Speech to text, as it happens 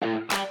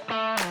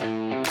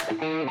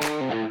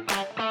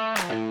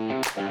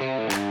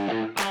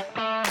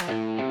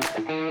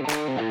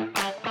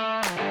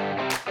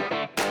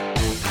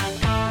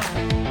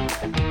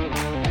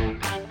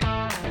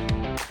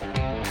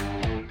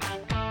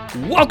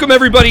Welcome,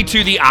 everybody,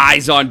 to the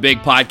Eyes on Big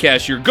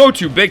podcast, your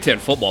go-to Big Ten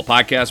football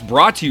podcast,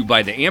 brought to you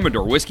by the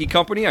Amador Whiskey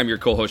Company. I'm your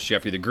co-host,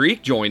 Jeffrey the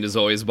Greek, joined as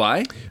always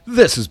by...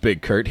 This is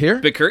Big Kurt here.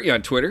 Big Kurt, you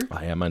on Twitter?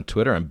 I am on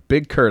Twitter. I'm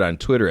Big Kurt on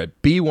Twitter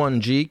at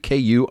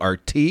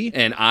B1GKURT.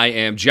 And I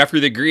am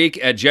Jeffrey the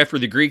Greek at Jeffrey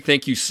the Greek.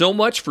 Thank you so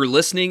much for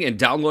listening and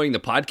downloading the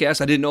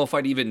podcast. I didn't know if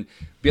I'd even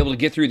be able to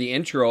get through the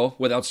intro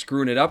without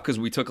screwing it up because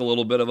we took a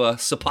little bit of a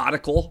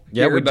sabbatical.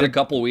 Yeah, we've been a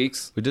couple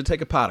weeks. We did take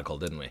a particle,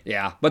 didn't we?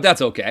 Yeah, but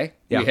that's okay.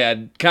 Yeah. We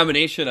had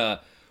combination of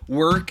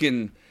work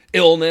and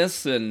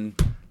illness and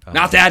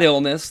not that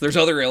illness. There's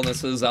other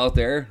illnesses out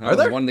there. Are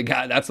there?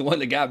 That's the one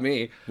that got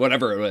me.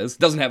 Whatever it was.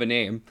 Doesn't have a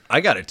name.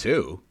 I got it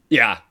too.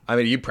 Yeah. I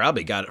mean, you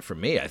probably got it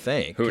from me, I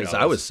think, Who because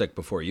knows? I was sick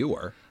before you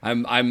were.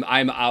 I'm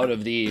out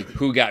of the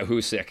who got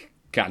who sick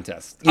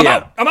contest.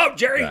 Yeah. I'm out,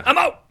 Jerry. Yeah. I'm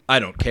out. I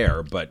don't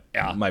care, but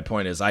Yeah. my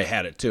point is I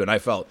had it too, and I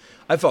felt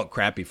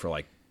crappy for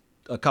like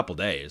a couple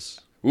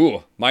days.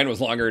 Ooh, mine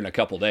was longer than a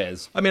couple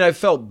days. I mean, I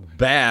felt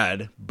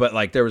bad, but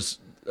like there was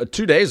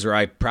 2 days where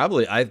I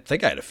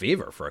think I had a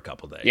fever for a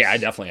couple days. Yeah, I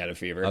definitely had a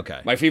fever.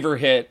 Okay. My fever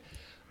hit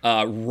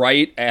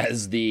right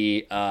as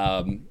the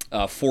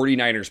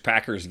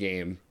 49ers-Packers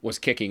game was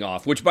kicking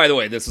off, which, by the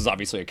way, this is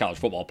obviously a college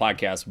football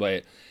podcast,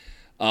 but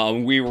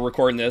we were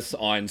recording this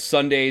on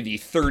Sunday the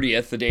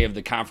 30th, the day of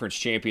the conference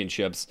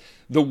championships.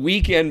 The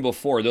weekend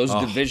before, those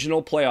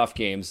divisional playoff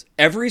games,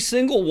 every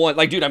single one,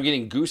 like, dude, I'm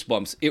getting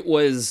goosebumps. It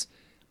was,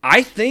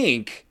 I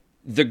think,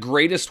 the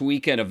greatest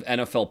weekend of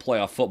NFL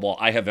playoff football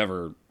I have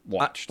ever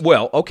watched.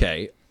 Well,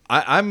 okay.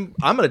 I'm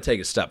going to take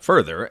a step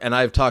further, and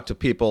I've talked to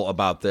people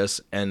about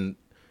this, and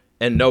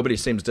nobody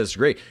seems to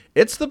disagree.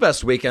 It's the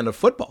best weekend of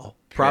football,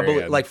 probably.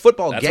 Period. Like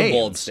football That's games. a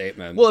bold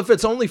statement. Well, if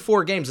it's only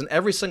 4 games and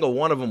every single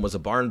one of them was a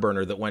barn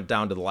burner that went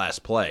down to the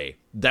last play,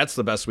 that's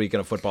the best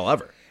weekend of football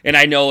ever. And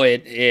I know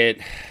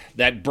it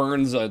that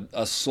burns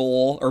a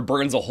soul, or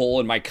burns a hole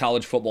in my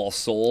college football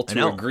soul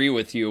to agree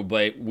with you,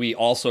 but we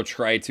also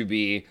try to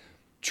be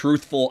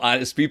truthful,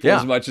 honest people Yeah.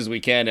 as much as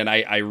we can, and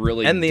I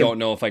really don't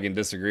know if I can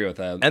disagree with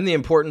that. And the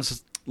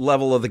importance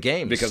level of the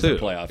games, because too. of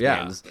the playoff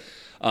Yeah. games.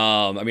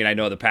 I mean, I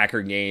know the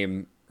Packer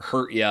game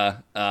hurt you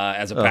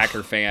as a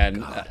Packer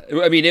fan.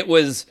 I mean, it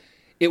was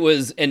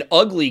an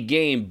ugly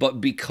game,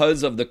 but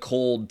because of the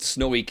cold,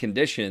 snowy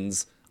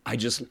conditions, I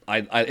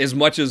as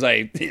much as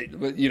I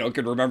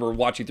could remember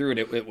watching through it,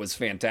 it was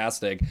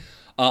fantastic.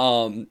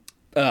 Joey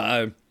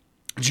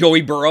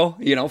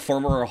Burrow,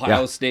 former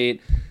Ohio State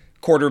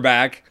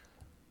quarterback.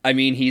 I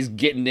mean, he's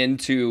getting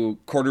into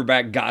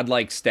quarterback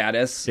godlike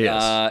status,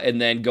 and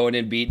then going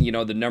and beating,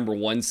 the number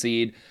 1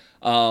 seed.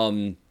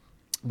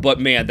 But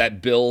man,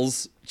 that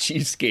Bills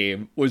Chiefs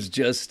game was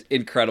just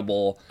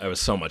incredible. It was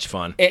so much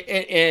fun.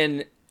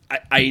 And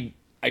I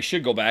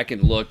should go back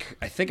and look.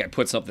 I think I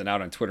put something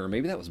out on Twitter.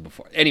 Maybe that was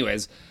before.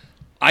 Anyways,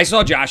 I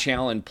saw Josh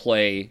Allen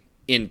play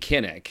in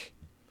Kinnick.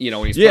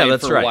 When he's playing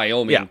for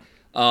Wyoming.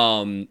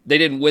 Yeah. They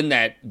didn't win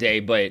that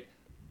day, but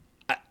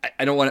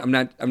I don't want.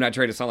 I'm not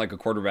trying to sound like a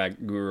quarterback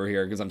guru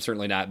here, because I'm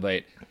certainly not.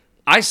 But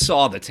I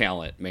saw the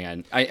talent,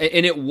 man.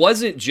 And it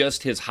wasn't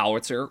just his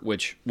howitzer,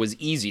 which was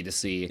easy to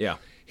see. Yeah.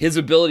 His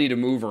ability to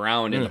move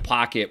around in the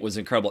pocket was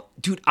incredible.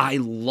 Dude, I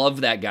love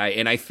that guy,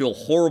 and I feel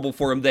horrible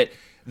for him that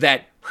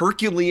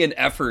Herculean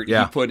effort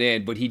he put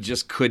in, but he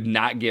just could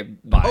not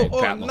get by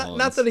Pat Mahomes.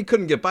 Not that he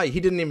couldn't get by. He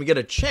didn't even get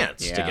a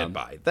chance to get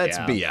by. That's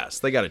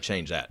BS. They got to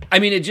change that. I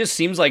mean, it just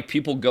seems like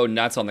people go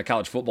nuts on the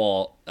college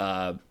football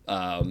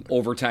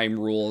overtime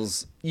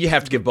rules. You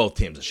have to give both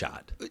teams a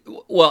shot.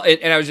 Well,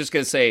 and I was just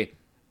going to say,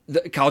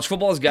 the college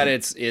football has got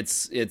its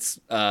zits,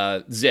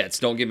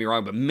 don't get me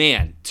wrong, but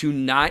man, to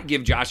not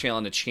give Josh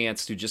Allen a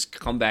chance to just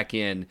come back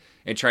in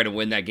and try to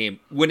win that game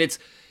when it's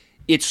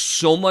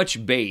so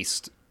much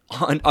based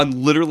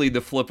on literally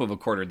the flip of a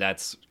quarter,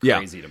 that's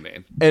crazy to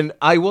me. And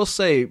I will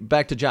say,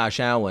 back to Josh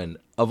Allen,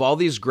 of all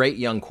these great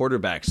young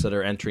quarterbacks that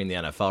are entering the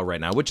NFL right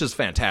now, which is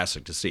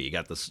fantastic to see. You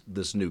got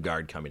this new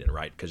guard coming in,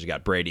 right? Because you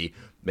got Brady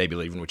maybe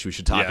leaving, which we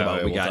should talk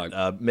about. We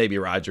got maybe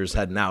Rodgers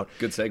heading out.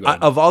 Good segue.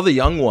 Of all the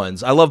young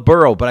ones, I love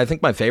Burrow, but I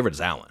think my favorite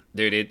is Allen.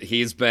 Dude,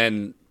 he's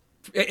been...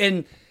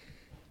 And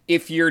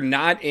if you're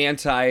not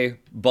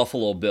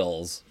anti-Buffalo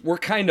Bills, we're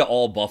kind of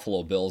all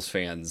Buffalo Bills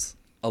fans.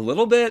 A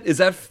little bit? Is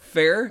that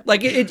fair?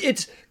 Like,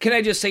 it's... Can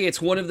I just say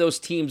it's one of those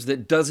teams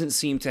that doesn't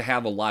seem to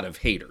have a lot of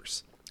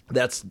haters.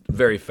 That's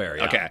very fair.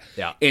 Yeah. Okay.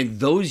 Yeah. And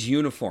those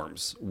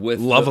uniforms with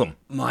them.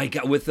 My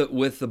God, with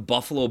the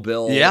Buffalo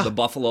Bill, the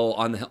Buffalo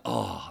on the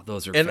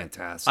those are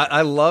fantastic.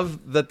 I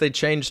love that they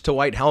changed to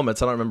white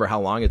helmets. I don't remember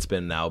how long it's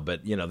been now,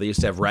 but they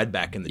used to have red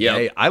back in the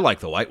day. I like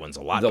the white ones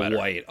a lot better. The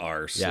white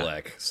are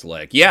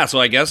slick. Yeah, so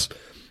I guess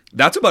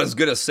that's about as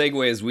good a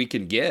segue as we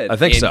can get. I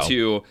think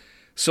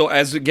so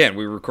as again,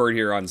 we record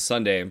here on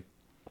Sunday.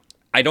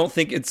 I don't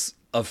think it's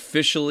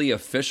officially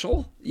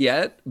official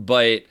yet,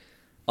 but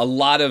a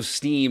lot of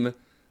steam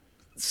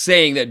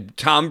saying that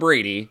Tom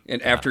Brady,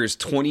 and after his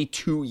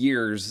 22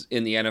 years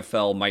in the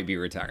NFL, might be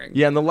retiring.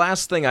 Yeah, and the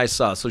last thing I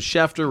saw, so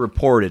Schefter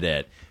reported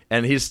it,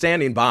 and he's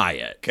standing by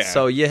it. Okay.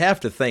 So you have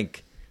to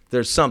think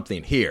there's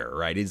something here,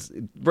 right?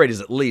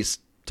 Brady's at least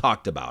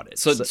talked about it.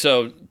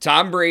 So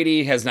Tom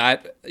Brady has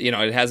not,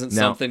 it hasn't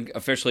No. something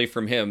officially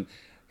from him.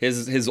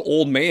 His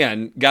old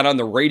man got on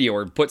the radio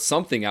or put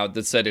something out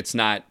that said it's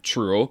not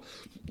true.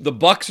 The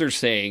Bucs are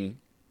saying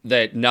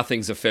that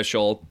nothing's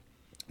official,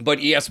 but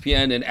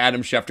ESPN and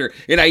Adam Schefter,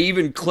 and I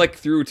even clicked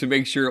through to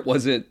make sure it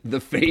wasn't the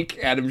fake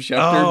Adam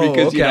Schefter Oh,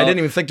 because okay. I didn't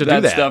even think to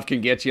do that. stuff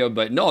can get you.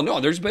 But no,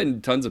 there's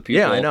been tons of people.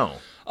 Yeah, I know.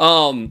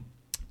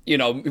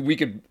 We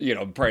could,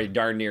 probably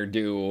darn near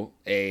do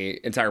a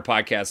entire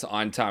podcast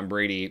on Tom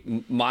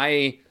Brady.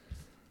 My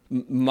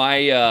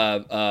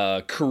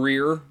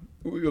career,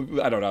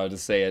 I don't know how to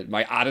say it.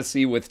 My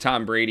odyssey with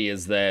Tom Brady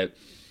is that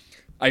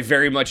I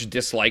very much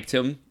disliked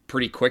him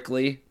pretty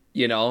quickly.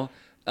 I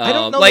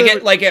don't know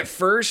like at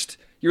first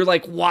you're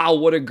like, wow,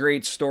 what a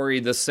great story.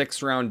 The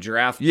 6th round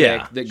draft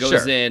pick that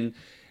goes in,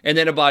 and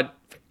then about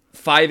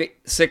 5,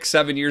 6,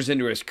 7 years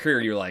into his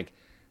career, you're like,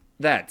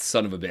 that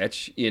son of a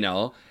bitch,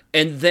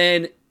 And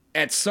then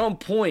at some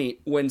point,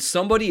 when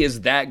somebody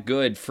is that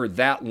good for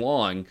that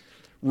long,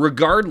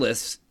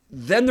 regardless,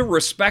 then the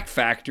respect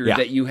factor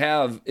that you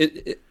have,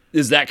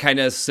 is that kind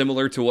of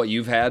similar to what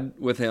you've had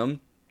with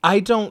him? I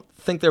don't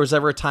think there was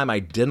ever a time I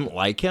didn't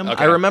like him.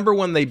 Okay. I remember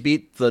when they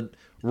beat the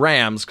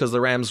Rams, because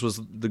the Rams was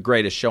the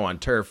greatest show on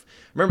turf.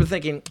 I remember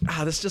thinking,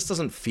 this just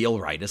doesn't feel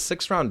right. A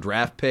 6th round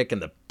draft pick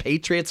and the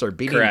Patriots are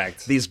beating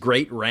these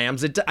great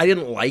Rams. I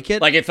didn't like it.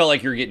 Like it felt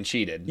like you were getting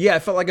cheated. Yeah, I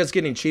felt like I was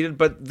getting cheated,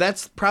 but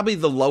that's probably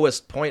the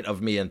lowest point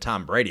of me and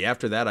Tom Brady.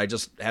 After that, I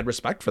just had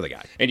respect for the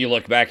guy. And you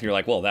look back and you're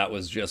like, well, that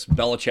was just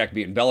Belichick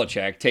being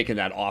Belichick, taking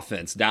that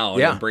offense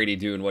down, and Brady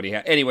doing what he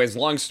had. Anyways,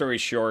 long story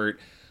short,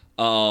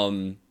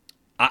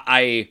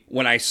 I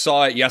when I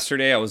saw it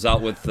yesterday, I was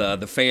out with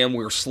the fam.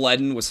 We were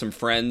sledding with some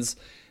friends,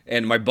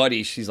 and my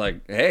buddy, she's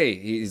like, hey,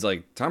 he's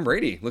like, Tom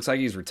Brady, looks like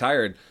he's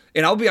retired.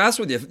 And I'll be honest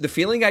with you, the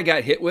feeling I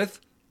got hit with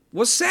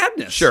was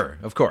sadness. Sure,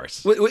 of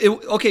course.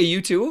 Okay,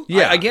 you too?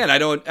 Yeah.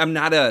 I'm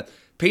not a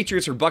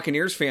Patriots or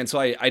Buccaneers fan, so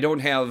I don't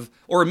have,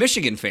 or a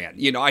Michigan fan.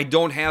 I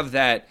don't have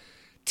that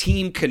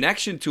team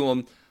connection to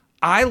him.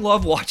 I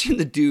love watching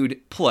the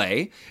dude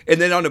play. And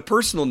then on a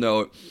personal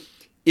note,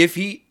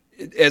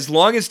 as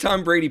long as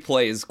Tom Brady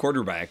plays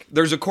quarterback,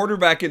 there's a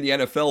quarterback in the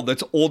NFL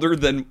that's older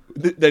than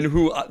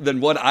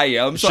what I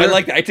am. So Sure.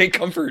 I take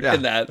comfort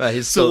in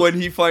that. So when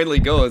he finally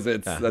goes,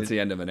 that's the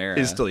end of an era.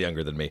 He's still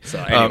younger than me.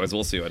 So anyways,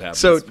 we'll see what happens.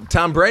 So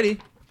Tom Brady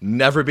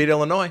never beat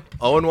Illinois.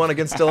 0-1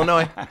 against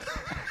Illinois.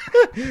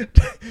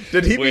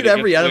 Did he beat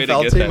every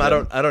NFL team? I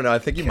don't know. I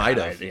think he might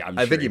have.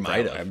 I think he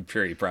might have. I'm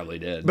sure he probably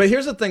did. But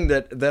here's the thing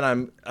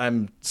that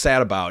I'm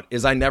sad about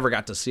is I never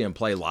got to see him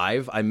play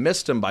live. I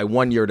missed him by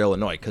 1 year at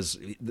Illinois because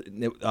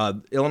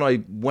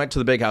Illinois went to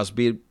the Big House,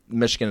 beat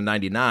Michigan in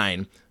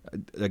 '99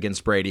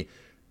 against Brady.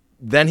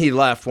 Then he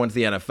left, went to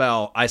the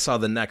NFL. I saw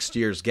the next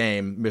year's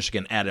game,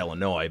 Michigan at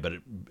Illinois, but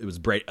it was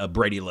a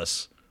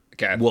Brady-less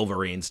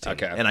Wolverines team.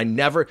 Okay. And I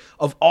never,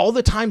 of all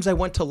the times I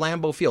went to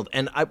Lambeau Field,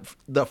 and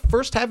the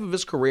first half of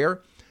his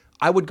career,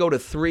 I would go to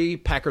 3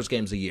 Packers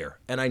games a year,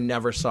 and I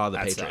never saw the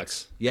Patriots.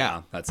 Sucks.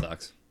 Yeah. That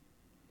sucks.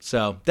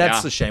 So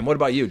that's a shame. What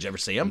about you? Did you ever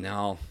see him?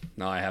 No,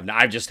 I have not.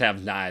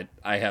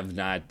 I have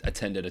not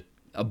attended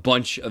a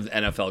bunch of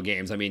NFL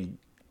games. I mean,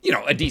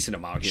 a decent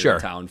amount here in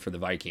town for the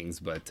Vikings,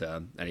 but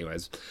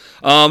anyways.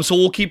 So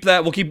we'll keep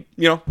that. We'll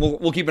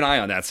keep an eye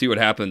on that. See what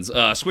happens.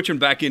 Switching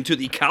back into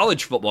the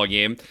college football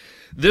game.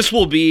 This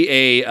will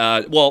be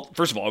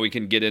first of all, we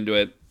can get into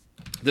it.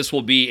 This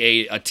will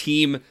be a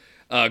team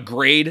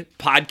grade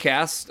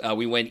podcast.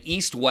 We went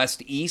East,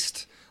 West,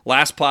 East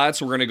last pod,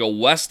 so we're going to go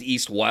West,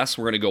 East, West.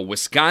 We're going to go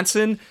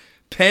Wisconsin,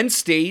 Penn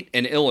State,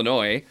 and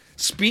Illinois.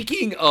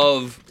 Speaking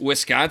of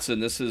Wisconsin,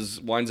 this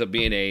winds up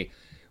being a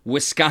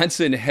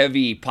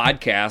Wisconsin-heavy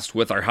podcast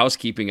with our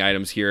housekeeping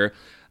items here.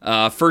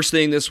 First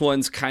thing, this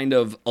one's kind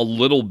of a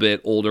little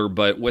bit older,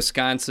 but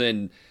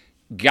Wisconsin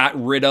got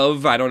rid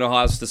of, I don't know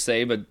how else to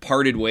say, but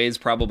parted ways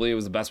probably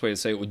was the best way to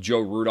say it, with Joe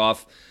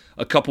Rudolph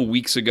a couple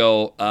weeks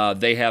ago.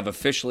 They have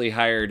officially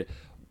hired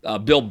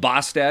Bill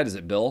Bostad. Is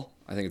it Bill?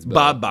 I think it's Bill.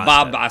 Bob Bostad.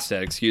 Bob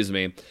Bostad, excuse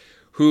me,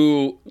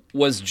 who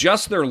was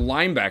just their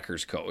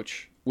linebackers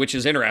coach, which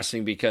is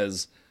interesting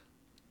because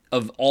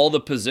of all the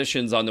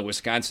positions on the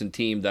Wisconsin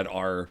team that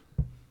are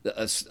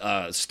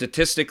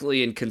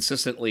statistically and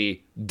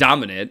consistently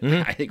dominant.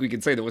 Mm-hmm. I think we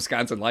can say the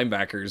Wisconsin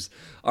linebackers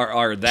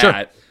are that.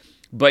 Sure.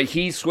 But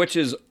he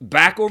switches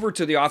back over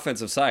to the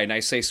offensive side, and I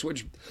say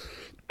switch.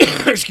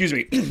 excuse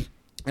me,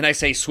 and I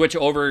say switch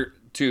over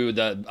to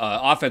the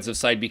offensive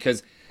side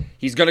because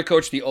he's going to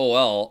coach the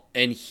OL,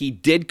 and he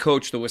did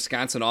coach the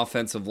Wisconsin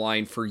offensive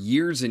line for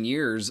years and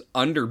years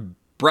under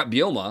Brett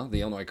Bielema,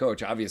 the Illinois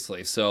coach,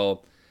 obviously.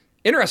 So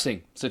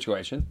interesting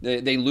situation.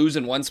 They lose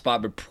in one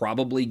spot, but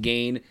probably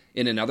gain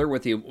in another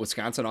with the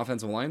Wisconsin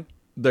offensive line.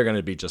 They're going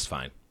to be just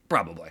fine.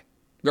 Probably.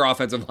 Their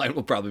offensive line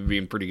will probably be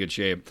in pretty good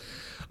shape.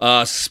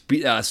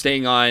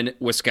 Staying on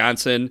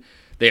Wisconsin,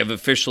 they have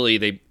officially,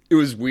 it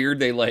was weird.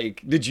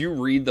 Did you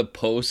read the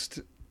post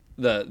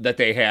that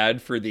they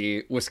had for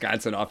the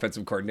Wisconsin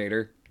offensive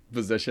coordinator?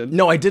 position.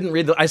 No, I didn't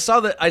read I saw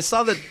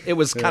that it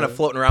was kind of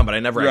floating around, but I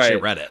never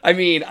actually read it. I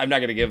mean, I'm not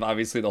going to give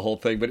obviously the whole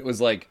thing, but it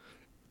was like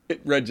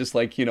it read just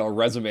like, a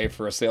resume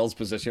for a sales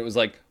position. It was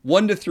like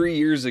 1 to 3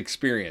 years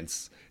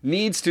experience.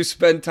 Needs to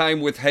spend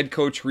time with head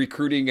coach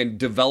recruiting and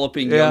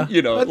developing young,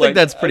 I think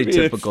that's pretty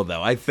typical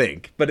though, I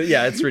think. But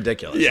yeah, it's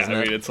ridiculous. Yeah,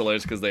 I mean, it's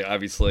hilarious because they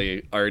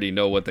obviously already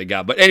know what they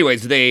got. But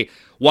anyways, they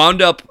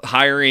wound up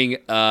hiring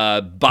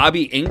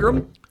Bobby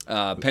Ingram.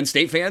 Penn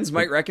State fans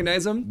might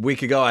recognize him. A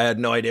week ago, I had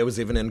no idea he was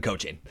even in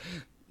coaching.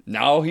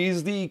 Now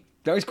he's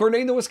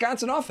coordinating the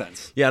Wisconsin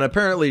offense. Yeah, and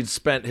apparently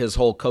spent his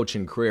whole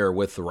coaching career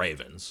with the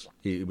Ravens.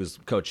 He was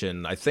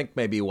coaching, I think,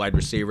 maybe wide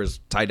receivers,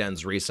 tight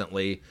ends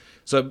recently.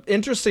 So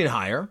interesting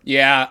hire.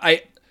 Yeah,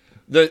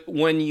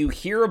 when you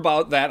hear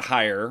about that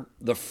hire,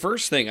 the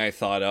first thing I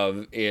thought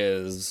of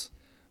is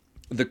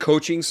the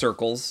coaching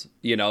circles.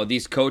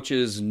 These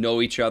coaches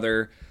know each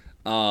other.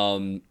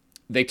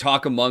 They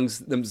talk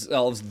amongst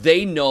themselves.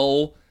 They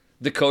know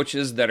the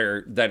coaches that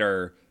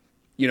are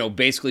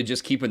basically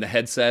just keeping the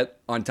headset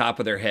on top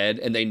of their head,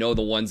 and they know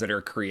the ones that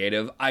are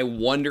creative. I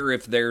wonder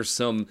if there's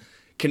some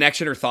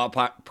connection or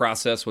thought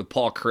process with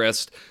Paul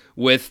Chryst,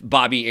 with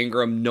Bobby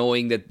Ingram,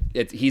 knowing that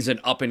he's an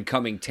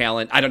up-and-coming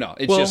talent. I don't know.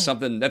 It's just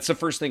something, that's the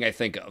first thing I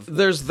think of.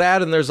 There's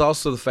that, and there's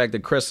also the fact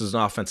that Chryst is an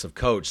offensive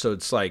coach, so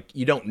it's like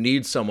you don't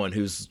need someone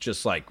who's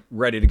just like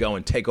ready to go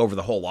and take over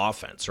the whole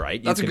offense,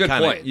 right? That's a good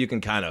point. You can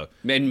kind of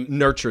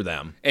nurture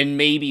them. And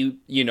maybe,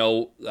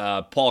 Paul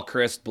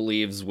Chryst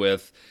believes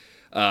with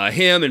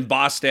him and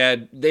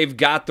Bostad, they've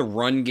got the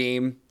run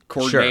game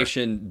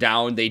coordination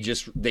down.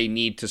 They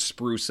need to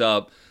spruce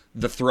up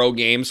the throw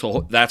game,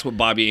 so that's what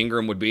Bobby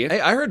Ingram would be. Hey,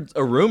 I heard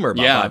a rumor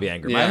about Bobby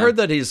Ingram. I heard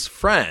that he's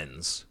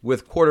friends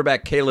with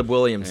quarterback Caleb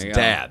Williams'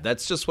 dad.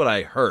 That's just what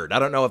I heard. I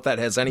don't know if that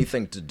has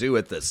anything to do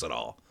with this at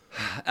all.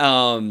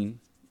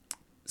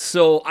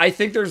 So I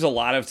think there's a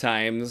lot of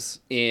times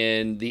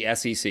in the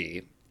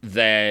SEC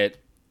that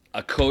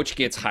a coach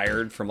gets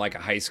hired from like a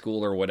high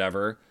school or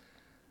whatever,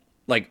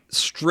 like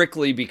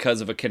strictly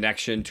because of a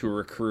connection to a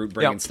recruit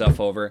bringing stuff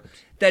over.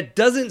 That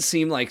doesn't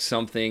seem like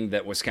something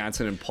that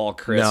Wisconsin and Paul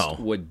Chryst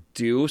would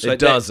do. So it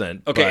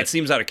doesn't. Okay, it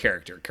seems out of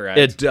character, correct?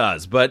 It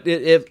does. But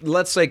if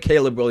let's say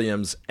Caleb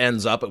Williams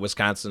ends up at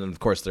Wisconsin, and of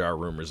course there are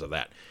rumors of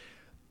that,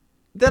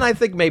 then I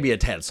think maybe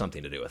it had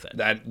something to do with it.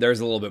 That there's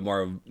a little bit more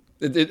of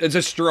it's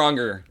a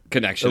stronger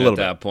connection at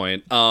that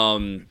point.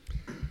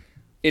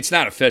 It's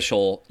not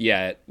official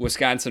yet.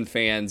 Wisconsin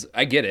fans,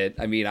 I get it.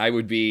 I mean, I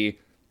would be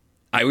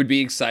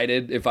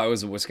excited if I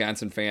was a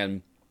Wisconsin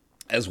fan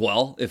as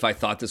well, if I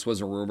thought this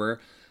was a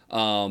rumor.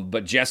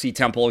 But Jesse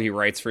Temple, he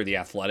writes for The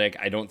Athletic.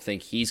 I don't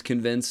think he's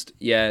convinced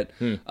yet.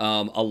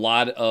 A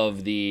lot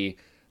of the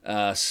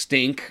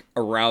stink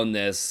around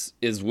this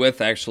is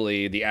with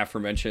actually the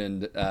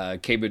aforementioned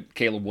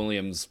Caleb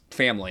Williams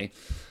family,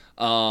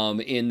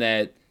 in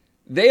that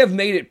they have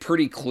made it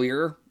pretty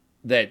clear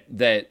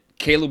that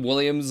Caleb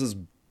Williams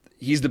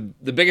he's the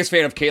biggest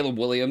fan of Caleb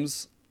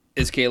Williams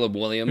is Caleb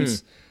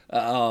Williams.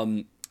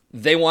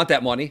 They want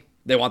that money.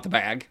 They want the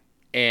bag.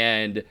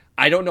 And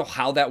I don't know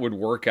how that would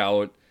work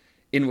out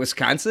in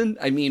Wisconsin.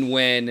 I mean,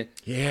 when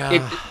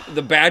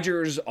the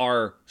Badgers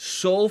are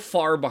so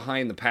far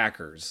behind the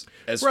Packers.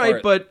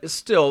 But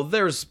still,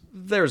 there's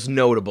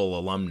notable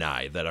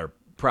alumni that are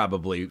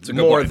probably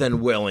more than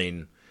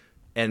willing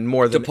and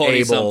more than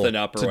able something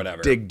up or to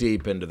whatever. Dig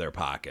deep into their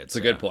pockets. It's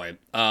a good point.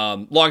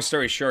 Long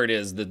story short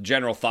is the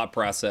general thought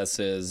process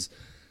is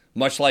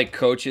much like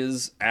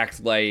coaches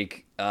act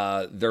like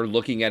they're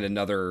looking at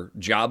another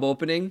job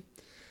opening.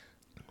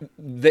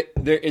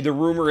 The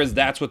rumor is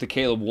that's what the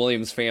Caleb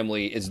Williams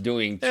family is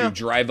doing to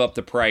drive up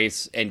the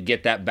price and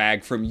get that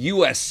bag from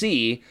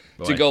USC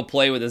to go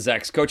play with his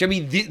ex-coach. I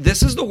mean,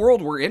 this is the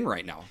world we're in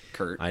right now,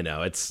 Kurt. I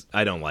know.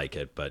 I don't like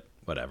it, but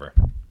whatever.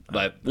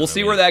 But we'll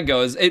see where that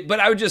goes. But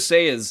I would just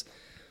say is,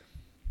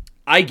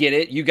 I get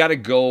it. You got to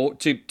go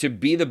to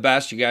be the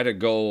best. You got to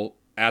go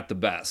at the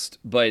best.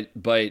 But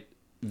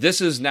this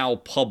is now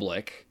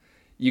public.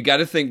 You got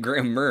to think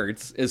Graham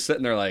Mertz is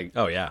sitting there like,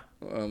 oh yeah,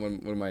 what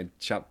am I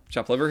chop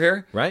liver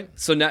here? Right.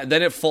 So now,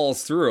 then it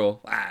falls through.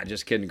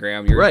 Just kidding,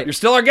 Graham. You're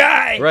still our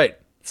guy. Right.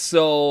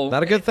 So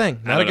not a good thing.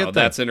 Not a good thing.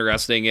 That's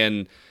interesting.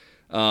 And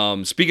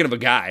speaking of a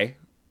guy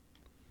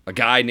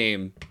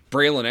named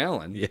Braylon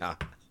Allen. Yeah.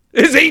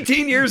 Is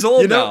 18 years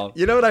old now.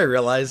 You know what I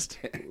realized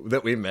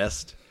that we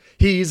missed?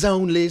 He's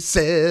only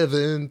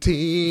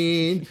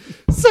 17.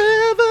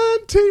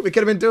 17. We could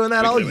have been doing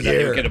that all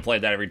year. We could have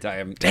played that every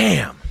time.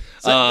 Damn.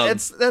 So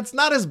that's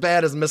not as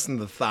bad as missing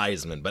the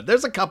Theismann, but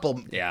there's a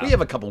couple. Yeah. We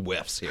have a couple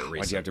whiffs here recently.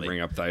 Why'd you have to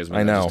bring up Theismann?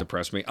 I know. That just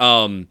depressed me.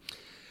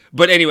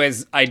 But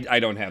anyways,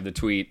 I don't have the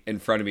tweet in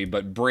front of me,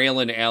 but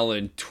Braylon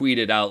Allen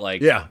tweeted out like,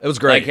 yeah, it was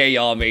great. Like, hey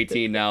y'all, I'm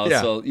 18 now,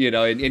 so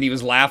and he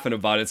was laughing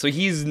about it. So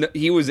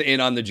he was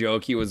in on the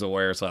joke. He was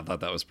aware, so I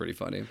thought that was pretty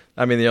funny.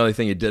 I mean, the only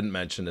thing he didn't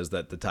mention is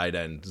that the tight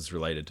end is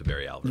related to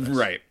Barry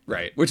Alvarez.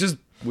 Right. Which is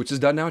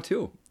done now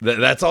too.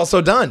 That's also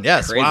done.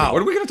 Yes. Crazy. Wow.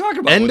 What are we going to talk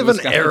about? End of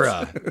an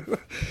era.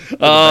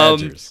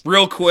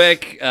 Real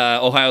quick,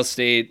 Ohio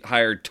State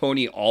hired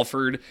Tony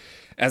Alford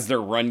as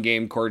their run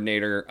game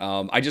coordinator.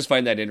 I just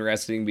find that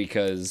interesting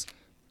because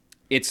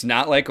it's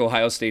not like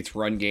Ohio State's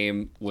run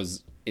game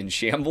was in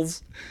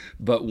shambles,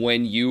 but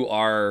when you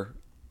are,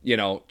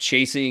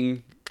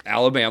 chasing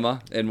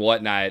Alabama and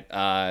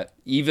whatnot,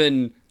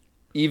 even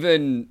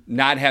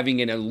not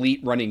having an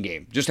elite running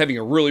game, just having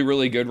a really,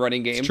 really good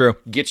running game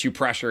gets you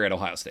pressure at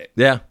Ohio State.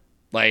 Yeah.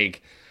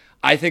 Like,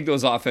 I think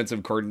those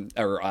offensive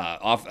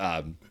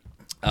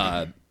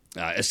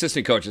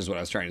assistant coaches, what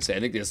I was trying to say. I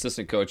think the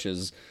assistant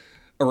coaches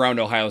around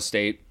Ohio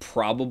State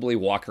probably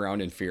walk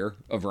around in fear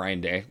of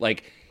Ryan Day.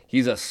 Like,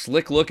 he's a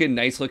slick-looking,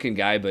 nice-looking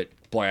guy, but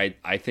boy,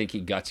 I think he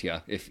guts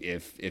you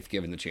if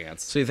given the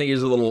chance. So you think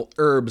he's a little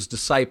Herb's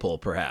disciple,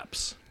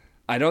 perhaps?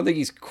 I don't think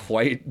he's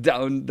quite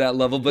down that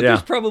level, but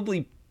there's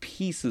probably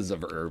pieces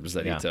of Herb's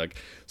that he took.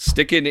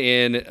 Sticking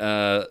in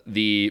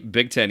the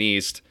Big Ten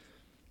East,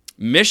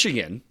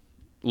 Michigan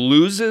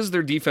loses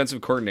their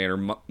defensive coordinator,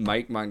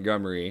 Mike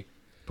Montgomery.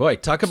 Boy,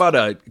 talk about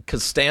a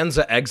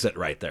Costanza exit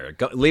right there.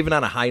 Leaving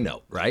on a high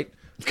note, right?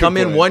 Come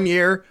in 1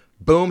 year,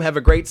 boom, have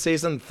a great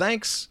season.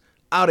 Thanks,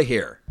 out of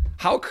here.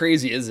 How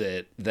crazy is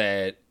it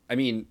that,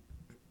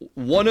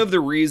 one of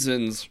the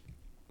reasons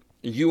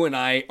you and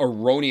I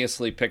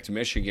erroneously picked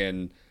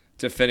Michigan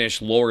to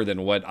finish lower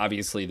than what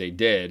obviously they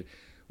did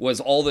was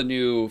all the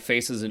new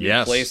faces and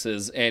new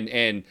places.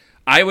 And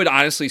I would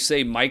honestly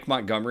say Mike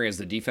Montgomery as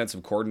the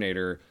defensive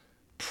coordinator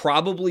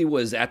probably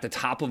was at the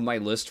top of my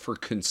list for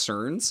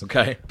concerns.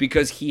 Okay.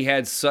 Because he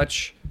had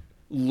such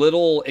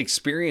little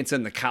experience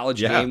in the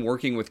college game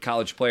working with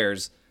college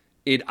players.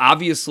 It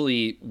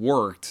obviously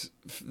worked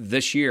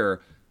this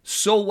year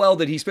so well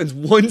that he spends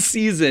one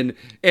season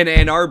in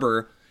Ann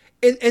Arbor,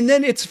 and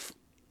then it's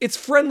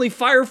friendly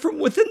fire from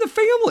within the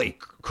family.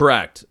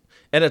 Correct.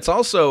 And it's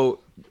also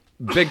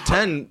Big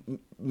Ten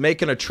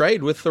making a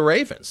trade with the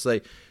Ravens.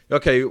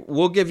 Okay,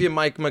 we'll give you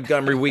Mike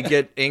Montgomery. We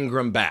get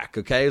Ingram back.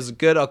 Okay, is it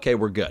good? Okay,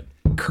 we're good.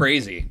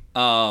 Crazy.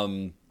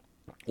 One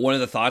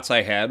of the thoughts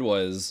I had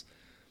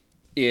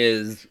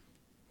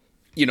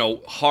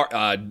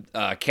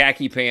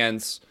khaki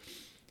pants.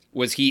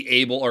 Was he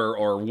able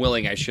or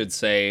willing, I should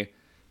say,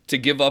 to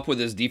give up with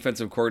his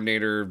defensive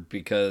coordinator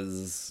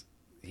because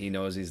he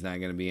knows he's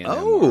not going to be in Ann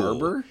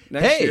Arbor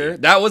next year?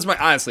 That was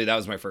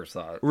my first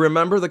thought.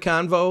 Remember the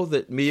convo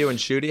that me, you, and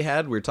Shooty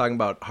had? We were talking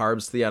about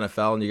Harbs to the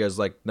NFL, and you guys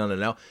were like,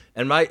 no.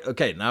 And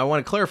now I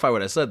want to clarify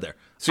what I said there.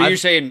 So you're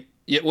saying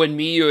when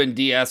me, you, and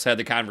DS had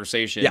the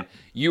conversation,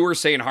 you were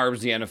saying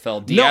Harbs the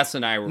NFL, DS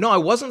and I were... No, I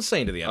wasn't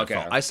saying to the NFL.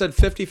 Okay. I said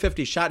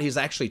 50-50 shot. He's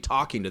actually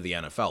talking to the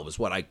NFL was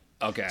what I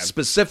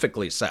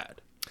specifically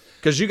said.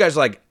 Because you guys are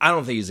like, I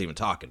don't think he's even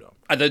talking to him.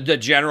 The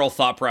general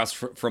thought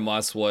process from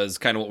us was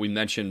kind of what we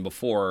mentioned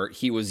before.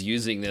 He was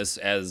using this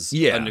as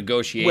a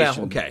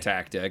negotiation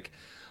tactic.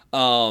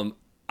 I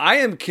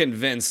am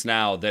convinced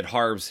now that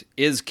Harbs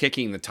is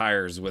kicking the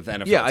tires with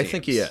NFL teams. I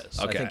think he is.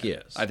 Okay. I think he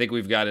is. I think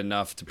we've got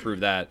enough to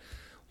prove that.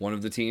 One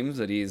of the teams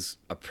that he's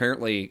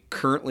apparently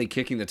currently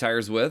kicking the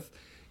tires with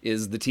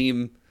is the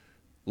team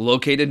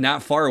located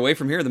not far away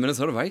from here, the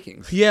Minnesota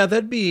Vikings. Yeah,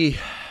 that'd be...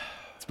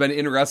 It's been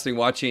interesting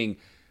watching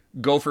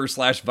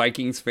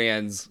Gopher/Vikings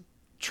fans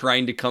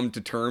trying to come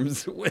to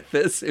terms with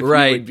this if he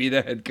would be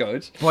the head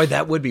coach. Boy,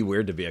 that would be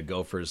weird to be a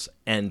Gophers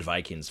and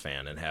Vikings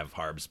fan and have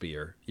Harbs be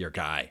your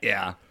guy.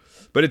 Yeah.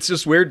 But it's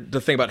just weird to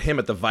think about him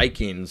at the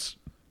Vikings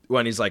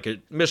when he's like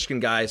a Michigan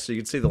guy, so you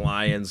could see the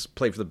Lions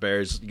play for the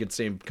Bears. You could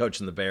see him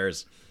coaching the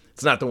Bears.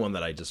 It's not the one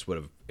that I just would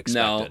have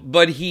expected. No,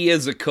 but he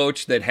is a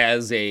coach that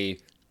has the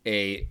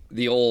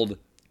old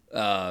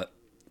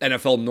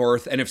NFL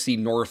North, NFC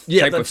North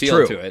type of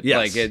feel to it.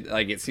 Yes.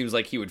 It seems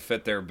like he would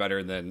fit there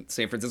better than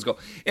San Francisco.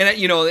 And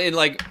in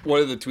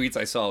one of the tweets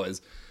I saw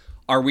is,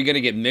 are we going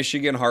to get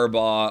Michigan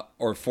Harbaugh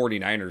or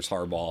 49ers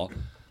Harbaugh?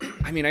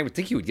 I mean, I would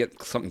think you would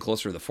get something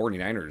closer to the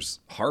 49ers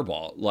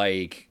Harbaugh.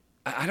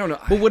 I don't know.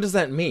 But what does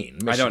that mean?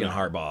 Michigan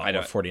Harbaugh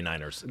or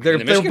 49ers? They're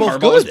both Harbaugh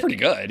good. Was pretty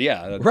good,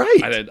 yeah.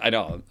 Right. I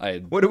know.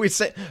 What do we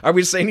say? Are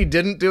we saying he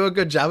didn't do a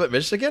good job at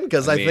Michigan?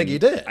 Because I think he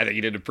did. I think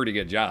he did a pretty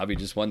good job. He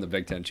just won the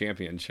Big Ten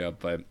championship.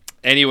 But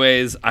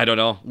anyways, I don't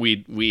know. We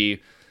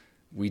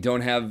don't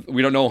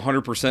know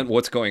 100%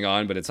 what's going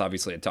on, but it's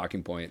obviously a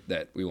talking point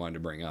that we wanted to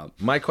bring up.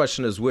 My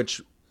question is,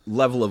 which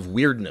level of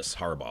weirdness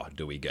Harbaugh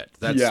do we get?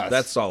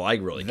 That's all I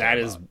really care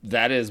about.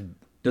 That is.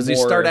 Does he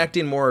start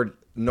acting more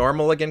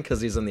normal again because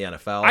he's in the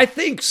NFL? I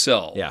think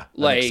so. Yeah,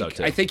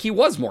 I think he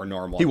was more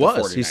normal. He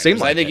was. He seemed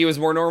like I think he was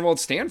more normal at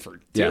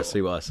Stanford, too. Yes,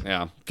 he was.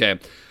 Yeah. Okay.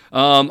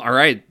 All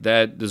right.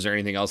 Is there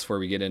anything else before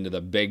we get into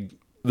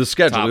the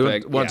schedule?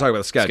 Topic? We want to talk about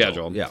the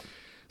schedule. Yeah.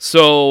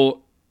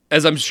 So,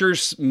 as I'm sure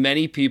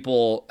many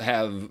people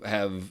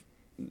have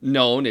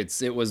known,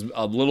 it was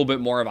a little bit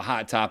more of a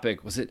hot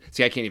topic. Was it?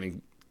 See, I can't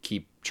even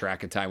keep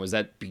track of time. Was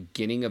that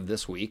beginning of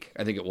this week?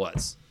 I think it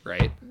was,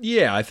 right?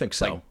 Yeah, I think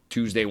so.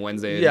 Tuesday,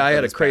 Wednesday. Yeah, I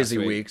had a crazy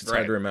week. It's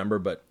hard to remember,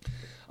 but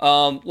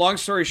long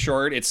story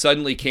short, it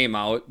suddenly came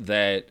out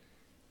that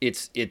it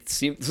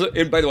seemed.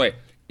 And by the way,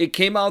 it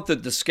came out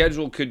that the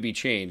schedule could be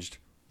changed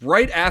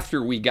right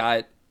after we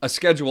got a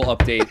schedule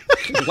update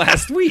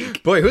last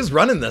week. Boy, who's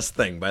running this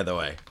thing, by the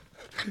way?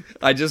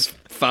 I just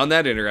found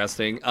that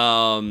interesting.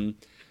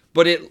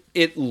 But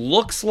it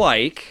looks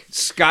like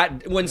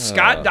Scott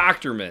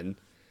Docterman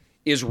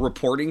is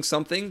reporting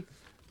something,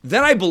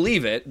 then I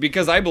believe it,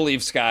 because I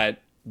believe Scott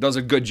does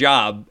a good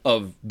job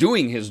of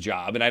doing his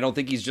job, and I don't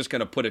think he's just going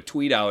to put a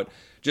tweet out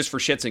just for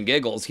shits and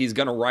giggles. He's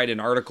going to write an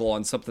article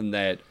on something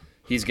that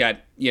he's got,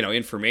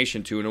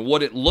 information to. And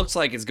what it looks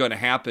like is going to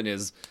happen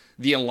is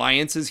the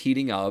alliance is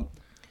heating up,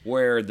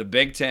 where the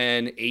Big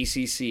Ten,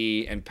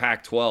 ACC, and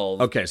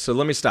Pac-12. Okay, so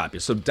let me stop you.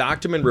 So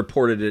Docterman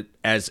reported it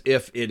as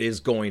if it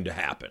is going to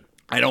happen.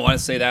 I don't want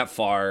to say that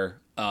far,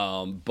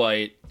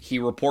 but he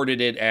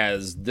reported it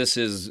as this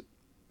is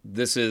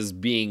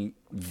being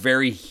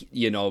very,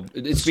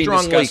 it's being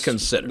strongly discussed.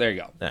 Considered. There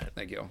you go. Right.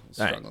 Thank you.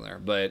 Struggle there.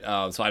 But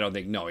so I don't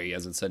think, no, he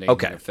hasn't said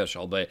anything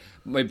official. But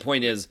my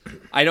point is,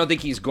 I don't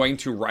think he's going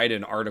to write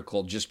an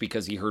article just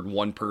because he heard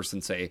one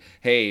person say,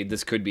 hey,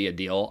 this could be a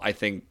deal. I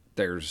think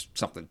there's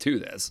something to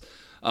this.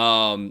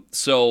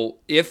 So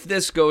if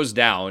this goes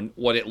down,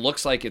 what it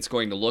looks like it's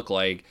going to look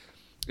like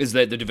is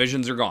that the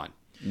divisions are gone.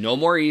 No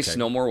more East,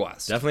 no more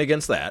West. Definitely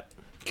against that.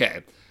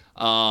 Okay.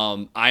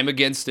 I'm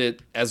against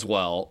it as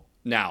well.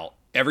 Now,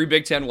 every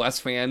Big Ten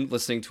West fan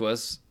listening to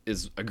us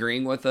is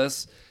agreeing with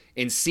us,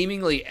 and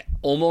seemingly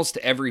almost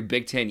every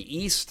Big Ten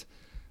East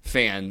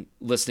fan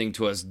listening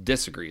to us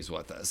disagrees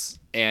with us.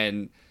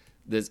 And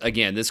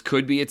this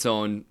could be its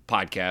own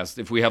podcast.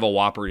 If we have a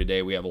whopper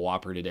today, we have a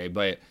whopper today.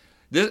 But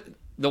the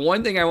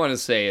one thing I want to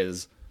say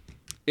is,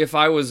 if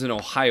I was an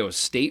Ohio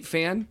State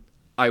fan,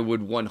 I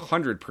would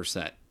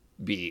 100%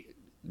 be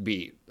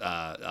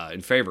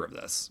in favor of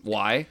this.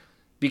 Why?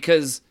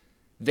 Because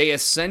they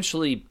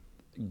essentially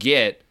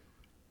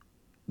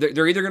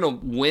they're either going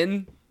to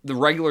win the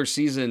regular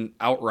season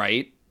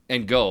outright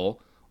and go,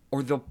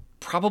 or they'll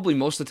probably,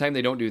 most of the time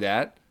they don't do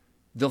that,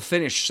 they'll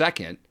finish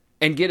second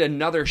and get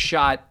another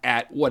shot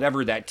at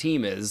whatever that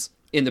team is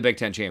in the Big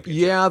Ten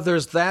Championship. Yeah,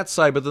 there's that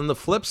side, but then the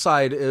flip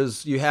side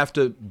is you have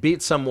to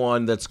beat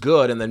someone that's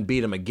good and then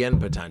beat them again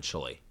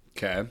potentially.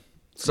 Okay.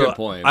 So good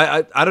point.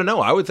 I don't know.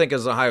 I would think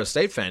as an Ohio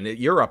State fan,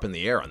 you're up in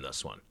the air on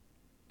this one.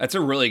 That's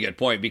a really good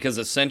point, because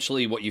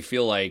essentially what you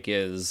feel like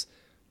is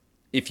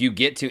if you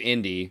get to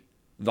Indy,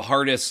 the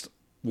hardest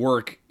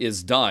work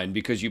is done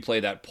because you play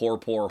that poor,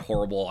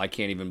 horrible, I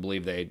can't even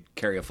believe they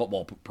carry a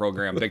football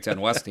program, Big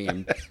Ten West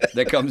team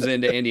that comes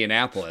into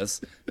Indianapolis.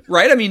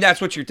 Right? I mean,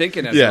 that's what you're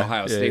thinking as an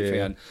Ohio State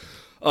fan.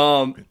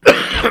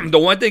 The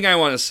one thing I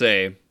want to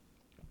say,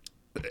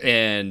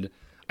 and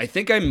I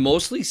think I'm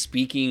mostly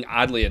speaking,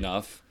 oddly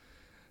enough,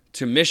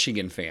 to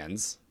Michigan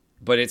fans,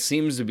 but it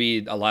seems to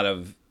be a lot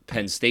of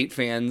Penn State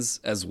fans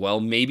as well,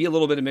 maybe a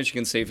little bit of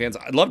Michigan State fans.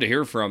 I'd love to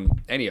hear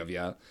from any of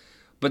you,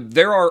 but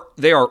they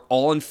are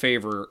all in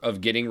favor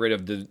of getting rid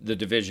of the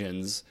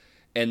divisions,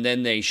 and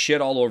then they shit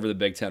all over the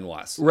Big Ten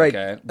West. Right.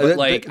 Okay? But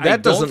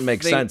that doesn't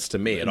make sense to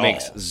me at all. It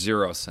makes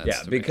zero sense.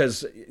 Yeah,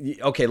 because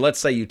let's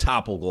say you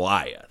topple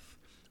Goliath.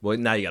 Well,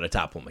 now you got to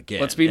topple them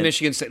again. Let's be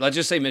Michigan State. Let's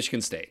just say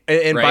Michigan State.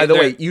 And right? By the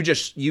way,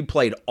 you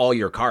played all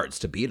your cards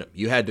to beat them.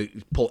 You had to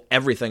pull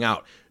everything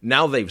out.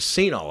 Now they've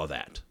seen all of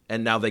that,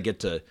 and now they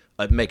get to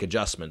make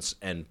adjustments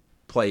and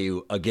play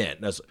you again.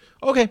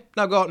 Okay,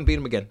 now go out and beat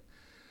them again.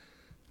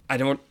 I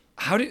don't.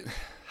 How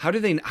are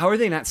they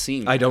not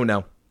seeing that? I don't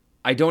know.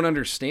 I don't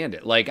understand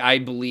it. Like, I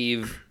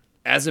believe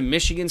as a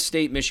Michigan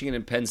State, Michigan,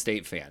 and Penn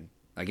State fan,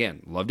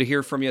 again, love to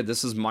hear from you.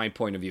 This is my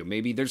point of view.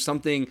 Maybe there's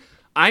something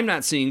I'm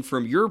not seeing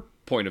from your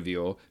point of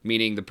view,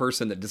 meaning the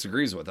person that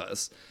disagrees with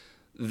us,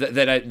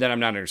 that I'm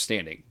not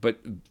understanding. But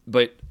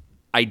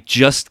I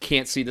just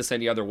can't see this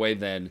any other way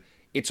than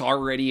it's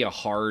already a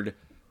hard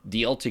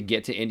deal to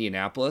get to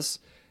Indianapolis.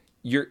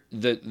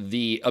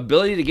 The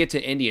ability to get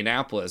to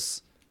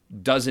Indianapolis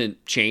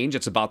doesn't change.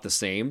 It's about the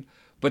same.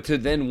 But to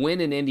then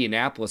win in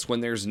Indianapolis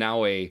when there's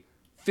now a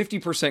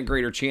 50%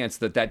 greater chance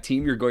that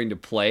team you're going to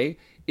play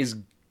is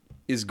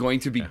going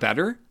to be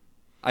better.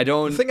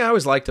 The thing I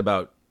always liked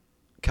about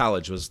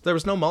college was there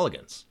was no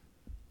mulligans.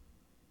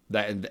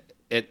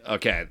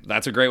 Okay,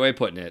 that's a great way of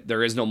putting it.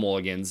 There is no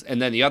mulligans.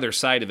 And then the other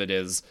side of it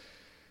is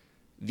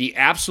the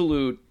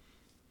absolute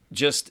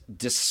just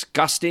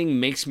disgusting,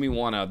 makes me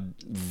want to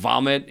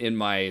vomit in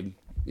my,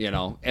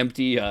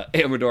 empty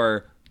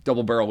Amador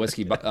double barrel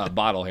whiskey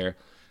bottle here.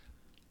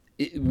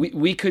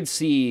 We could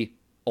see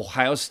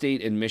Ohio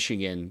State and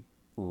Michigan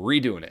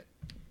redoing it.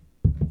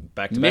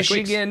 Back to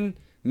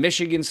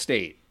Michigan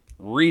State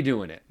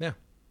redoing it. Yeah.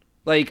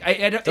 Like,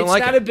 it's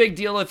not a big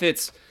deal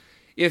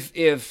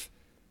if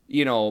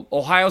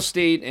Ohio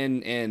State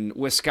and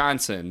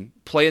Wisconsin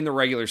play in the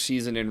regular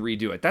season and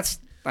redo it. That's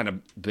not a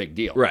big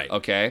deal. Right.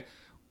 Okay.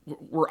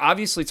 We're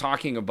obviously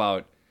talking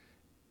about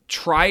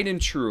tried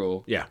and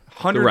true,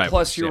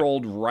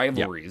 100-plus-year-old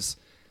rivalries.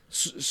 Yeah.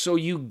 So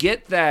you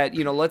get that,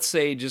 let's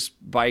say, just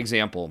by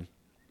example,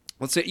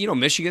 let's say,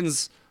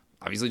 Michigan's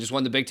obviously just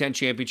won the Big Ten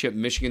championship.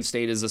 Michigan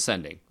State is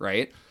ascending,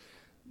 right?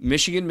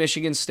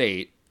 Michigan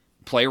State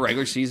play a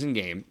regular season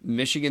game.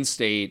 Michigan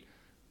State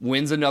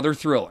wins another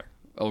thriller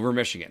over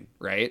Michigan,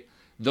 right?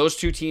 those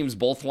two teams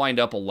both wind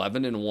up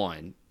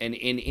 11-1 and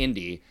in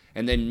Indy,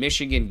 and then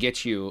Michigan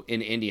gets you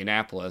in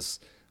Indianapolis,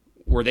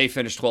 where they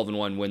finish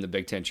 12-1, win the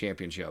Big Ten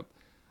championship.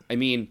 I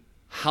mean,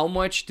 how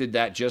much did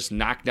that just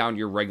knock down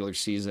your regular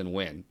season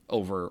win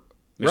over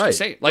Michigan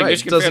State? Like,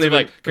 Michigan fans are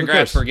like,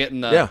 congrats for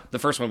getting the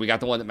first one. We got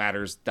the one that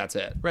matters. That's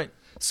it. Right.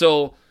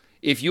 So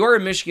if you are a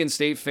Michigan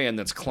State fan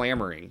that's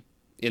clamoring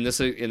in this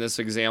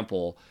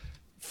example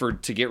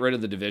to get rid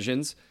of the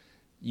divisions,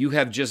 you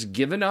have just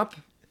given up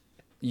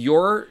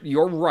your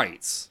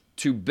rights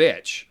to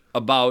bitch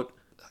about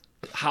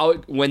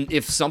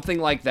if something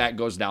like that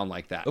goes down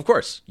like that. Of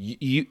course.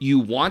 You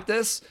want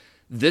this.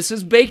 This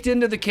is baked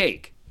into the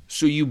cake.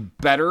 So you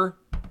better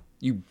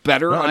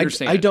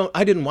understand.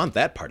 I didn't want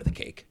that part of the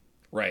cake.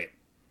 Right.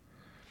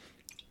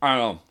 I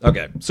don't know.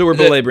 Okay. So we're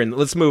belaboring.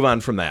 Let's move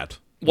on from that.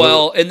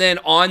 Well, and then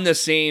on the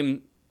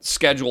same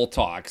schedule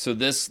talk. So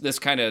this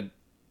kind of,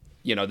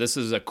 this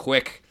is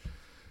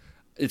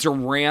it's a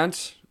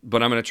rant,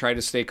 but I'm going to try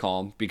to stay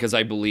calm because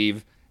I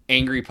believe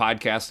angry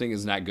podcasting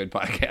is not good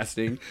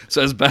podcasting.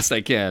 So as best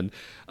I can.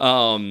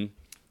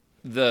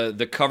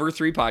 The Cover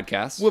 3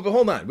 podcast. Well, but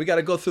hold on. We got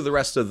to go through the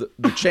rest of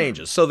the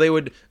changes. So they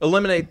would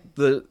eliminate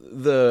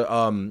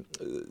the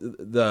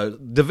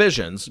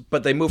divisions,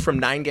 but they move from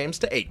 9 games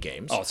to 8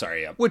 games. Oh,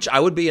 sorry, yeah. Which I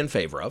would be in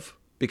favor of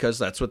because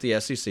that's what the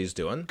SEC is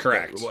doing.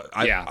 Correct.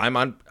 I'm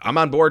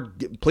on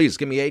board. Please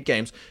give me 8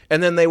 games.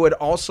 And then they would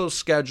also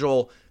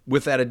schedule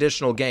with that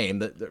additional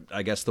game,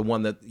 I guess the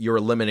one that you're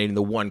eliminating,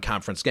 the one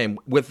conference game,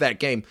 with that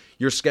game,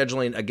 you're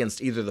scheduling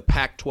against either the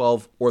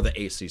Pac-12 or the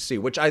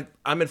ACC, which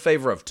I'm in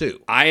favor of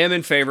too. I am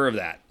in favor of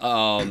that.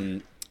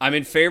 I'm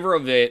in favor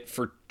of it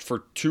for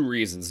 2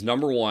 reasons.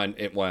 Number one,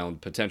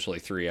 potentially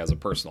 3 as a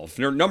personal.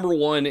 Number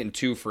 1 and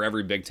 2 for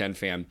every Big Ten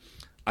fan.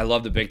 I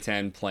love the Big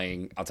Ten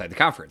playing outside the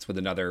conference with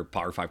another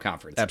Power 5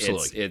 conference.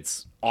 Absolutely.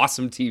 It's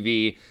awesome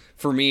TV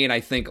for me, and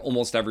I think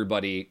almost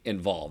everybody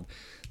involved.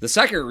 The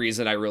second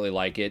reason I really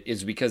like it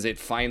is because it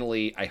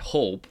finally, I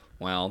hope,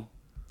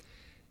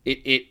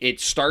 it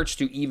starts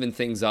to even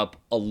things up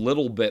a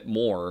little bit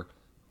more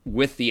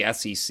with the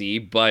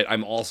SEC, but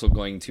I'm also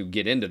going to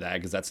get into that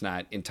because that's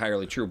not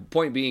entirely true.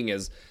 Point being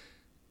is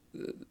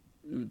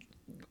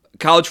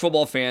college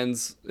football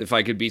fans, if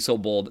I could be so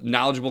bold,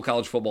 knowledgeable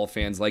college football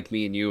fans like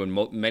me and you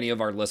and many of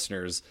our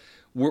listeners,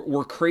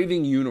 we're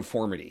craving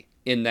uniformity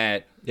in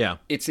that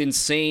it's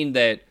insane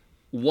that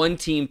one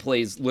team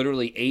plays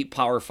literally 8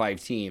 Power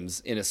 5 teams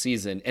in a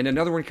season, and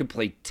another one could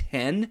play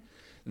 10.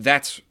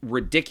 That's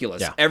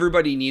ridiculous. Yeah.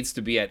 Everybody needs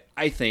to be at,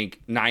 I think,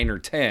 9 or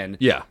 10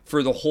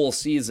 for the whole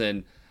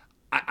season.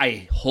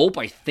 I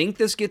think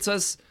this gets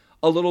us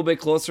a little bit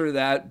closer to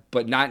that,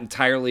 but not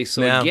entirely.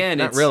 So again,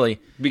 not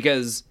really.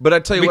 But I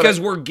tell you because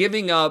we're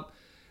giving up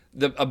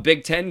a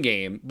Big Ten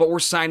game, but we're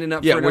signing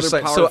up for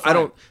another Power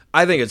 5.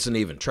 I think it's an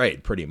even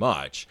trade, pretty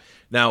much.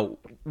 Now,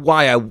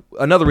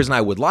 another reason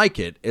I would like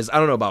it is I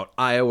don't know about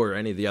Iowa or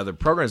any of the other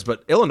programs,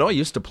 but Illinois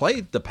used to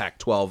play the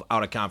Pac-12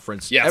 out of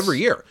conference every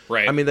year.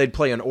 Right. I mean, they'd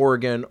play in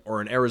Oregon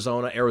or in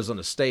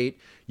Arizona State,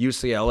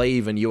 UCLA,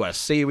 even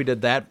USC. We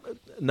did that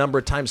a number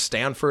of times.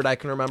 Stanford, I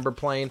can remember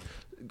playing,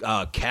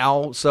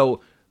 Cal.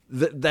 So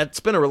that's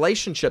been a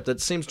relationship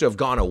that seems to have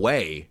gone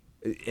away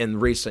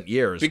in recent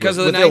years because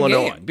of the 9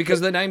 Illinois. game. Because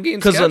of the 9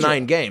 games. Because of the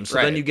 9 games. So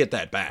then you get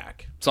that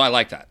back. So I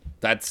like that.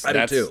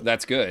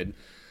 That's good.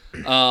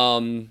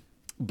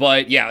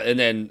 But yeah, and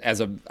then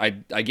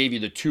I gave you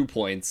the 2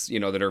 points,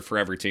 that are for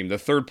every team. The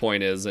third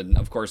point is, and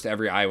of course to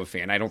every Iowa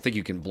fan, I don't think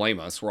you can blame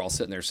us. We're all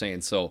sitting there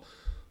saying, so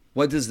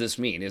what does this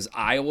mean? Is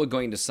Iowa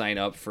going to sign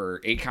up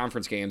for 8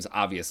 conference games?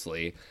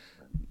 Obviously,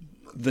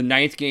 the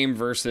 9th game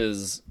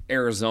versus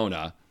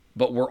Arizona,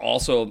 but we're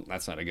also,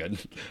 that's not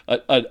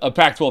a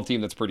Pac-12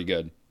 team that's pretty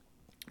good,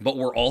 but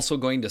we're also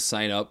going to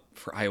sign up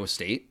for Iowa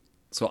State.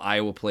 So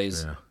Iowa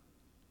plays.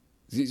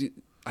 Yeah.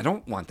 I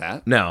don't want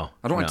that. No.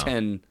 I don't want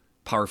 10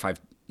 Power 5,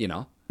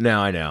 No,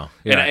 I know.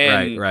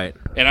 Yeah, right.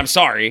 And I'm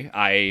sorry.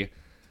 I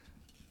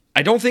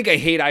don't think I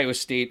hate Iowa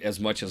State as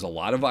much as a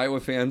lot of Iowa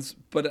fans,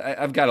 but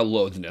I've got a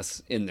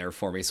loathness in there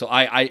for me. So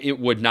it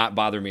would not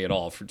bother me at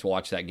all to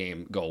watch that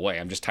game go away.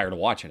 I'm just tired of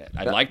watching it.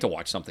 I'd like to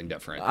watch something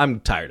different. I'm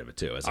tired of it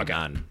too as a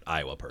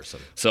non-Iowa person.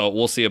 So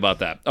we'll see about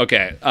that.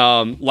 Okay.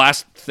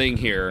 Last thing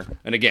here.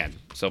 And again,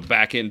 so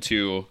back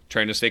into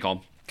trying to stay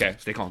calm. Okay,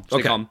 stay calm.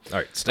 Stay calm. All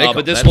right, stay calm.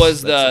 But this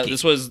was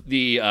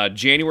the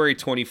January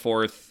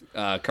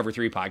 24th Cover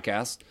 3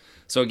 podcast.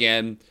 So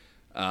again,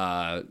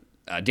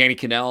 Danny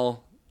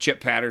Cannell, Chip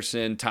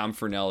Patterson, Tom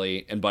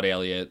Fernelli, and Bud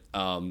Elliott.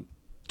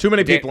 Too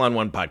many people on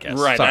one podcast.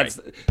 Right.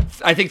 Sorry.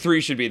 I think 3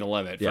 should be the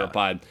limit for a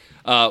pod.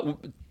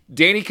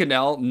 Danny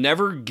Cannell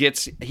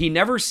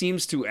never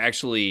seems to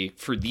actually,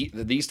 for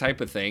these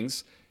type of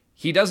things,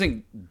 he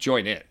doesn't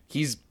join in.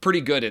 He's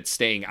pretty good at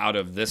staying out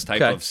of this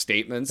type of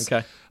statements.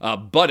 Okay.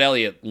 Bud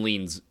Elliott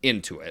leans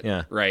into it.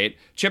 Yeah. Right.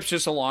 Chip's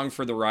just along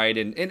for the ride,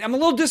 and I'm a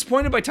little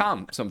disappointed by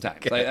Tom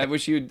sometimes. Okay. I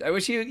wish you,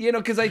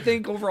 because I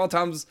think overall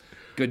Tom's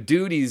good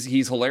dude.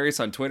 He's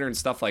hilarious on Twitter and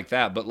stuff like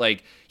that.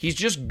 But he's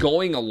just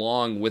going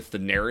along with the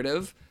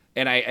narrative,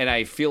 and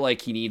I feel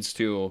like he needs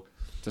to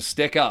to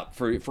stick up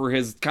for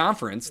his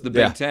conference, the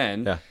Big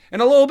Ten, Yeah.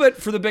 and a little bit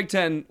for the Big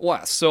Ten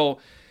West. So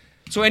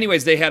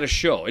anyways, they had a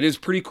show. It is a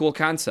pretty cool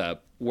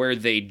concept where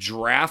they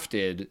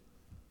drafted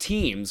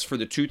teams for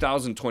the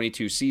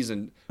 2022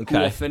 season who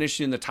will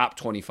finish in the top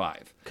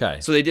 25. Okay.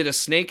 So they did a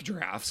snake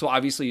draft. So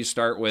obviously you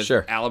start with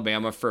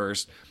Alabama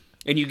first,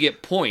 and you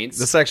get points.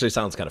 This actually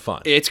sounds kind of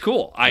fun. It's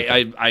cool.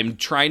 I'm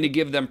trying to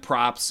give them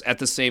props at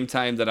the same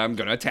time that I'm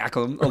going to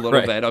tackle them a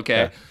little bit.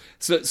 Okay.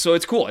 Yeah. So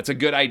it's cool. It's a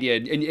good idea.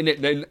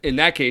 And in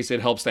that case,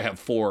 it helps to have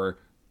 4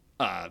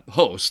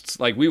 hosts.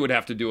 Like we would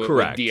have to do it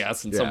with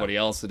DS and somebody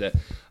else did it.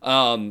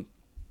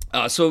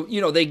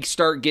 So, they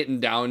start getting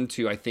down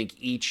to, I think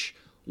each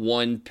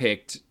one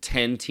picked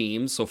 10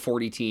 teams, so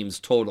 40 teams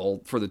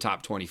total for the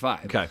top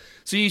 25. Okay.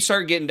 So you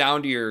start getting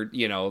down to your,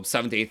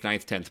 7th, 8th,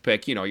 9th, 10th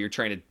pick. You're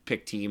trying to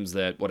pick teams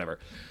that whatever.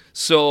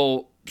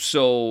 So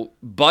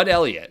Bud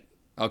Elliott,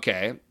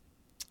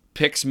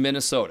 picks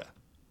Minnesota.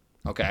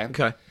 Okay.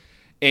 Okay.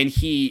 And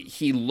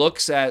he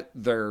looks at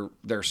their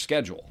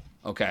schedule,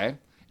 and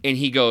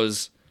he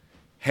goes,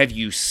 "Have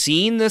you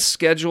seen this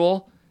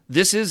schedule?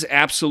 This is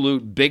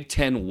absolute Big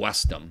Ten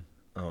Westum."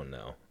 Oh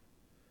no.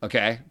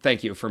 Okay,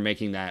 thank you for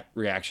making that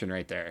reaction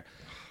right there.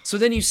 So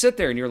then you sit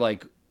there and you're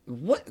like,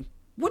 "What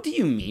do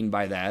you mean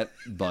by that,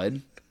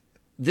 Bud?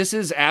 This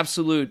is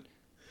absolute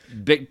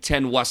Big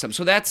Ten Westum."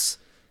 So that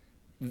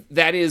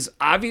is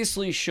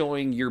obviously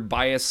showing your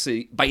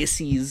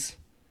biases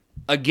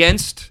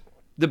against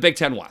the Big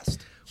Ten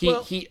West.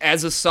 He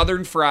as a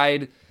Southern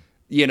fried,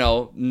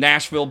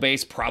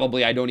 Nashville-based,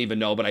 probably, I don't even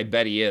know, but I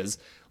bet he is.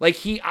 Like,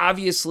 he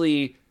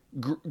obviously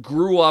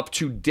grew up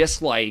to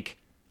dislike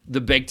the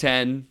Big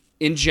Ten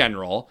in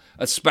general,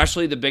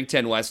 especially the Big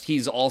Ten West.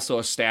 He's also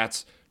a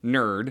stats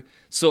nerd.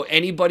 So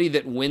anybody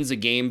that wins a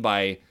game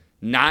by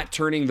not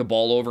turning the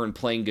ball over and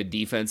playing good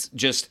defense,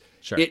 just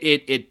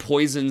it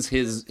poisons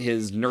his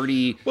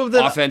nerdy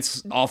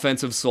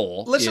offensive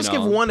soul. Let's just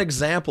give one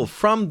example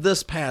from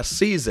this past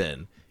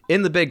season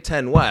in the Big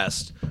Ten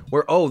West,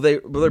 where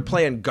they're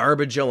playing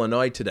garbage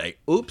Illinois today.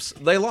 Oops,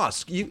 they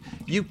lost.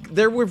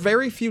 There were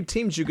very few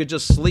teams you could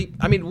just sleep.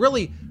 I mean,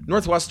 really,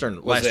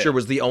 Northwestern last year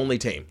was the only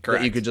team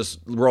that you could just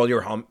roll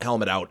your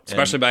helmet out,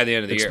 especially by the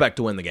end of the year, expect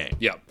to win the game.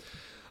 Yep.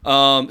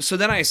 So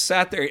then I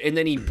sat there, and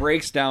then he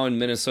breaks down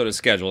Minnesota's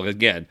schedule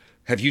again.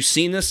 Have you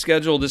seen this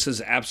schedule? This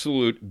is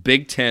absolute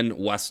Big Ten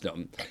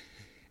Westum.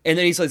 And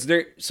then he's like,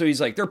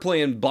 they're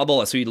playing blah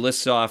blah. So he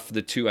lists off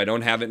the 2. I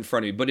don't have it in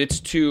front of me, but it's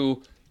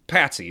 2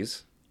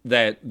 patsies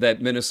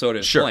that Minnesota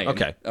is playing.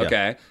 Okay.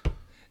 Okay. Yeah.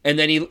 And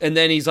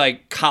then he's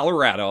like,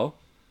 Colorado,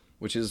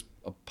 which is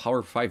a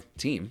Power 5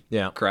 team.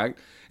 Yeah. Correct.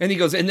 And he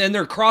goes, and then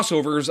their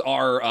crossovers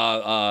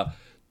are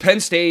Penn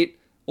State.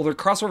 Well, their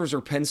crossovers are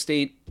Penn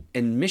State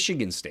and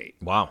Michigan State.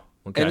 Wow.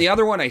 Okay. And the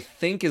other one I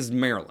think is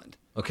Maryland.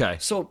 Okay.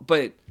 So,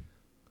 but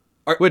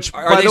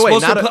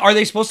are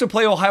they supposed to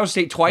play Ohio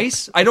State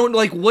twice? I don't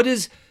like. What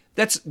is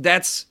that's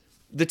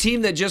the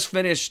team that just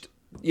finished.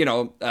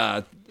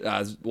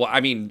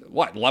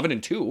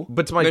 11-2.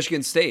 But to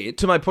Michigan State.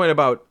 To my point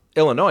about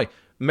Illinois,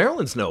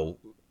 Maryland's no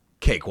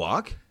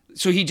cakewalk.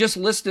 So he just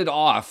listed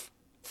off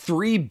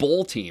 3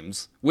 bowl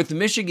teams, with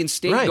Michigan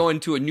State going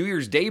to a New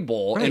Year's Day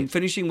bowl and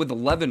finishing with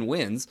 11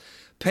 wins.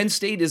 Penn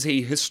State is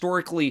a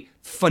historically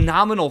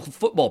phenomenal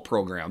football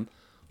program.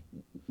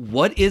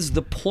 What is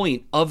the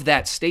point of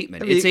that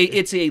statement?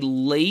 It's a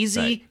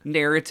lazy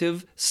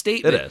narrative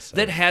statement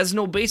that has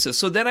no basis.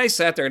 So then I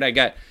sat there and I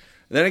got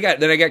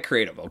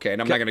creative, okay?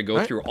 And I'm not going to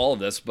go through all of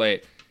this,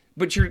 but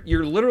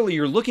you're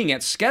looking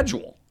at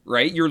schedule,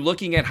 right? You're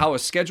looking at how a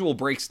schedule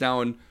breaks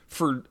down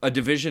for a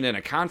division and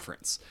a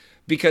conference.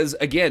 Because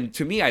again,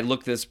 to me, I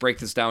break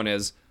this down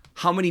as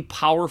how many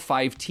Power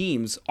 5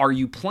 teams are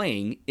you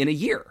playing in a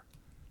year?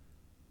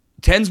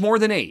 10's more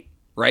than 8,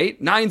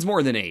 right? 9's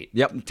more than 8.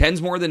 Yep.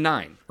 10's more than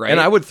 9, right?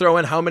 And I would throw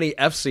in how many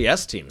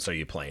FCS teams are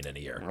you playing in a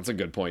year? That's a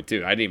good point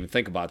too. I didn't even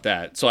think about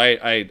that. So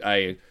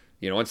I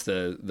once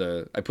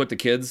I put the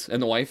kids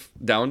and the wife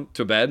down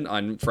to bed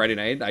on Friday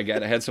night. I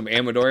had some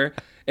Amador,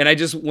 and I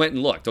just went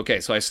and looked. Okay,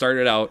 so I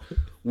started out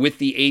with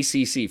the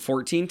ACC,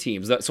 14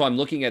 teams. So I'm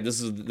looking at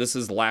this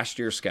is last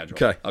year's schedule.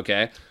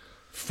 Okay,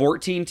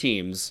 14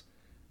 teams,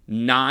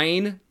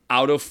 9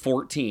 out of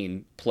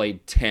 14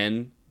 played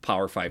 10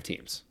 Power 5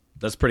 teams.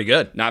 That's pretty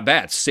good. Not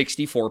bad,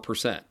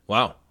 64%.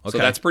 Wow. Okay, so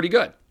that's pretty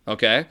good.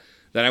 Okay,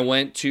 then I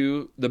went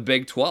to the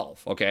Big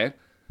 12. Okay,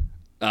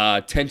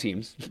 10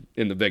 teams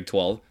in the Big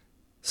 12.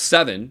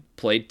 7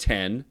 played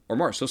 10 or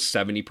more, so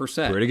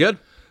 70%. Pretty good.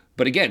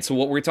 But again, so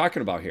what we're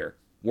talking about here,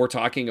 we're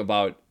talking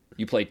about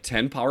you played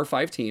 10 Power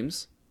 5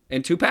 teams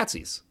and 2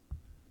 patsies.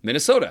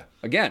 Minnesota,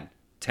 again,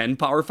 10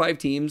 Power 5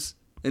 teams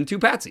and 2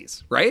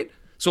 patsies, right?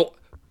 So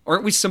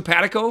aren't we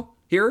simpatico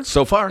here?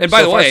 So far. And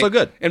by the way, so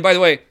good. And by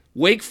the way,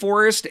 Wake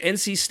Forest,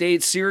 NC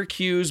State,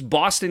 Syracuse,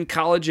 Boston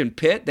College, and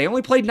Pitt, they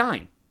only played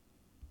 9.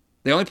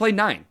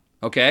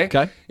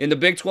 Okay? In the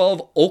Big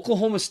 12,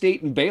 Oklahoma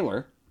State and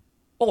Baylor.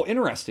 Oh,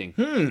 interesting.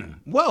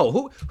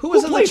 Whoa, who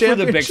was in the played championship?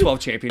 For the Big 12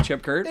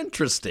 championship, Kurt?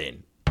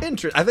 Interesting.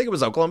 I think it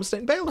was Oklahoma State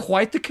and Baylor.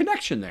 Quite the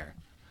connection there.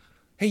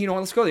 Hey, you know what?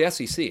 Let's go to the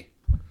SEC.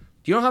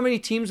 Do you know how many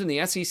teams in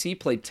the SEC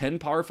played 10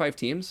 Power 5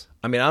 teams?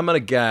 I mean, I'm going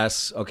to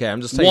guess. Okay,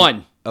 I'm just saying.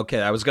 One.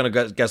 Okay, I was going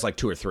to guess like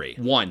 2 or 3.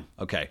 One.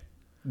 Okay.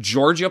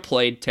 Georgia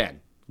played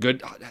 10.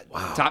 Good.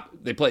 Wow. Top.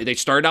 They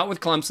started out with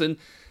Clemson,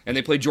 and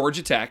they play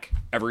Georgia Tech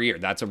every year.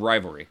 That's a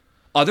rivalry.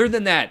 Other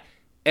than that,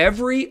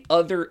 every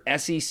other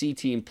SEC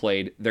team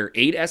played their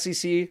 8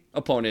 SEC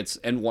opponents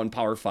and 1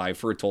 Power 5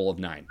 for a total of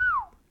 9.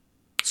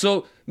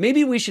 So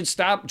maybe we should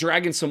stop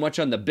dragging so much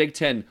on the Big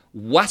Ten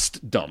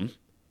Westdom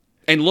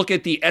and look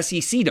at the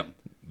SEC-dom.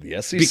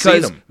 The SEC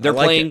Because they're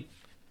playing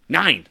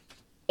 9,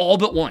 all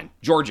but 1,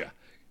 Georgia.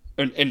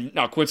 And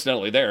now,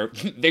 coincidentally,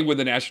 they win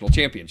the national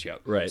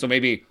championship. Right. So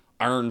maybe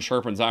iron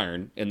sharpens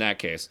iron in that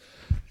case.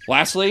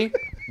 Lastly,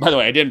 by the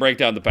way, I didn't break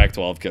down the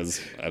Pac-12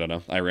 because, I don't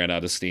know, I ran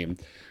out of steam.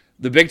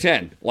 The Big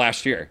Ten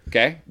last year,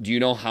 okay? Do you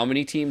know how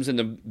many teams in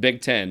the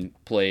Big Ten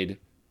played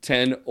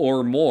 10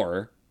 or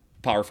more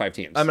Power 5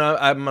 teams? I'm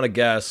going to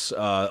guess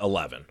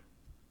 11.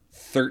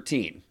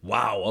 13.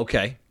 Wow,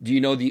 okay. Do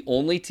you know the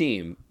only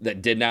team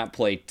that did not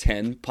play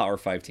 10 Power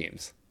 5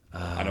 teams?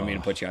 I don't mean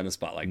to put you on the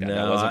spot like that.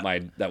 No,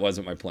 that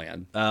wasn't my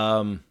plan.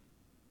 I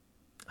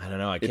don't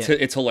know. I can't.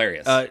 It's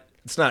hilarious.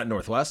 It's not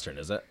Northwestern,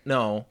 is it?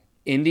 No.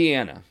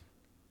 Indiana.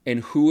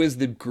 And who is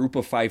the group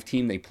of 5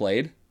 team they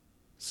played?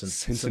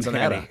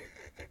 Cincinnati.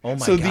 Oh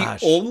my so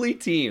gosh. The only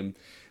team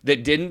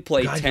that didn't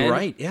play God, 10. You're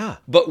right, yeah.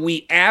 But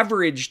we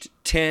averaged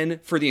 10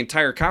 for the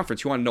entire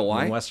conference. You want to know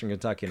why? Western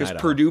Kentucky and Because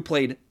Idaho. Purdue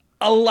played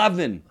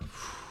 11.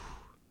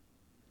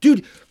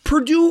 Dude,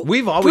 Purdue.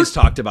 We've always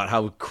talked about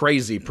how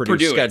crazy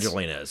Purdue's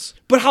scheduling is.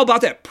 But how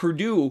about that?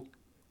 Purdue,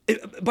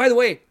 by the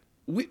way,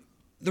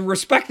 the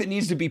respect that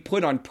needs to be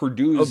put on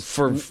Purdue's.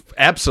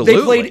 Absolutely.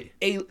 They played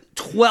a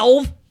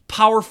 12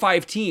 Power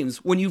 5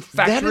 teams when you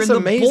factor in the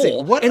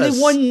amazing. bowl. And they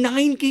won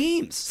 9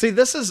 games. See,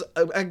 this is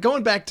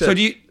going back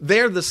to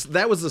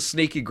that was the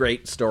sneaky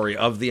great story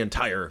of the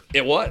entire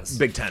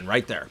Big Ten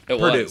right there.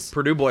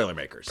 Purdue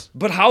Boilermakers.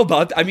 But how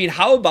about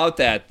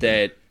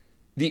that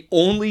the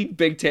only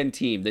Big Ten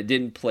team that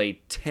didn't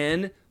play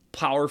 10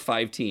 Power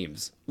 5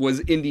 teams was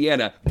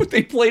Indiana, but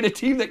they played a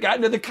team that got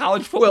into the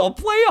college football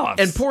playoffs.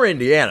 And poor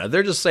Indiana,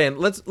 they're just saying,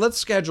 let's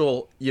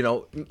schedule,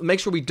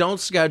 make sure we don't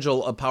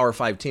schedule a Power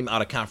 5 team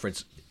out of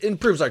conference.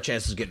 Improves our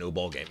chances of getting to a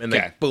bowl game. And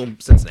then, boom,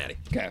 Cincinnati.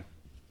 Okay.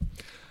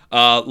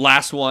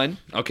 Last one.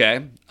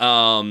 Okay.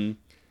 They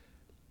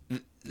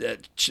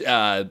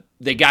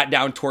got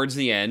down towards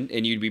the end,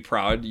 and you'd be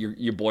proud.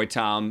 Your boy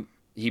Tom,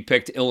 he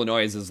picked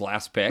Illinois as his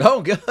last pick.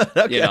 Oh, good.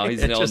 Okay.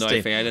 He's an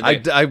Illinois fan.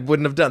 And I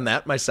wouldn't have done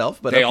that myself,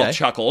 but they all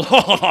chuckled.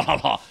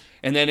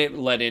 And then it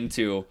led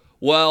into,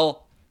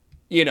 well,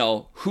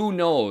 who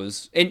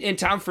knows? And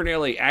Tom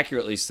Fernelli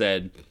accurately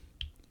said,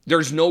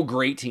 there's no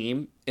great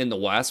team in the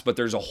West, but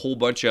there's a whole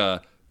bunch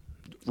of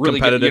really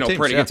good, teams,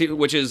 pretty good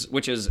teams,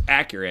 which is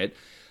accurate.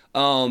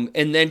 And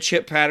then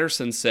Chip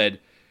Patterson said,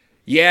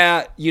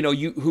 "Yeah,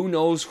 who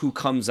knows who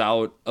comes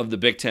out of the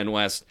Big Ten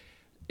West?"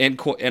 And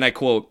I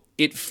quote,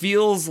 "It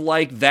feels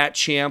like that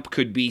champ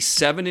could be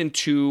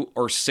 7-2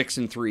 or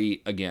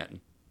 6-3 again."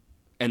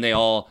 And they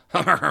all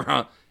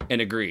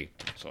and agree.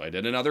 So I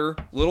did another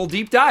little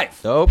deep dive.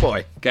 Oh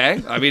boy.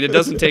 Okay, I mean it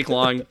doesn't take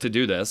long to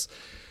do this.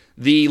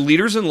 The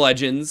Leaders and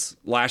Legends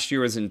last year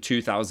was in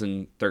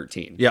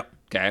 2013. Yep.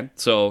 Okay.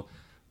 So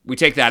we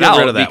take that Get out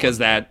rid of that because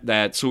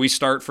one. So we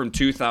start from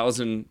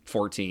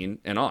 2014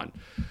 and on.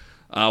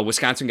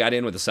 Wisconsin got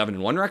in with a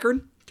 7-1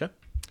 record. Okay.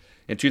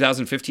 In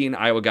 2015,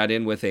 Iowa got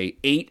in with a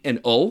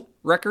 8-0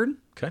 record.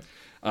 Okay.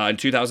 In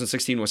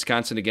 2016,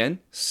 Wisconsin again,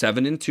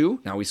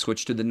 7-2. Now we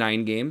switched to the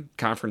 9-game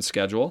conference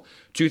schedule.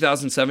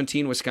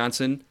 2017,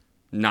 Wisconsin,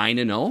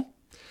 9-0.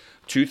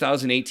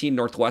 2018,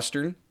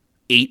 Northwestern,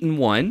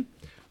 8-1.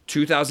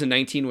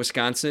 2019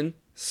 Wisconsin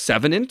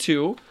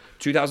 7-2,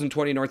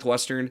 2020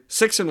 Northwestern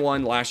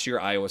 6-1. Last year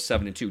Iowa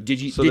 7-2. Did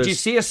you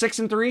see a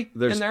 6-3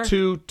 in there? There's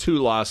two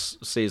loss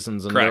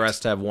seasons, and Correct. The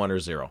rest have 1 or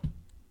 0.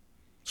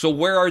 So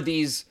where are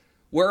these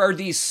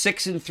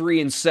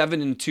 6-3 and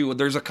 7-2?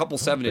 There's a couple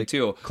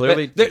 7-2.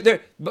 Clearly,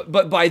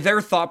 but by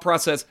their thought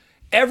process,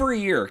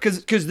 every year,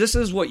 because this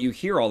is what you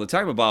hear all the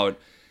time about.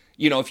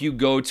 If you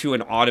go to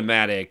an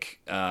automatic,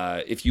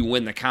 if you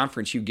win the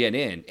conference, you get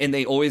in. And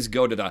they always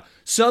go to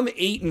some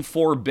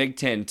 8-4 Big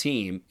Ten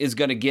team is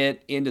going to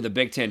get into the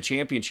Big Ten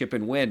championship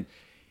and win.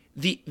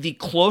 The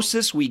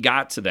closest we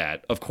got to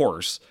that, of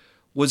course,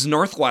 was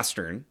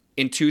Northwestern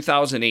in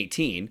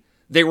 2018.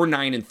 They were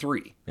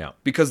 9-3. Yeah.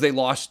 Because they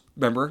lost,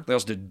 remember? They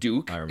lost to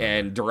Duke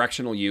and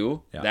Directional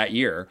U that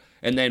year.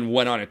 And then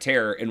went on a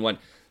tear and won.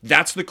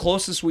 That's the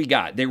closest we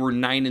got. They were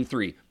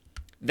 9-3.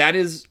 That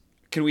is,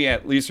 can we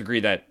at least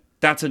agree that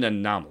that's an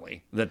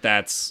anomaly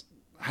that's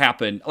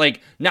happened?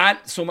 Like,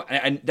 not so much,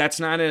 and that's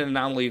not an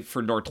anomaly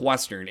for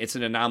Northwestern. It's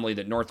an anomaly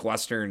that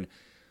Northwestern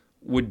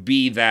would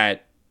be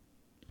that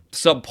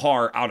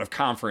subpar out of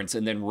conference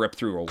and then rip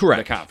through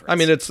the conference. I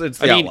mean, it's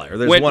the outlier.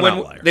 There's one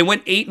outlier. They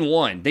went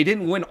 8-1. They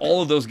didn't win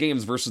all of those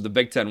games versus the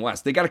Big Ten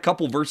West. They got a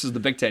couple versus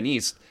the Big Ten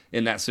East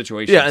in that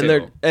situation. Yeah,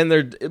 too. and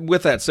they're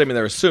with that statement,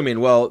 they're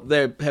assuming, well,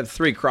 they have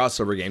 3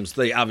 crossover games.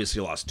 They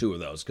obviously lost 2 of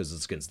those because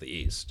it's against the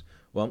East.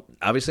 Well,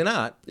 obviously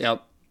not.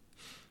 Yep.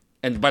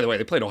 And by the way,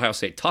 they played Ohio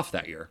State tough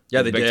that year.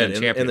 Yeah, they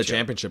did in the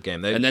championship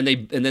game. And then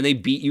they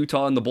beat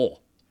Utah in the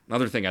bowl.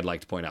 Another thing I'd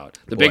like to point out: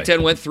 the Big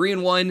Ten went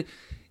 3-1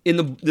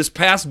 in this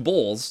past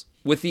bowls,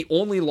 with the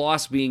only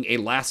loss being a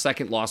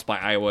last-second loss by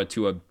Iowa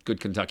to a good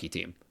Kentucky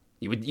team.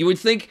 You would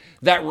think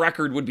that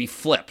record would be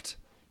flipped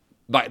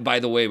by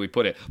the way we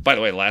put it. By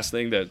the way, last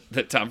thing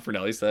that Tom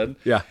Fornelli said.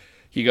 Yeah,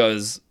 he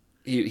goes.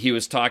 He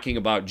was talking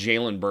about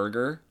Jalen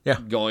Berger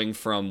going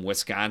from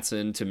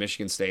Wisconsin to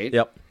Michigan State.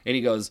 Yep, and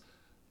he goes,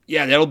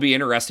 yeah, that'll be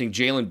interesting.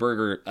 Jalen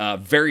Berger,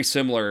 very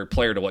similar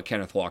player to what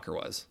Kenneth Walker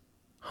was.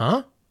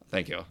 Huh?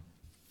 Thank you.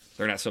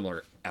 They're not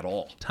similar at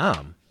all.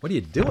 Tom, what are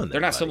you doing there?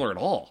 They're not similar at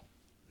all.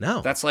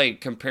 No. That's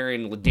like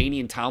comparing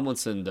LaDainian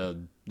Tomlinson to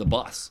the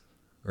bus.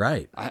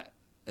 Right. I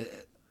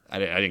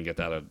didn't get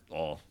that at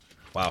all.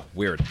 Wow,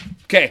 weird.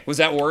 Okay, was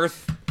that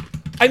worth?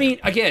 I mean,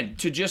 again,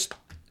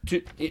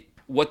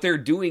 what they're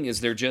doing is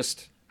they're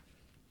just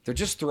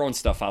throwing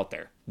stuff out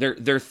there.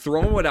 They're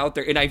throwing it out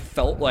there, and I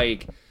felt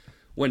like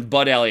when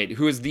Bud Elliott,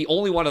 who is the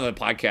only one on the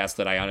podcast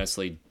that I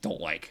honestly don't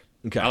like.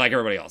 Okay. I like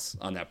everybody else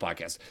on that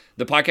podcast.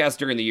 The podcast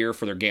during the year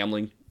for their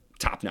gambling,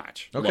 top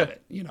notch. Okay. Love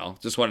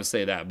it. Just want to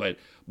say that. But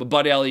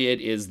Bud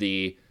Elliott is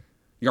the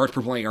yards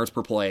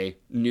per play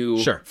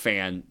new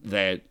fan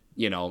that,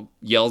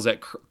 yells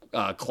at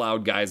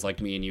cloud guys like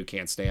me and you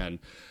can't stand.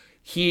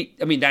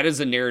 That is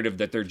a narrative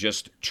that they're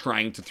just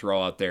trying to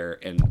throw out there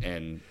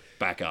and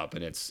back up.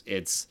 And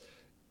it's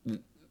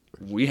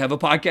we have a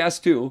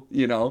podcast too,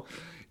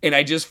 and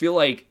I just feel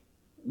like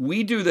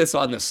we do this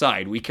on the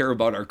side. We care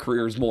about our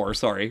careers more.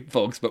 Sorry,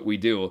 folks, but we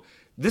do.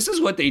 This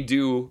is what they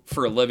do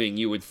for a living.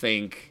 You would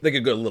think they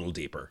could go a little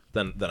deeper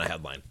than a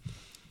headline.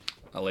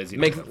 A lazy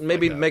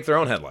make their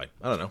own headline.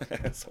 I don't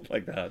know. Something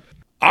like that.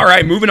 All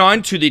right, moving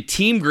on to the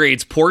team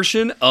grades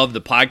portion of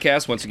the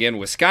podcast. Once again,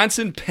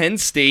 Wisconsin, Penn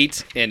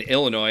State, and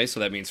Illinois.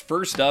 So that means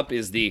first up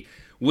is the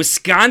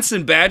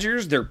Wisconsin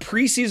Badgers. Their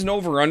preseason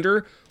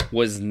over-under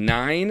was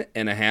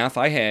 9.5.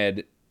 I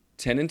had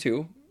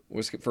 10-2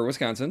 for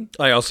Wisconsin.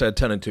 I also had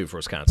 10-2 for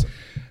Wisconsin.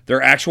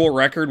 Their actual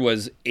record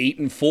was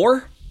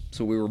 8-4.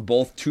 So we were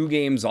both 2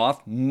 games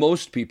off.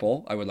 Most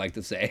people, I would like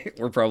to say,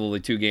 were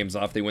probably 2 games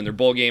off. They win their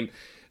bowl game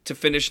to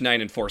finish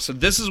 9-4. So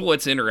this is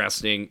what's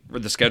interesting for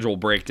the schedule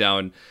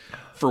breakdown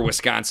for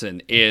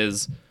Wisconsin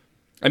is,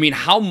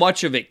 how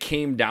much of it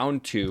came down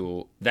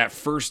to that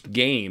first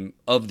game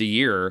of the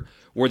year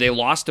where they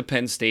lost to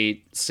Penn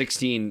State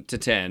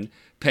 16-10.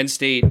 Penn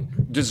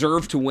State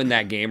deserved to win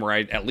that game, or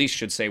I at least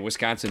should say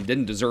Wisconsin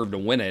didn't deserve to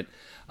win it.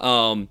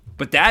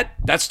 But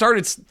that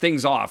started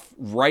things off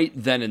right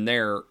then and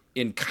there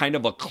in kind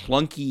of a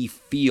clunky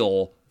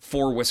feel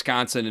for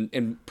Wisconsin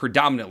and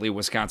predominantly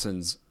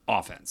Wisconsin's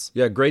offense.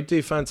 Yeah, great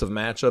defensive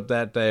matchup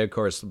that day. Of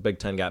course, the Big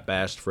Ten got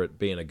bashed for it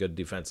being a good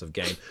defensive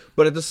game.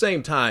 But at the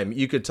same time,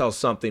 you could tell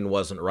something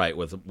wasn't right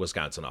with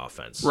Wisconsin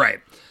offense. Right.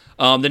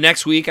 The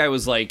next week, I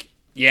was like,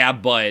 yeah,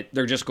 but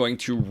they're just going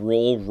to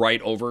roll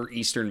right over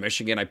Eastern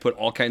Michigan. I put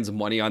all kinds of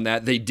money on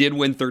that. They did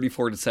win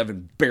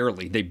 34-7,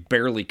 barely. They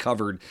barely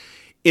covered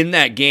in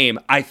that game.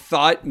 I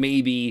thought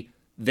maybe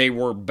they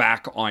were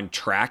back on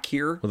track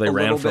here. Well, they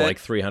ran for like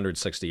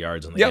 360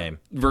 yards in the game.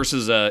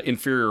 Versus an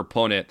inferior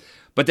opponent.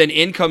 But then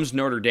in comes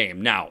Notre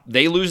Dame. Now,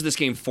 they lose this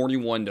game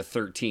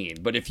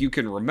 41-13. But if you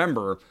can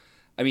remember,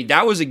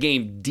 that was a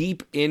game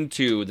deep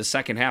into the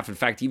second half. In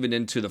fact, even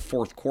into the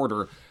fourth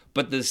quarter.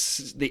 But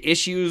the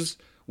issues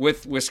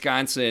with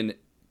Wisconsin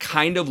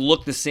kind of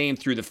look the same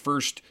through the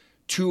first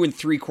 2 and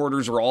 3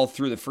 quarters, or all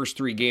through the first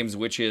 3 games,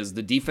 which is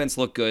the defense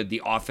looked good,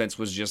 the offense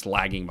was just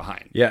lagging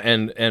behind. Yeah,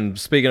 and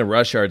speaking of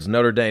rush yards,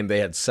 Notre Dame, they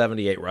had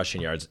 78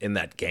 rushing yards in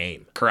that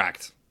game.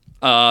 Correct.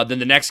 Then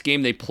the next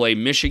game, they play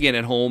Michigan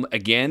at home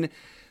again.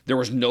 There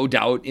was no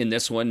doubt in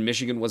this one.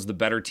 Michigan was the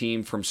better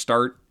team from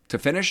start to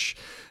finish.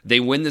 They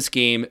win this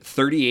game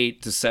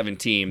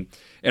 38-17.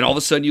 And all of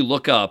a sudden you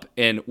look up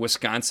and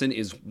Wisconsin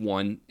is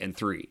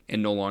 1-3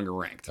 and no longer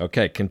ranked.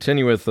 Okay,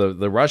 continue with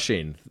the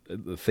rushing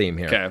theme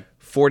here. Okay.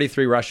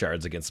 43 rush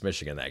yards against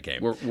Michigan that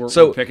game.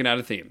 We're picking out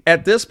a theme.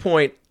 At this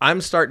point,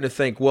 I'm starting to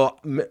think, well,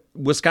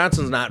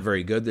 Wisconsin's not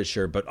very good this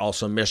year, but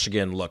also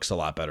Michigan looks a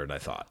lot better than I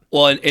thought.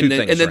 Well, and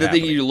then the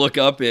thing you look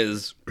up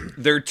is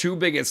their 2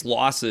 biggest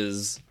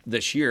losses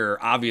this year,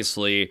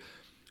 obviously,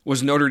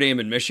 was Notre Dame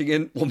and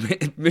Michigan. Well,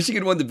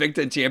 Michigan won the Big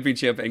Ten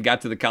championship and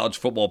got to the college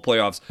football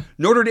playoffs.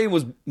 Notre Dame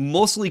was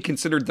mostly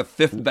considered the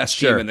 5th best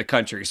team in the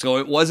country, so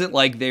it wasn't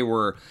like they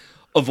were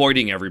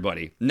avoiding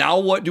everybody. Now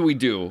what do we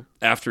do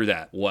after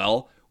that?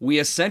 Well, we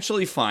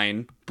essentially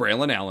find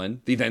Braylon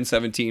Allen, the then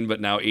 17 but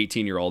now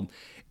 18-year-old,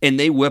 and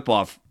they rip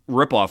off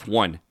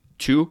 1,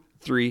 2,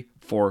 3,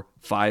 4,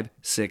 5,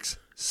 6,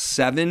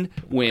 7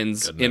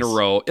 wins in a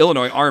row.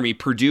 Illinois, Army,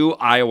 Purdue,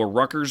 Iowa,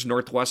 Rutgers,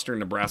 Northwestern,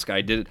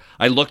 Nebraska.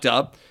 I looked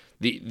up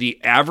the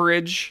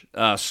average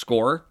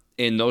score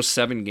in those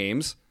 7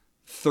 games,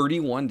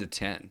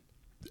 31-10.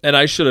 And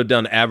I should have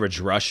done average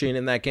rushing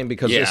in that game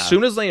because as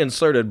soon as they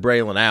inserted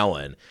Braylon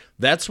Allen,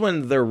 that's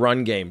when their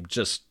run game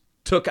just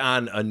took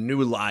on a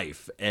new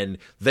life, and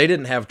they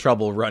didn't have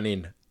trouble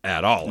running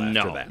at all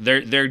after that.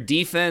 Their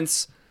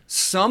defense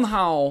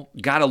somehow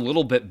got a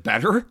little bit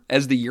better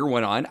as the year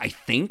went on. I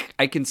think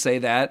I can say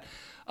that.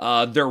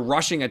 Their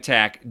rushing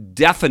attack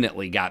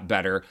definitely got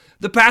better.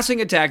 The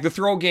passing attack, the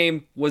throw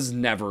game was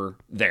never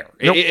there.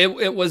 Nope.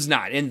 It was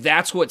not. And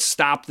that's what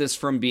stopped this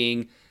from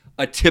being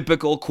a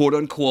typical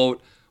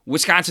quote-unquote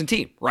Wisconsin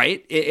team,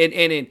 right?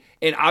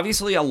 And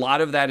obviously a lot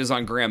of that is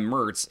on Graham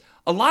Mertz.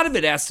 A lot of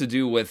it has to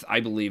do with,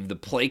 I believe, the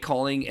play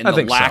calling and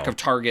the lack of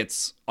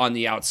targets on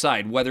the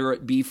outside, whether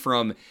it be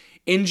from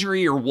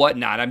injury or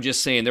whatnot. I'm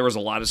just saying there was a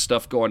lot of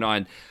stuff going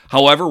on.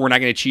 However, we're not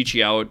going to cheat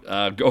you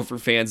out. Gopher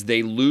fans,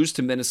 they lose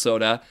to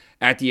Minnesota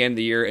at the end of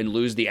the year and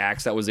lose the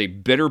Axe. That was a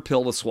bitter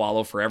pill to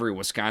swallow for every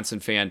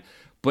Wisconsin fan.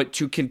 But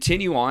to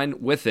continue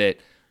on with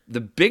it, the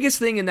biggest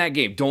thing in that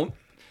game,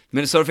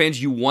 Minnesota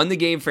fans, you won the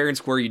game fair and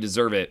square. You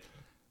deserve it.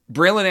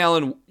 Braylon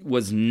Allen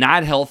was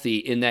not healthy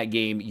in that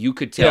game. You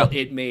could tell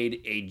it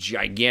made a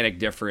gigantic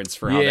difference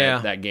for how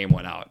that game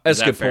went out.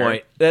 That's a good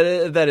point.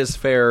 That is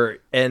fair.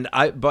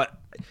 But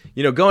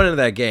going into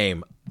that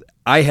game,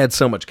 I had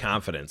so much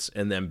confidence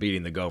in them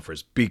beating the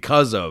Gophers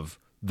because of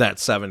that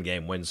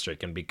 7-game win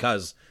streak and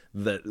because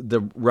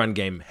the run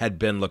game had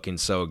been looking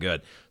so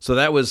good. So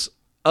that was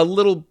a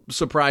little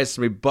surprise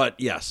to me, but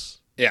yes.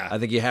 Yeah. I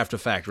think you have to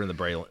factor in the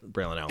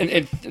Braylon Allen.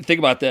 And think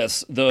about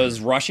this.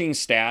 Those rushing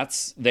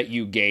stats that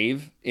you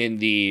gave in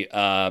the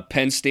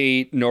Penn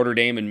State, Notre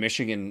Dame, and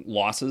Michigan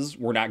losses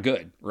were not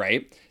good,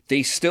 right?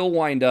 They still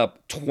wind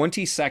up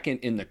 22nd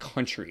in the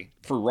country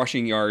for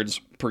rushing yards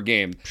per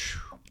game.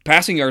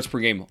 Passing yards per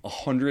game,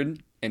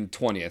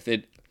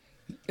 120th.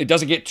 It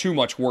doesn't get too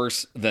much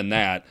worse than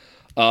that.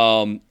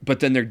 But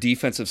then their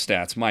defensive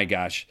stats, my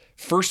gosh.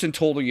 First in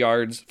total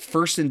yards,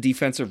 first in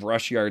defensive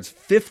rush yards,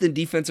 fifth in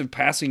defensive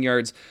passing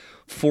yards,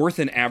 fourth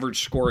in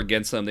average score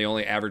against them. They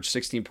only average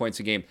 16 points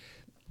a game.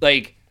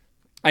 Like,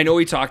 I know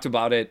we talked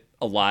about it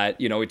a lot.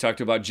 We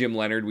talked about Jim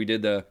Leonard. We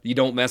did the You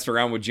Don't Mess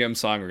Around with Jim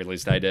song, or at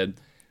least I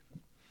did.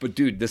 But,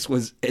 dude, this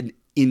was an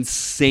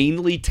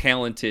insanely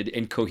talented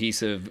and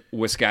cohesive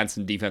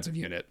Wisconsin defensive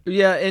unit.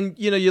 Yeah, and,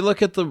 you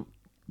look at the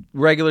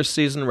regular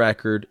season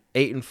record,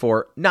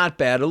 8-4, not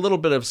bad. A little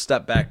bit of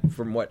step back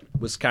from what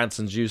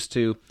Wisconsin's used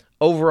to.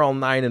 Overall,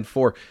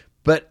 9-4.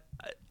 But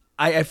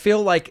I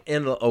feel like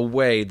in a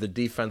way the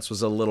defense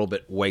was a little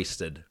bit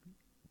wasted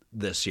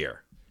this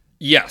year.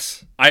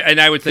 Yes,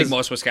 I would think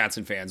most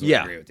Wisconsin fans would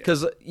agree with you.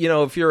 Because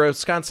if you're a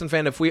Wisconsin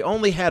fan, if we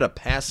only had a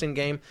passing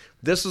game,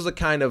 this is the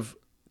kind of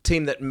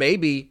team that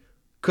maybe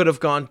could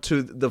have gone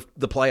to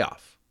the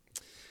playoff.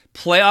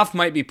 Playoff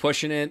might be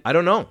pushing it. I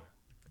don't know.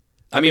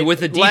 I mean,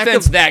 with the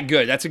defense that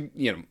good, that's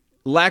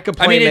lack of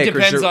playmakers. I mean, it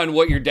depends on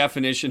what your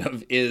definition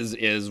of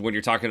is when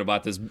you're talking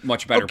about this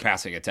much better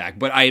passing attack.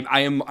 But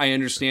I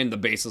understand the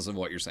basis of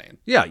what you're saying.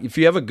 Yeah, if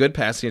you have a good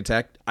passing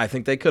attack, I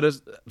think they could have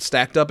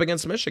stacked up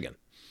against Michigan.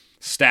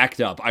 Stacked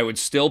up. I would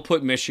still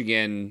put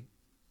Michigan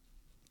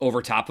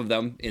over top of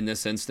them in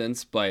this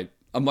instance, but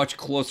a much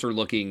closer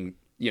looking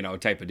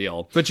type of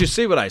deal. But you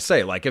see what I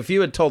say? Like, if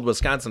you had told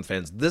Wisconsin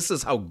fans, this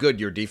is how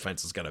good your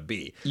defense is going to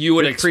be, you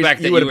would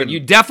expect that you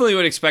definitely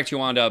would expect you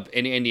wound up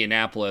in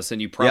Indianapolis,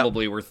 and you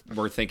probably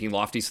were thinking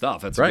lofty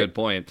stuff. That's a good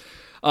point.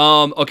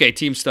 Okay,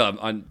 Team Stud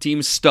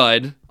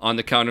on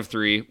the count of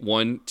 3.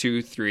 1,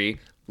 2, 3.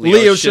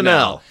 Leo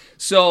Chanel.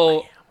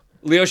 So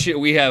Leo,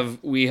 we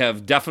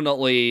have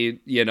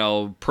definitely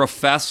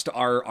professed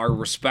our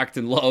respect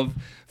and love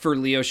for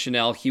Leo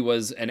Chanel. He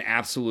was an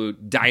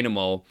absolute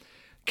dynamo.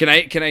 Can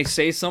I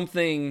say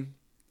something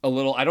a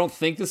little? I don't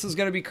think this is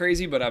going to be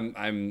crazy, but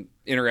I'm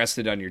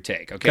interested on your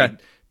take. Okay.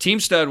 Team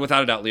Stud,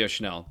 without a doubt, Leo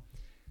Chanel.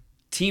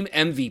 Team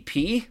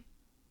MVP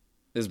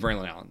is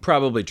Braylon Allen.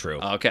 Probably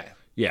true. Okay.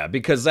 Yeah,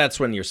 because that's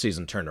when your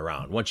season turned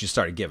around. Once you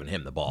started giving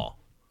him the ball.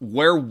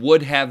 Where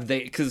would have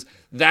they? Because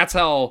that's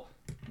how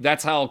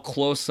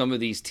close some of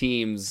these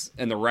teams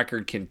and the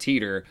record can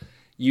teeter.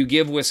 You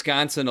give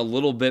Wisconsin a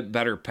little bit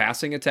better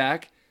passing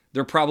attack,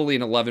 they're probably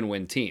an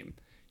 11-win team.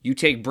 You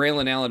take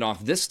Braylon Allen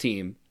off this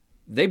team,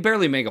 they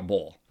barely make a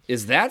bowl.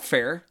 Is that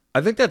fair?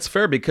 I think that's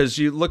fair because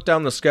you look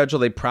down the schedule,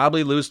 they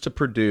probably lose to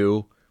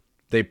Purdue.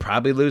 They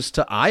probably lose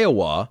to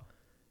Iowa.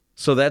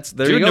 So that's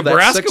there. Dude, you go.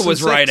 Nebraska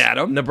was right at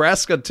them.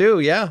 Nebraska too,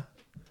 yeah.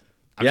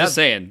 I'm just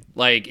saying,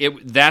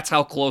 that's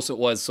how close it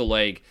was. So,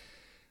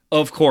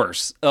 of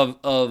course,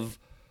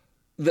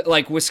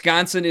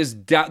 Wisconsin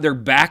is their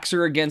backs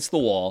are against the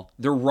wall.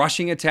 Their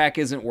rushing attack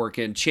isn't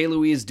working. Che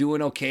Louis is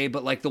doing okay,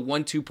 but the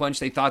 1-2 punch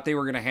they thought they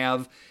were going to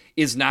have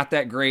is not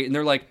that great. And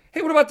they're like,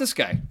 hey, what about this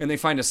guy? And they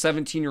find a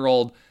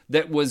 17-year-old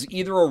that was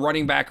either a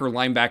running back or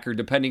linebacker,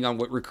 depending on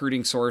what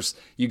recruiting source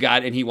you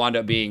got, and he wound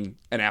up being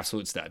an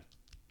absolute stud.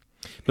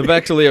 But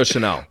back to Leo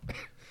Chanel.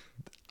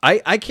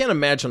 I can't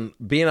imagine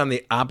being on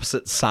the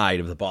opposite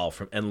side of the ball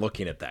and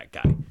looking at that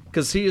guy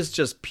because he is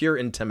just pure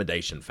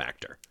intimidation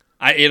factor.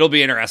 It'll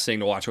be interesting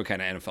to watch what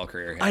kind of NFL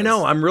career he has. I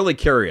know. I'm really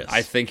curious.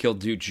 I think he'll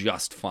do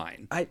just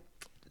fine. But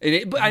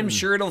I'm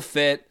sure it'll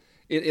fit.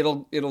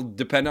 It'll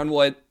depend on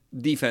what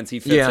defense he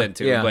fits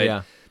into.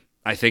 But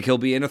I think he'll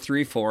be in a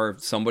 3-4.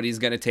 Somebody's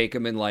going to take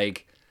him in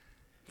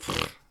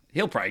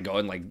He'll probably go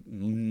in like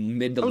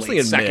mid to I was late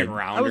thinking second mid.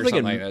 round I was or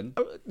thinking, something like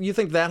that. You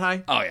think that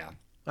high? Oh yeah,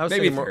 I was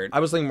maybe thinking more, third. I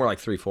was thinking more like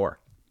 3-4.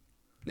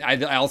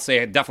 I'll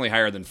say definitely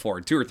higher than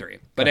 4, 2 or 3.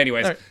 But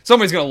anyways, All right.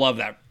 somebody's gonna love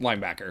that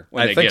linebacker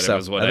when they think get so. him.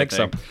 Is what I think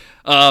so.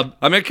 I'm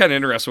kind of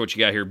interested what you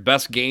got here.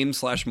 Best game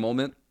 /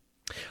 moment.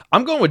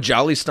 I'm going with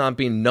Jolly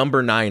Stomping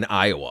number 9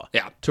 Iowa.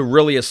 Yeah. To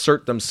really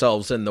assert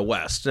themselves in the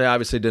West. They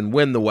obviously didn't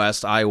win the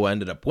West. Iowa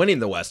ended up winning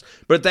the West.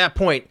 But at that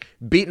point,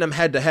 beating them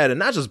head to head, and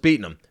not just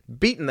beating them,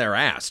 beating their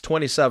ass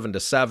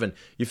 27-7.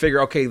 You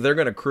figure, okay, they're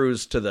going to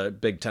cruise to the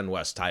Big Ten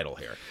West title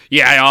here.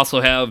 Yeah, I also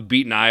have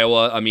beaten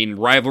Iowa. I mean,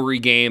 rivalry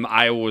game.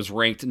 Iowa was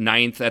ranked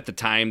 9th at the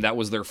time. That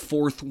was their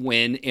 4th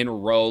win in a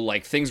row.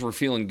 Like, things were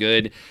feeling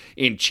good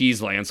in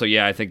Cheeseland. So,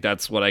 yeah, I think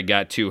that's what I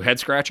got too. Head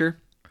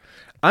scratcher?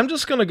 I'm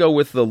just going to go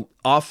with the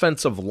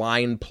offensive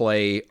line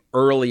play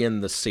early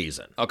in the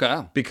season.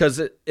 Okay. Because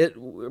I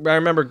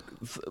remember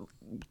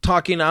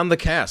talking on the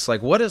cast,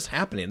 like, what is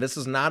happening? This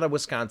is not a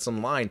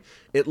Wisconsin line.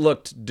 It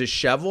looked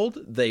disheveled.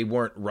 They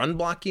weren't run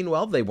blocking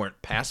well. They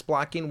weren't pass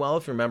blocking well.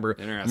 If you remember,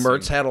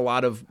 Mertz had a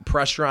lot of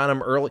pressure on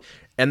him early.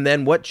 And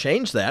then what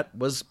changed that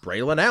was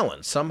Braylon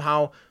Allen.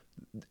 Somehow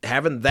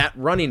having that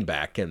running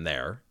back in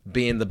there,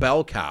 being the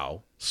bell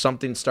cow,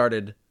 something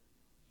started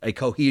a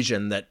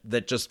cohesion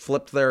that just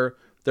flipped their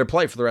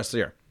play for the rest of the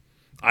year.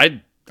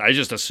 I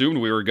just assumed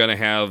we were going to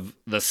have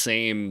the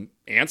same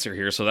answer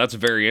here, so that's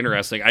very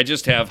interesting. I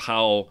just have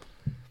how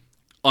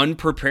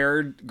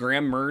unprepared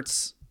Graham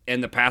Mertz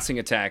and the passing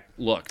attack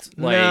looked.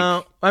 Like,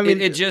 no, I mean,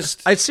 it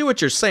just. I see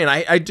what you're saying.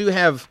 I do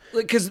have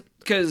because,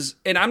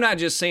 and I'm not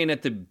just saying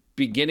at the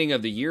beginning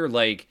of the year.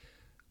 Like,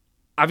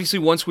 obviously,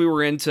 once we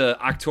were into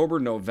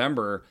October,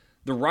 November,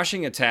 the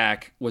rushing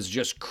attack was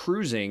just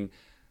cruising.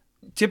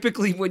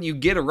 Typically, when you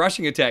get a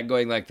rushing attack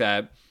going like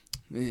that,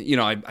 you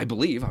know, I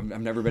believe,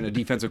 I've never been a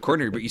defensive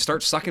coordinator, but you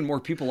start sucking more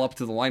people up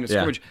to the line of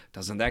scrimmage. Yeah.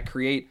 Doesn't that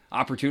create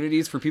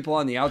opportunities for people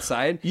on the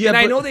outside? Yeah, and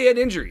I know they had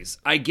injuries.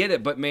 I get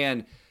it, but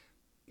man,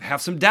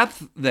 have some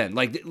depth then.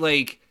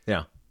 Like,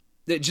 yeah,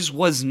 it just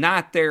was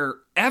not there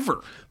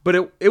ever.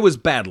 But it was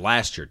bad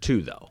last year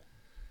too, though.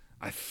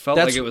 I felt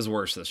like it was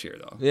worse this year,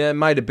 though. Yeah, it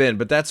might have been,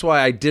 but that's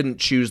why I didn't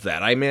choose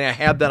that. I mean, I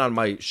had that on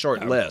my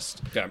short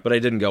list, but I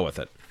didn't go with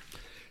it.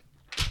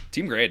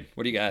 Team grade.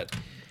 What do you got?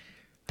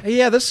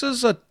 Yeah, this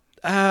is a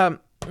okay.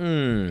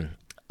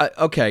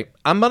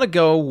 I'm gonna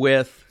go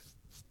with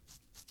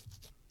B-.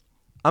 Okay.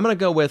 I'm gonna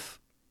go with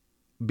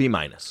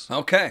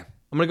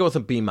a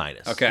B-.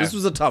 Okay. This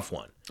was a tough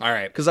one. All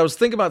right. Because I was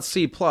thinking about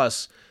C+,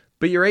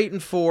 but you're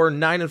 8-4,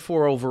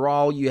 9-4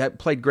 overall. You have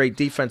played great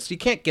defense. You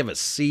can't give a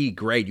C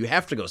grade. You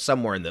have to go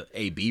somewhere in the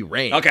A-B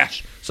range. Okay.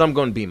 So I'm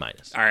going B-. All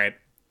right.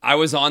 I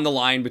was on the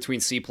line between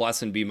C+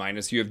 and B-.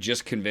 You have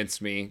just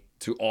convinced me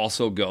to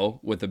also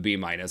go with a B-.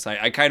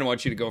 I kind of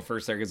want you to go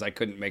first there because I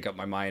couldn't make up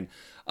my mind.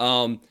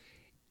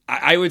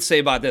 I would say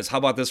about this. How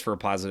about this for a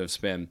positive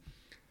spin?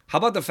 How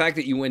about the fact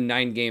that you win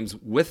 9 games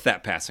with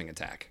that passing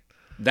attack?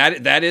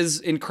 That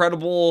is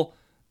incredible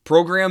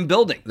program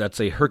building.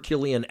 That's a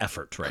Herculean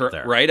effort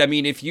there. Right? I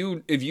mean, if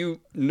you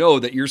know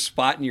that you're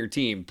spotting your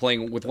team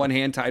playing with one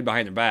hand tied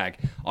behind their back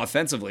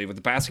offensively with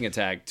the passing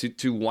attack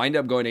to wind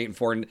up going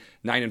 8-4,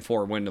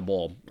 9-4, win the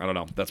bowl. I don't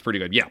know. That's pretty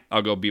good. Yeah,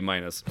 I'll go B-.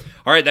 All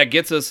right, that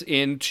gets us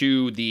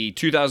into the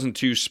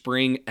 2002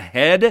 spring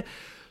ahead.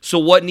 So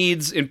what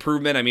needs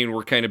improvement? I mean,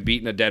 we're kind of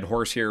beating a dead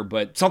horse here,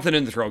 but something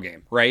in the throw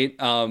game, right?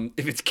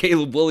 If it's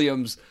Caleb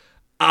Williams,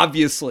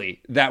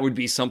 obviously, that would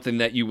be something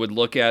that you would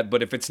look at.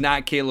 But if it's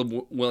not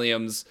Caleb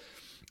Williams,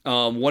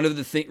 one of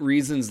the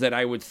reasons that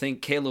I would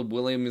think Caleb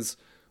Williams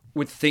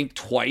would think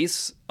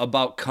twice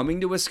about coming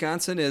to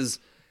Wisconsin is,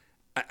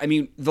 I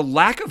mean, the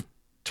lack of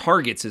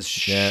targets is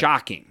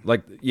shocking.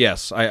 Like,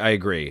 yes, I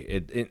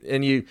agree.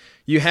 And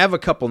you have a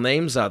couple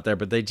names out there,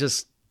 but they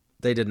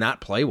did not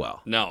play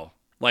well. No.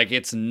 Like,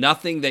 it's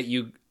nothing that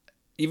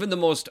even the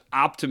most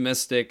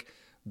optimistic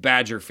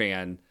Badger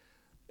fan,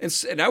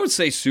 and I would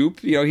say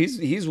Soup, you know,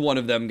 he's one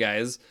of them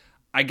guys.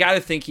 I got to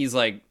think he's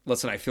like,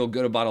 listen, I feel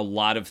good about a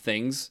lot of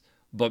things,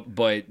 but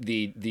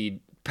the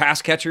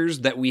pass catchers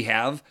that we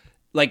have,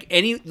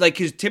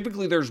 because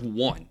typically there's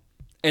one,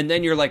 and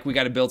then you're like, we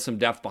got to build some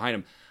depth behind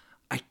him.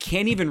 I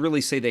can't even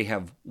really say they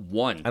have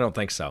one. I don't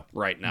think so.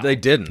 Right now. They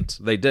didn't.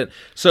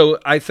 So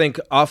I think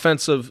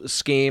offensive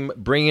scheme,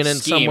 bringing in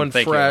someone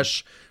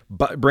fresh,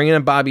 bringing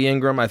in Bobby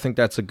Ingram, I think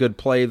that's a good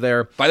play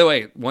there. By the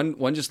way,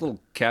 one just little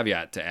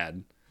caveat to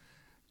add.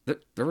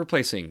 They're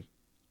replacing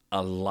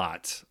a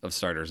lot of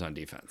starters on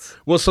defense.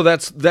 Well, so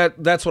that's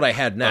what I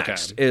had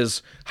next,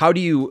 is how do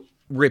you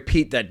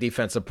repeat that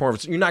defensive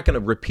performance? You're not going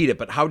to repeat it,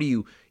 but how do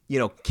you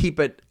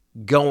keep it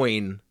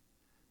going?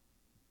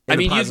 I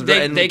mean,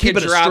 they could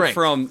drop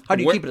from... How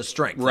do you keep it a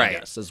strength, right. I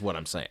guess, is what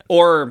I'm saying.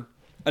 Or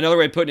another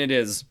way of putting it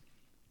is,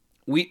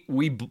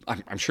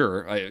 I'm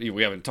sure,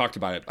 we haven't talked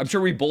about it, I'm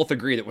sure we both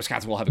agree that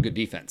Wisconsin will have a good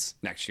defense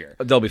next year.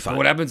 They'll be fine. But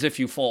what happens if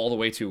you fall all the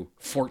way to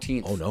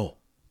 14th? Oh, no.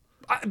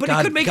 But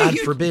it could make God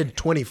forbid,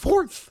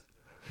 24th.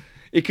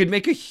 It could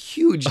make a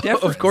huge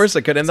difference. Of course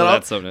it could. And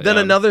then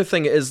another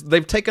thing is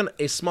they've taken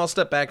a small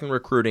step back in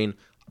recruiting,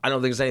 I don't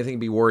think there's anything to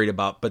be worried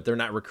about, but they're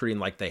not recruiting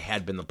like they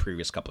had been the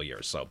previous couple of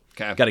years. So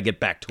Okay. got to get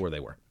back to where they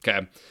were.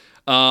 Okay.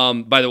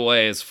 By the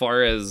way, as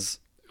far as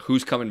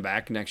who's coming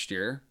back next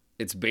year,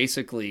 it's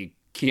basically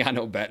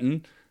Keanu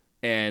Benton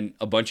and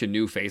a bunch of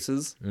new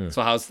faces.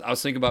 So I was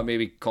thinking about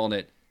maybe calling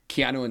it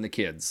Keanu and the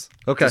Kids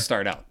Okay. to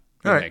start out.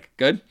 All right.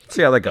 Good?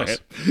 See how that goes.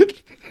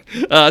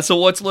 So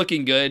what's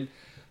looking good?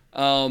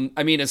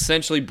 I mean,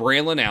 essentially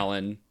Braylon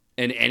Allen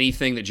and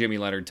anything that Jimmy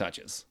Leonard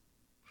touches.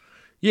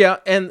 Yeah,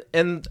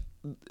 and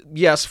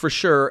yes, for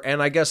sure.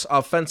 And I guess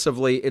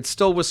offensively, it's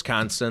still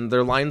Wisconsin.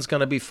 Their line's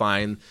going to be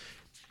fine.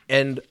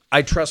 And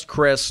I trust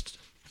Chris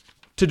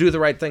to do the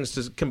right things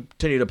to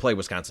continue to play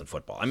Wisconsin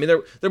football. I mean,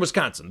 they're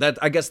Wisconsin.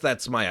 I guess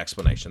that's my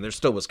explanation. They're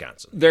still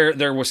Wisconsin.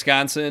 They're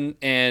Wisconsin,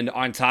 and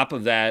on top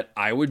of that,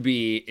 I would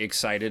be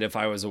excited if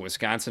I was a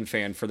Wisconsin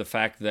fan for the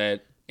fact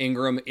that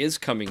Ingram is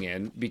coming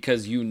in,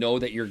 because you know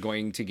that you're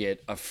going to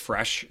get a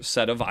fresh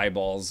set of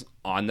eyeballs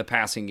on the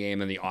passing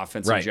game and the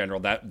offense in Right. general.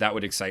 That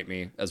would excite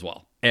me as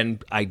well.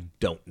 And I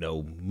don't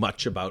know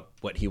much about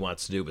what he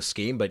wants to do with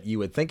scheme, but you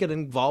would think it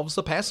involves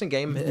the passing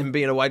game and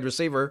being a wide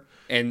receiver.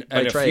 And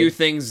by a trade. few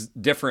things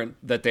different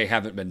that they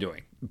haven't been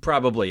doing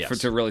Probably, yes.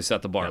 to really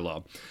set the bar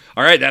low.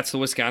 All right, that's the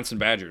Wisconsin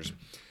Badgers.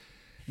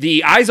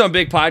 The Eyes on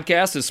Big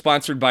podcast is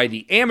sponsored by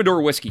the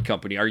Amador Whiskey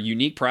Company. Our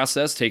unique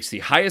process takes the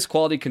highest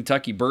quality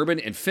Kentucky bourbon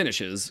and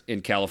finishes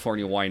in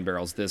California wine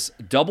barrels. This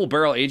double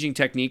barrel aging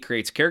technique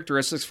creates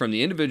characteristics from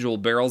the individual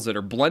barrels that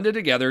are blended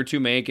together to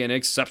make an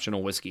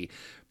exceptional whiskey.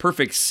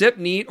 Perfect sip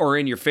neat or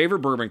in your favorite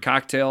bourbon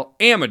cocktail,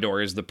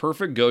 Amador is the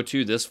perfect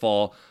go-to this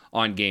fall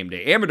on game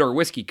day. Amador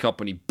Whiskey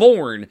Company,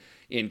 born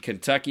in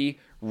Kentucky,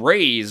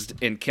 raised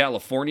in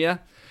California.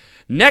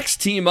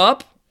 Next team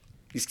up.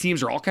 These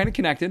teams are all kind of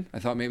connected. I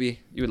thought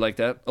maybe you would like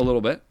that a little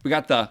bit. We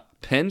got the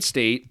Penn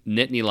State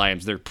Nittany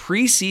Lions. Their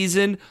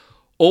preseason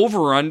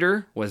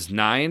over-under was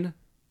 9.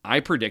 I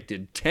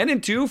predicted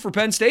 10-2 for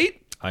Penn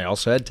State. I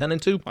also had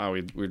 10-2. Wow,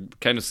 we're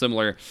kind of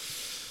similar.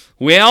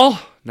 Well,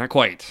 not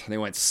quite. They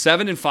went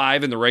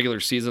 7-5 in the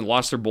regular season,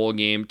 lost their bowl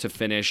game to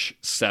finish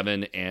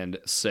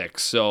 7-6.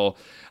 So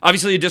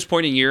obviously a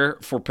disappointing year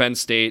for Penn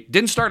State.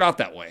 Didn't start out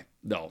that way,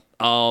 though.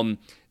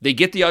 They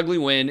get the ugly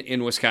win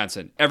in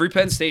Wisconsin. Every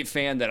Penn State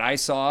fan that I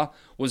saw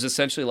was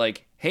essentially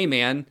like, hey,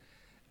 man,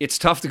 it's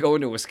tough to go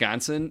into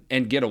Wisconsin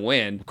and get a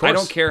win. I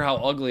don't care how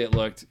ugly it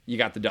looked. You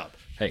got the dub.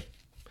 Hey,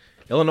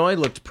 Illinois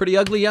looked pretty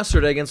ugly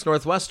yesterday against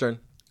Northwestern.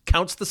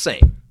 Counts the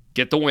same.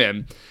 Get the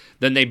win.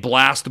 Then they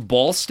blast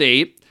Ball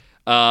State.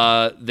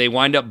 They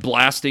wind up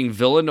blasting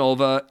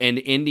Villanova and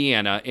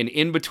Indiana. And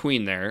in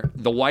between there,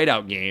 the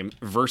whiteout game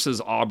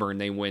versus Auburn,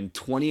 they win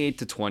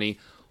 28-20.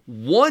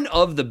 One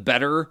of the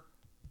better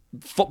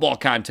football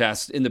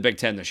contests in the Big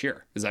Ten this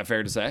year. Is that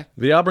fair to say?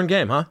 The Auburn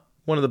game, huh?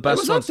 One of the It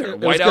best was up ones. there. It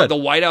was Whiteout, good. the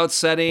whiteout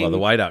setting. Well, the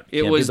whiteout.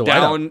 It Can't was beat the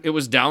down. whiteout. It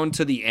was down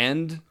to the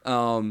end.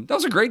 That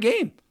was a great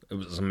game. It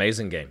was an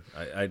amazing game.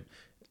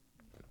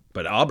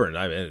 But Auburn,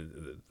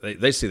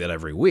 they see that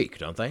every week,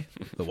 don't they?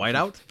 The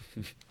whiteout.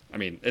 I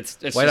mean, it's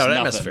Whiteout just nothing.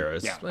 atmosphere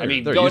is- Yeah. they're- I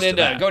mean, they're going used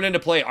to that. into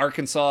play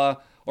Arkansas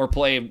or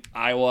play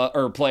Iowa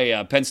or play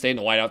Penn State in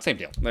the whiteout, same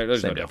deal. There's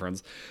no Same deal.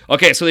 difference.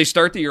 Okay, so they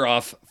start the year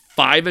off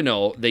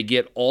 5-0. They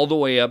get all the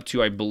way up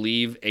to, I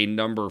believe, a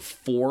number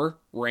 4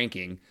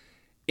 ranking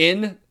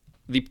in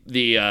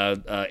the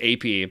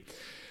AP.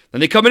 Then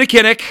they come into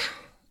Kinnick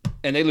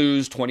and they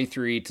lose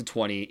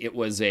 23-20. It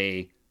was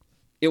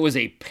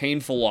a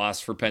painful loss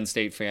for Penn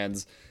State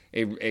fans.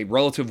 A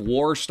relative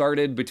war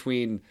started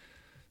between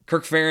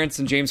Kirk Ferentz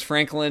and James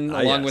Franklin,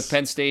 along yes. with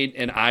Penn State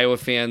and Iowa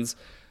fans.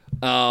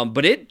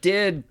 But it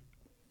did.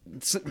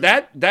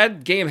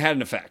 That game had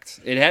an effect.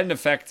 It had an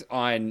effect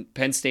on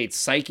Penn State's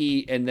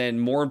psyche, and then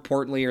more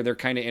importantly, or they're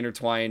kind of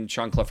intertwined,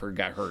 Sean Clifford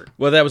got hurt.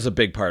 Well, that was a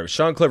big part of it.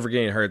 Sean Clifford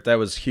getting hurt, that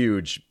was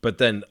huge. But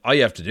then all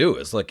you have to do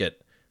is look at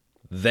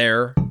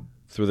there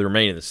through the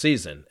remaining of the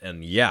season,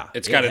 and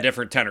It's got a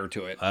different tenor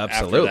to it.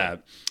 Absolutely.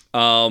 After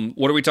that.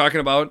 What are we talking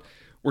about?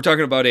 We're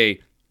talking about a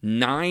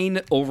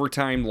 9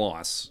 overtime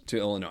loss to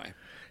Illinois.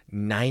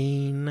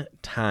 9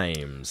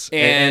 times.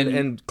 And-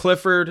 And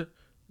Clifford,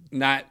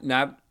 not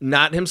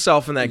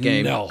himself in that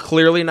game. No.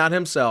 Clearly not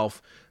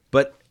himself.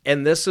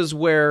 And this is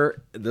going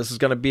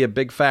to be a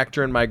big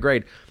factor in my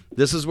grade.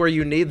 This is where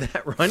you need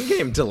that run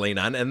game to lean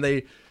on. And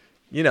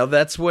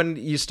that's when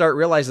you start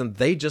realizing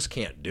they just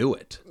can't do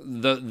it.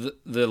 The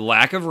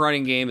lack of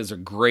running game is a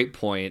great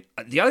point.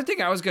 The other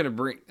thing I was going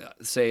to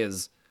say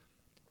is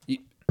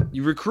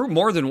you recruit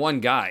more than one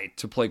guy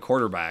to play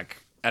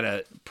quarterback at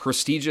a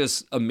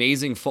prestigious,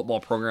 amazing football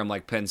program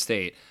like Penn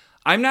State.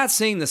 I'm not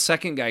saying the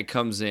second guy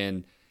comes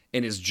in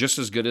and is just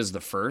as good as the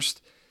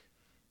first.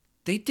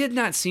 They did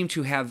not seem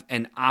to have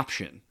an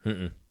option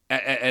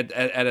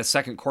at a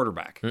second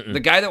quarterback. The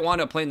guy that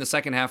wound up playing the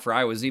second half for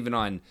Iowa wasn't even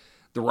on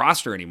the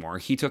roster anymore.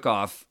 He took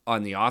off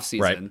on the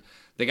offseason. Right.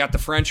 They got the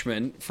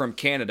Frenchman from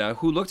Canada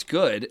who looked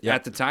good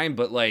at the time,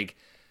 but like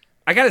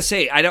I gotta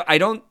say,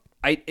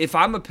 if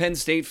I'm a Penn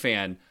State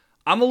fan,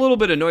 I'm a little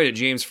bit annoyed at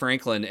James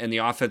Franklin and the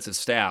offensive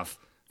staff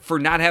for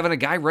not having a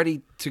guy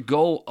ready to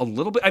go a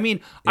little bit. I mean,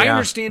 I Yeah.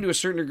 understand to a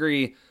certain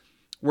degree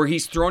where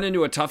he's thrown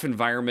into a tough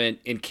environment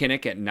in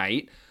Kinnick at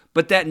night.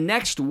 But that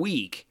next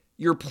week,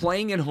 you're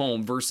playing at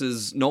home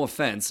versus, no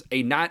offense,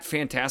 a not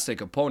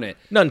fantastic opponent.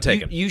 None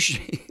taken. You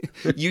should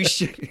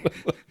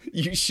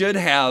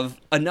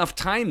have enough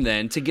time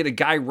then to get a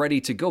guy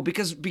ready to go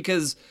because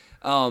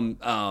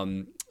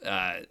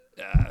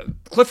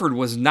Clifford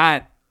was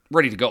not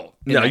ready to go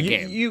in that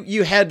game.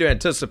 You had to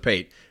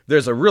anticipate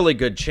there's a really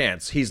good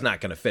chance he's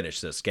not going to finish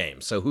this game.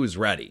 So who's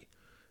ready?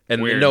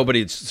 And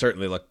nobody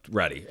certainly looked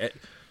ready.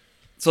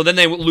 So then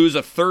they lose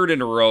a third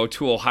in a row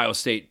to Ohio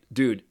State.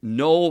 Dude,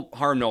 no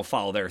harm, no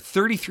foul there.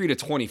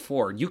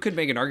 33-24. You could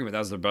make an argument that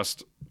was the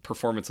best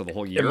performance of the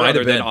whole year. It might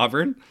have been. Than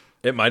Auburn.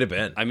 It might have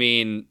been. I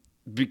mean,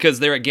 because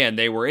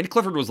they were, and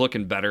Clifford was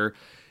looking better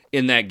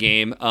in that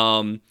game.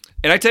 And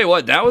I tell you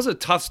what, that was a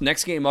tough,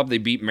 next game up, they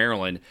beat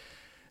Maryland.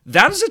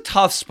 That is a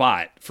tough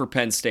spot for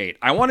Penn State.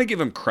 I want to give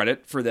them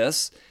credit for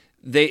this.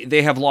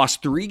 They have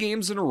lost 3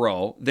 games in a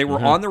row. They were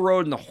on the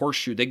road in the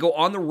Horseshoe. They go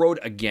on the road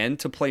again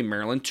to play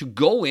Maryland, to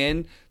go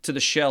in to the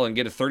Shell and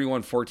get a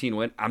 31-14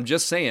 win. I'm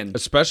just saying.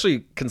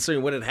 Especially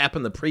considering what had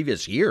happened the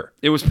previous year.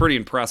 It was pretty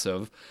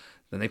impressive.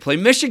 Then they play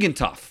Michigan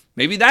tough.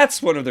 Maybe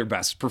that's one of their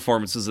best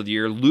performances of the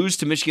year. Lose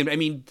to Michigan. I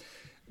mean,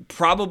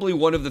 probably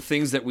one of the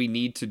things that we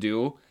need to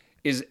do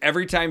is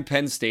every time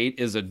Penn State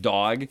is a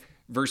dog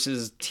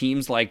versus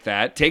teams like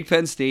that, take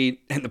Penn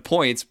State and the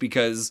points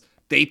because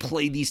they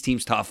play these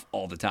teams tough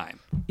all the time.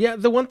 Yeah,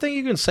 the one thing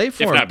you can say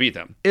for if them not beat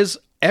them is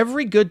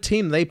every good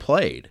team they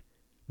played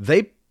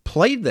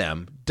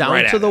them down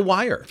right to the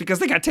wire because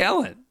they got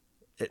talent.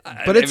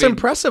 But it's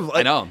impressive.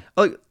 I know.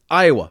 Like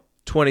Iowa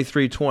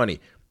 23-20,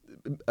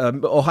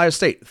 Ohio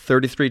State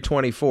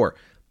 33-24,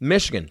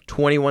 Michigan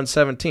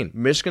 21-17,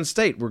 Michigan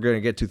State we're going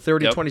to get to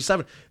 30-27.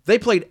 Yep. They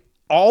played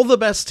all the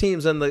best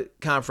teams in the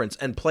conference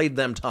and played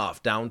them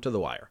tough down to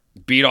the wire.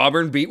 Beat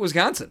Auburn, beat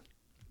Wisconsin.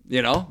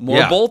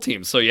 More bowl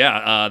teams. So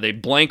they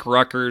blank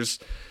Rutgers.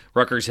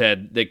 Rutgers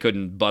they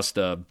couldn't bust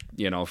a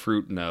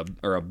fruit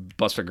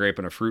bust a grape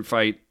in a fruit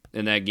fight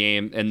in that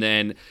game. And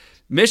then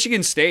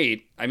Michigan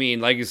State, I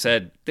mean, like you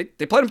said, they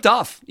played them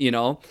tough.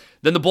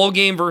 Then the bowl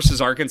game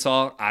versus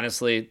Arkansas,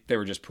 honestly, they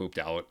were just pooped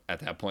out at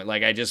that point.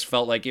 Like I just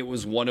felt like it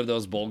was one of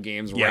those bowl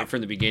games right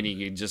from the beginning.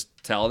 You could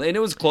just tell, and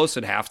it was close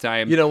at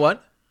halftime. You know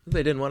what?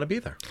 They didn't want to be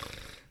there.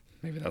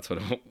 Maybe that's what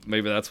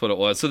it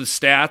was. So the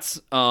stats.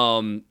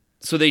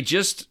 So they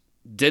just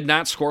did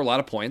not score a lot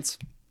of points.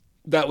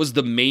 That was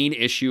the main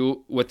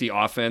issue with the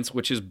offense,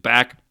 which is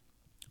back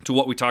to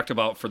what we talked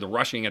about for the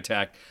rushing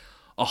attack.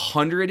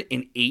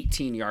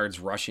 118 yards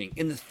rushing.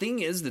 And the thing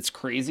is that's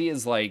crazy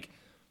is like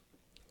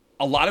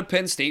a lot of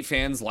Penn State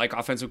fans like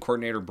offensive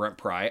coordinator Brent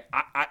Pry.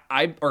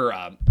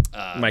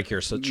 Mike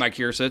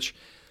Yurcich.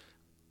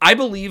 I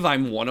believe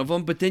I'm one of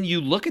them, but then you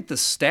look at the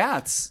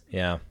stats.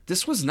 Yeah.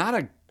 This was not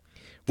a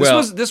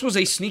This was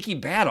a sneaky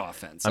bad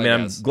offense.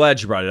 I'm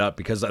glad you brought it up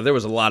because there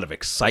was a lot of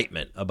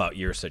excitement about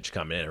Yurcich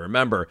coming in.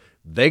 Remember,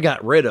 they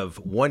got rid of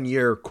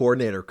one-year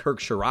coordinator Kirk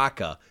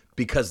Shiraka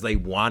because they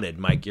wanted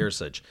Mike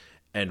Yurcich.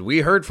 And we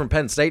heard from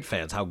Penn State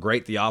fans how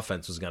great the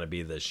offense was going to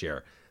be this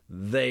year.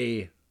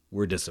 They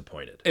were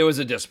disappointed. It was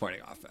a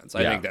disappointing offense.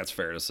 I think that's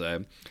fair to say.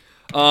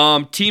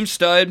 Team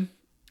stud,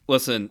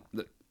 listen,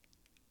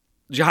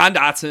 Jahan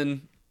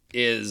Dotson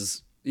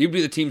he'd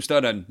be the team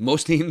stud on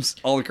most teams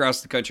all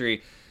across the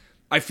country.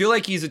 I feel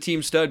like he's a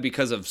team stud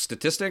because of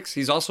statistics.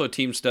 He's also a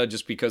team stud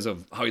just because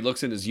of how he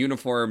looks in his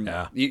uniform.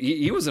 Yeah.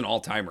 He was an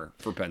all-timer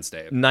for Penn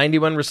State.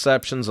 91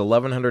 receptions,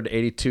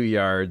 1,182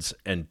 yards,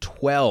 and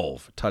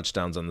 12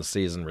 touchdowns on the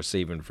season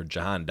receiving for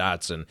Jahan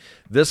Dotson.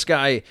 This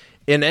guy,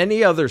 in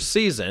any other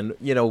season,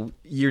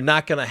 you're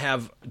not going to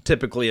have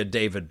typically a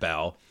David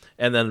Bell.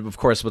 And then, of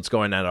course, what's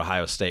going on at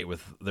Ohio State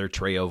with their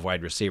trio of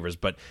wide receivers.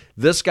 But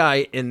this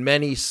guy, in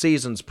many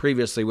seasons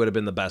previously, would have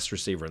been the best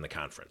receiver in the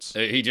conference.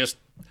 He just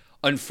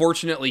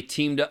unfortunately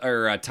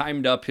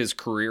timed up his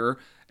career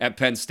at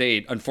Penn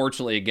State,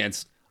 unfortunately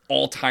against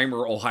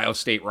all-timer Ohio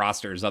State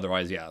rosters.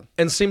 Otherwise, yeah.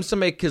 And seems to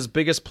make his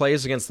biggest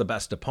plays against the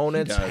best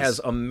opponents.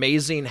 Has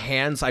amazing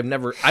hands. I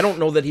don't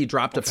know that he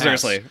dropped a pass.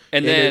 Seriously.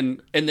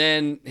 And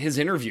then his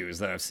interviews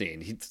that I've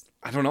seen,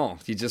 I don't know.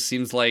 He just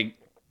seems like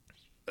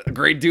a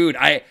great dude.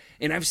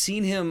 I've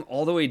seen him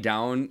all the way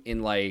down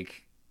in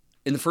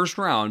the first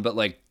round, but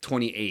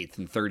 28th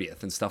and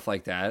 30th and stuff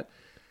like that.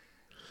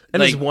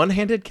 And his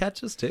one-handed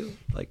catches, too.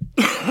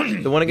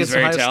 The one against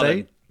Ohio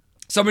State.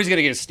 Somebody's going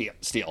to get a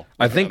steal.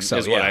 I think so,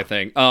 is what I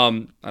think.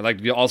 I'd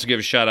like to also give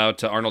a shout-out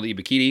to Arnold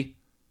Ebiketie.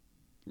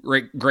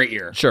 Great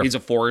year. Sure. He's a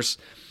force.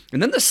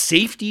 And then the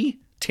safety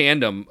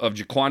tandem of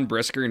Jaquan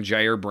Brisker and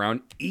Jair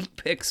Brown, 8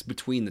 picks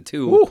between the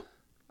two. Ooh.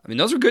 I mean,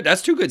 those are good.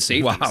 That's 2 good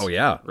safeties. Wow,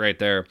 yeah. Right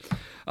there.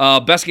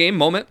 Best game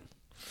moment?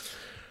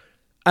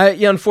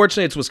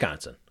 Unfortunately, it's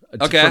Wisconsin.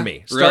 Okay. For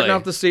me. Starting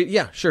off the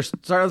season,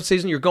 starting off the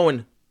season, you're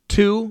going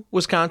to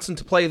Wisconsin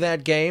to play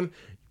that game.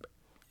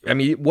 I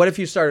mean, what if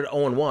you started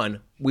 0-1?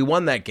 We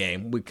won that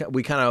game. We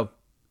kind of,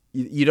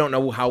 you don't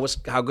know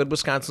how good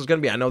Wisconsin's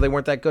going to be. I know they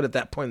weren't that good at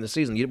that point in the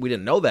season. We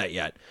didn't know that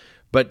yet.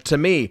 But to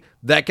me,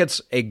 that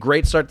gets a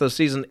great start to the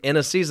season in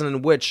a season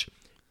in which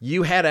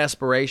you had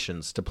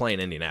aspirations to play in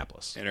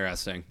Indianapolis.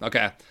 Interesting.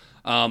 Okay.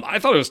 I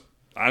thought it was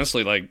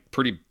honestly like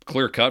pretty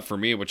clear cut for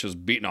me, which is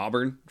beating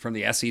Auburn from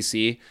the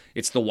SEC.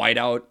 It's the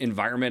whiteout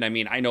environment. I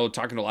mean, I know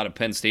talking to a lot of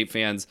Penn State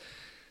fans,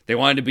 they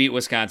wanted to beat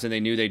Wisconsin. They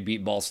knew they'd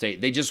beat Ball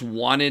State. They just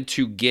wanted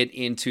to get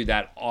into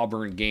that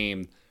Auburn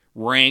game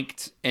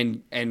ranked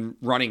and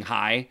running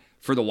high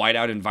for the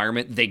whiteout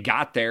environment. They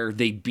got there.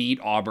 They beat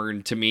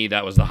Auburn. To me,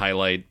 that was the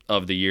highlight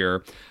of the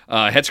year.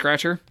 Head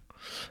scratcher?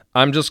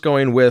 I'm just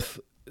going with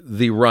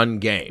the run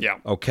game. Yeah.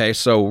 Okay,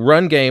 so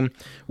run game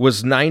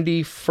was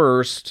 91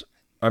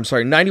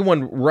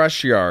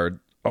 rush yard.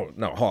 Oh,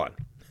 no, hold on.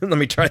 Let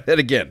me try that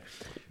again.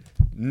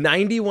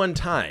 91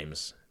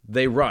 times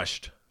they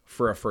rushed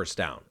for a first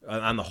down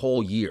on the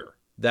whole year.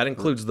 That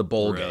includes the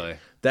bowl game.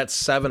 That's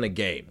 7 a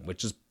game,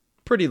 which is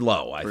pretty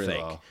low, I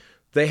think. Low.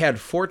 They had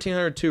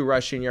 1,402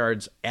 rushing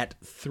yards at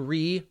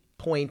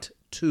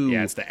 3.2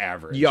 yeah, it's the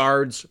average.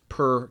 yards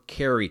per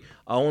carry.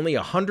 Only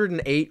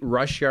 108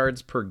 rush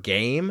yards per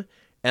game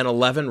and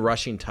 11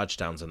 rushing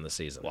touchdowns in the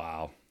season.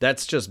 Wow.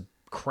 That's just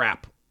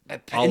crap.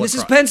 And this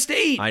is Penn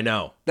State. I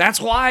know.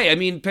 That's why. I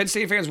mean, Penn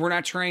State fans, we're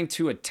not trying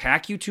to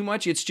attack you too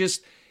much. It's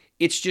just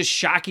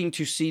shocking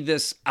to see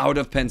this out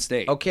of Penn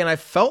State. Okay, and I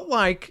felt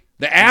like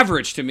the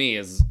average to me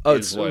is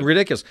it's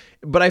ridiculous.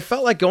 But I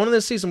felt like going into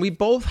this season, we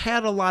both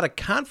had a lot of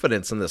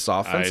confidence in this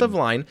offensive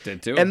line.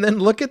 Did too. And then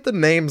look at the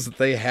names that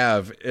they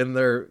have in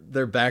their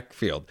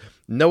backfield.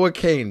 Noah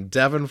Cain,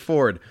 Devin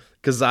Ford,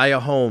 Keziah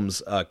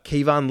Holmes,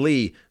 Kayvon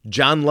Lee,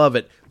 John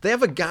Lovett. They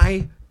have a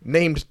guy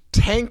named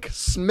Tank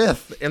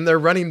Smith in their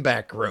running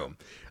back room.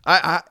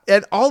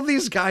 And all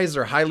these guys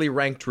are highly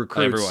ranked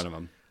recruits. Every one of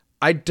them.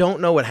 I don't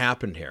know what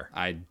happened here.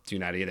 I do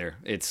not either.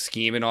 It's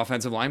scheme and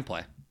offensive line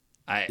play.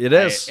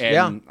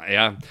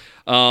 Yeah.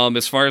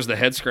 As far as the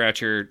head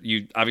scratcher,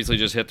 you obviously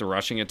just hit the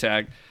rushing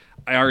attack.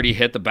 I already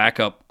hit the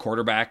backup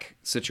quarterback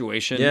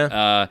situation.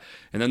 Yeah.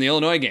 And then the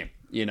Illinois game,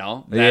 you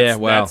know.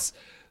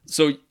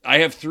 So I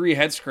have 3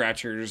 head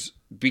scratchers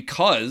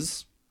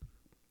because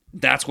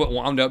that's what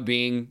wound up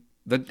being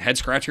the head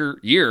scratcher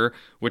year,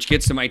 which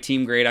gets to my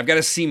team grade. I've got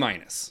a C-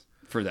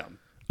 for them.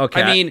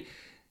 Okay. I mean,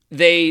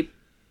 they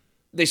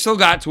still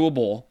got to a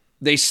bowl.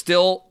 They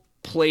still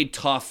played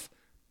tough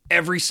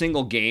every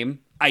single game.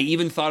 I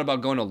even thought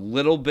about going a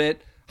little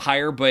bit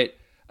higher, but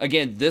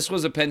again, this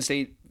was a Penn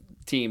State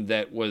team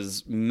that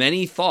was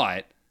many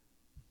thought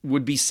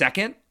would be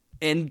second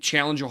and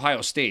challenge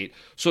Ohio State.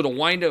 So to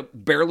wind up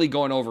barely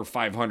going over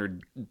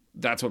 500,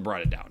 that's what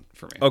brought it down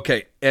for me.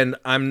 Okay, and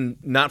I'm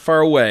not far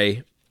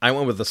away. I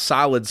went with a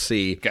solid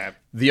C. Okay.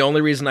 The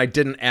only reason I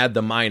didn't add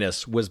the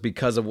minus was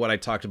because of what I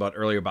talked about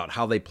earlier about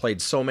how they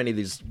played so many of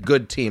these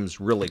good teams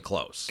really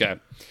close. Okay.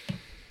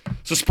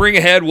 So spring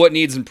ahead, what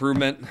needs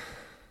improvement?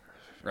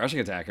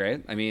 Rushing attack,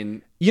 right? I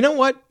mean, you know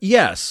what?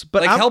 Yes,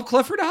 but help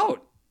Clifford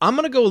out. I'm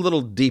going to go a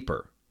little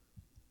deeper.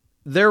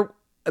 There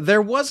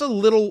was a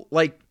little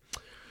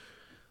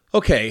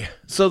okay,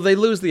 so they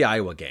lose the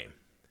Iowa game,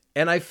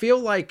 and I feel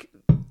like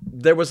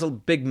there was a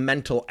big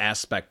mental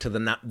aspect to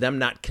them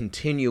not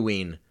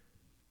continuing,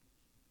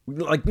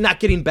 like not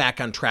getting back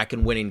on track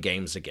and winning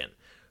games again.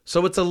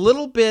 So it's a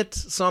little bit.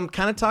 So I'm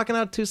kind of talking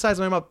out 2 sides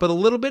of my mouth, but a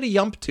little bit of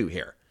yump to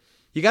here.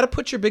 You got to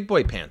put your big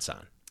boy pants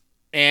on.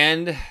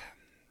 And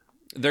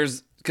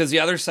because the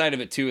other side of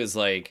it too is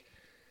like,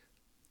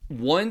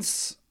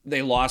 once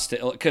they lost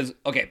to, because,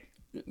 okay,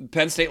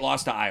 Penn State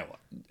lost to Iowa.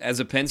 As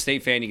a Penn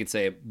State fan, you could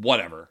say,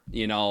 whatever.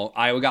 You know,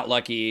 Iowa got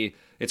lucky.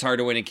 It's hard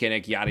to win in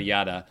Kinnick, yada,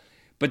 yada.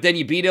 But then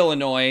you beat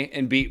Illinois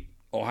and beat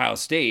Ohio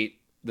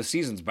State, the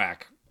season's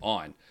back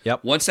on.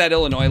 Yep. Once that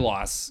Illinois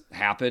loss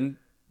happened,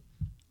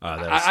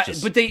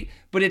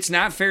 but it's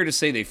not fair to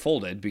say they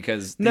folded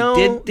because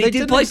they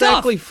did play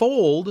exactly tough.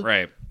 Fold.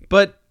 Right.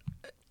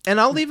 And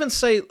I'll even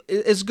say,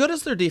 as good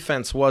as their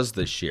defense was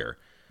this year,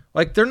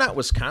 like they're not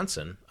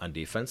Wisconsin on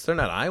defense, they're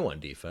not Iowa on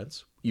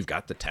defense. You've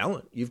got the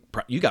talent.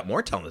 You got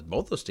more talent than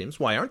both those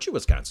teams. Why aren't you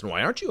Wisconsin?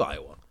 Why aren't you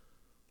Iowa?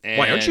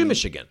 Why aren't you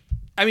Michigan?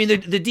 I mean,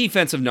 the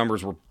defensive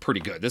numbers were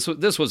pretty good. This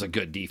was a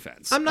good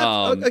defense. I'm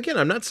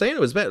not saying it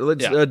was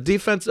bad.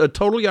 Defense,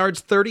 total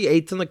yards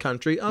 38th in the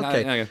country.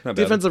 Okay,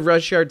 defensive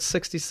rush yards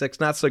 66,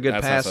 not so good.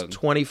 Pass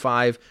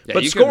 25,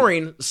 but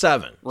scoring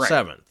 7.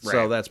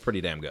 So that's pretty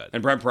damn good.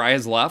 And Brent Pry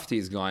has left.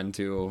 He's gone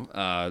to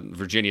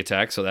Virginia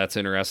Tech, so that's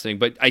interesting.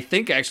 But I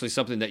think actually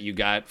something that you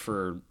got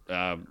for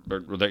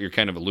that you're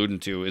kind of alluding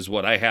to is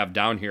what I have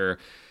down here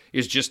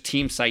is just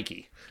team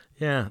psyche.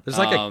 Yeah, there's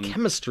like a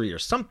chemistry or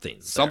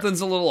something. Something's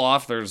a little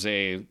off. There's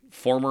a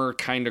former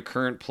kind of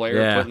current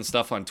player putting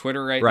stuff on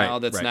Twitter right now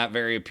that's not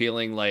very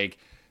appealing. Like,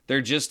 there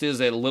just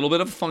is a little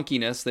bit of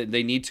funkiness that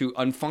they need to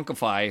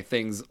unfunkify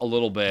things a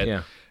little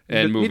bit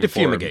and move need to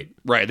forward. Fumigate.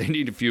 Right, they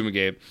need to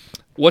fumigate.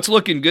 What's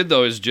looking good,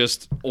 though, is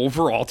just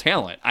overall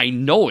talent. I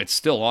know it's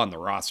still on the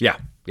roster.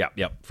 Yeah,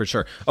 for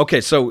sure. Okay,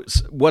 so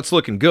what's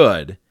looking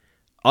good?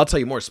 I'll tell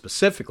you more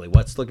specifically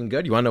what's looking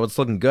good. You want to know what's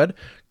looking good?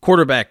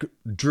 Quarterback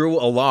Drew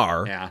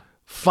Allar. Yeah.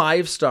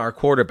 5-star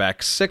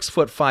quarterback,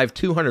 6'5",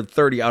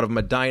 230 out of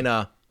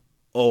Medina,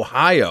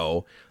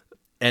 Ohio.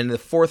 and the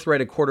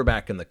fourth-rated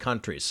quarterback in the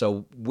country.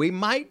 So we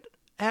might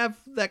have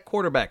that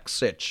quarterback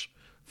sitch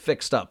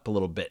fixed up a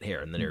little bit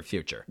here in the near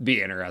future.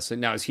 Be interesting.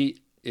 Now, is he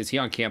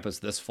on campus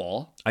this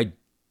fall? I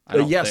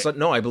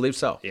believe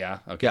so. Yeah.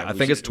 Okay. Yeah, I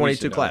think it's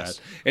 22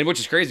 class. And which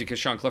is crazy because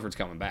Sean Clifford's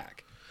coming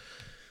back.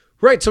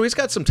 Right, so he's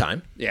got some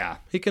time. Yeah.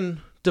 He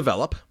can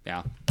develop.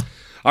 Yeah.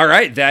 All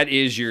right, that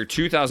is your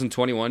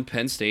 2021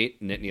 Penn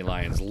State Nittany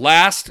Lions.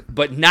 Last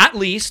but not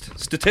least,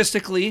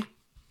 statistically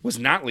was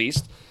not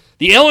least,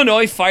 the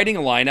Illinois Fighting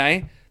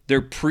Illini,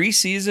 their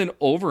preseason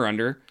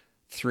over-under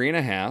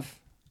 3.5.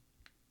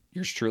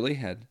 Yours truly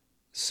had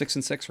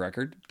 6-6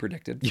 record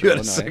predicted. You had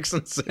a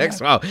 6-6?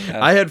 Yeah. Wow.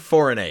 Yeah. I had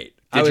 4-8.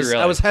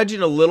 I was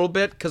hedging a little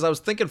bit because I was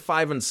thinking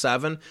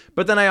 5-7,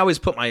 but then I always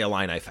put my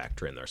Illini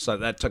factor in there, so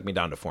that took me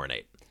down to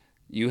 4-8.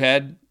 You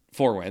had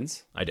 4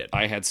 wins. I did.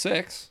 I had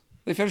 6.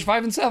 They finished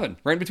 5-7,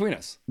 right in between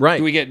us. Right.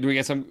 Do we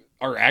get some?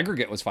 Our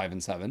aggregate was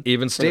 5-7.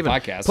 Even Steven.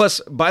 Podcast.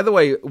 Plus, by the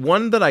way,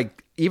 one that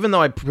even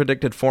though I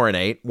predicted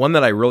 4-8, one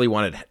that I really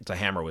wanted to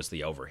hammer was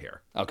the over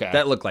here. Okay.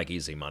 That looked like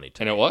easy money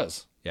to me. And it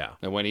was. Yeah.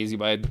 It went easy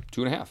by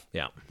 2.5.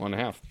 Yeah.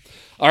 1.5.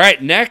 All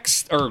right,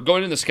 next, or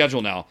going into the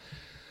schedule now.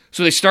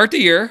 So they start the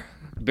year.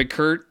 Big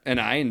Kurt and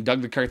I and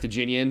Doug the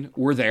Carthaginian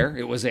were there.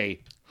 It was a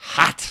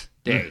hot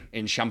day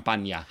in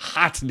Champagne.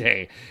 Hot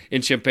day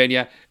in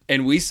Champagne.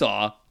 And we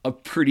saw a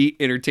pretty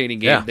entertaining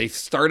game. Yeah. They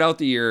start out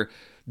the year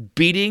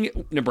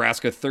beating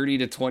Nebraska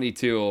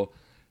 30-22.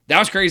 That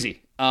was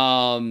crazy.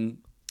 I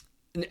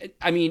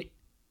mean,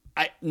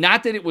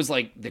 not that it was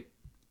like the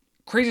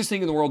craziest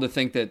thing in the world to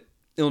think that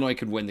Illinois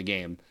could win the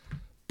game,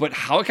 but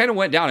how it kind of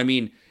went down. I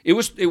mean, it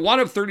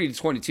wound up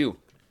 30-22.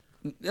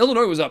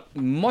 Illinois was up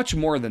much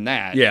more than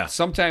that. Yeah.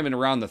 Sometime in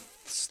around the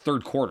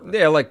third quarter.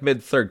 Yeah, like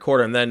mid-third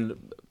quarter, and then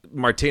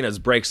Martinez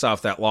breaks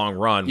off that long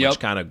run, which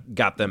kind of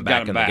got them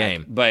back in the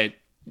game. But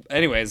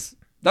anyways,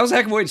 that was a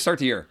heck of a way to start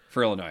the year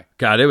for Illinois.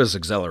 God, it was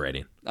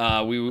exhilarating.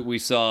 We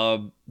saw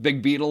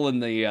Big Beetle in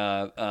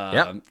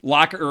the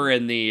locker, or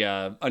in the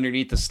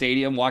underneath the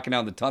stadium, walking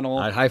down the tunnel.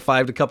 I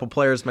high-fived a couple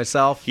players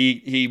myself.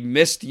 He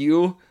missed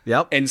you.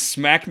 Yep. And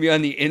smacked me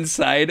on the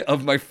inside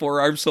of my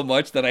forearm so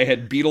much that I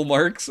had beetle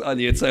marks on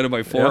the inside of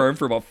my forearm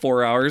for about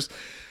 4 hours.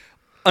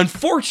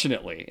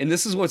 Unfortunately, and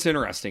this is what's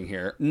interesting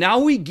here, now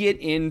we get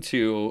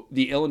into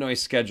the Illinois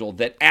schedule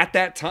that at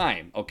that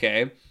time,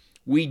 okay,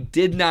 we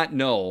did not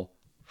know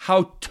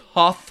how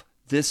tough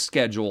this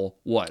schedule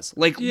was.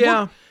 Like,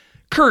 look,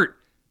 Kurt,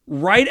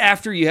 right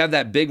after you have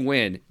that big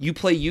win, you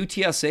play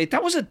UTSA.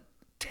 That was a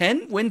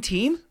 10-win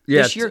team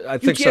this year. I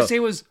think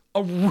UTSA was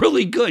a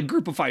really good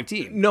group of 5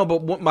 team. No,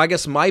 but I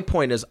guess my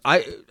point is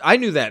I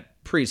knew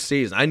that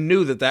preseason. I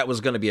knew that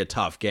was going to be a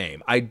tough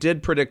game. I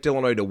did predict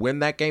Illinois to win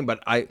that game,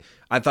 but I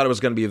thought it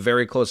was going to be a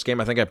very close game.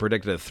 I think I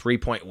predicted a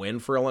 3-point win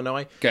for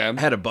Illinois. Okay. I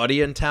had a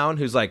buddy in town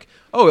who's like,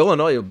 "Oh,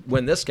 Illinois will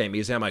win this game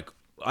easy." I'm like,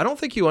 I don't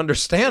think you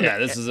understand. Yeah,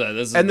 this is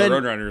and the then,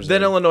 Roadrunners.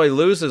 Then Illinois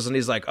loses, and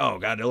he's like, "Oh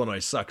God, Illinois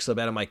sucks so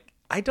bad." I'm like,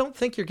 I don't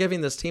think you're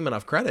giving this team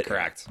enough credit.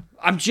 Correct.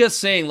 I'm just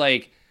saying,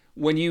 like,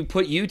 when you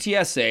put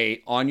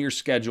UTSA on your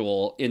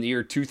schedule in the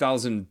year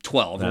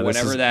 2012 or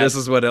whenever this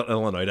is what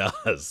Illinois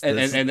does, and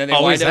then they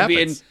wind up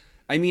being.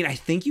 I mean, I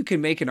think you can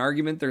make an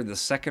argument they're the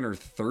second or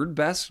third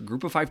best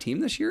group of 5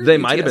 team this year. They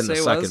might have been the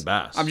second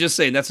best. I'm just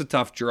saying that's a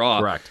tough draw.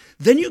 Correct.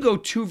 Then you go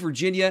to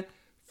Virginia.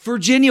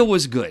 Virginia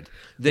was good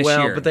this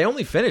year. But they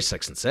only finished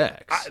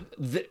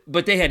 6-6.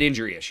 But they had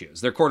injury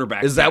issues. Their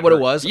quarterback. Is that what it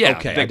was? Yeah,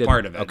 okay, big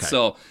part of it. Okay.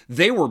 So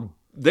they were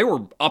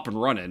up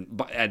and running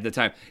at the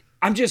time.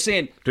 I'm just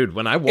saying, dude,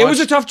 when I watched, it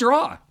was a tough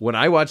draw. When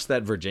I watched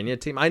that Virginia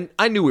team,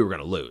 I knew we were going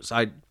to lose.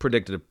 I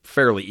predicted a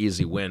fairly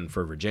easy win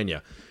for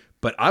Virginia.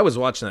 But I was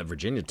watching that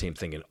Virginia team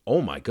thinking,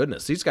 oh my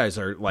goodness, these guys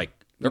are like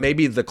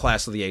maybe the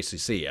class of the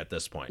ACC at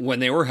this point. When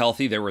they were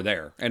healthy, they were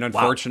there. And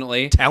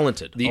unfortunately,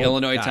 talented. The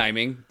Illinois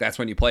timing, that's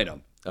when you played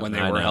them, when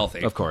they were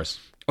healthy. Of course.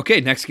 Okay,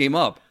 next game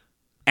up.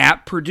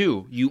 At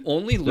Purdue, you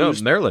only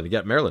lose. No, Maryland. You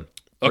got Maryland.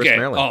 Okay.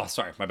 Maryland. Oh,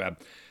 sorry, my bad.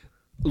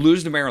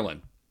 Lose to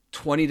Maryland,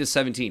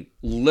 20-17.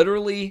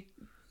 Literally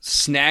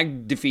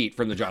snagged defeat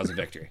from the jaws of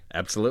victory.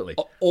 Absolutely.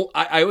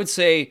 I would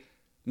say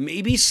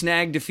maybe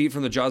snag defeat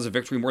from the jaws of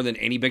victory more than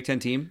any Big Ten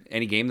team,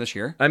 any game this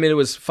year. I mean, it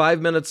was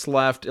 5 minutes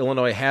left.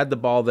 Illinois had the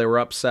ball. They were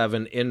up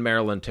 7 in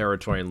Maryland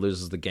territory and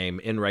loses the game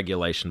in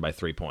regulation by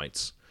 3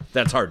 points.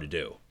 That's hard to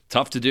do.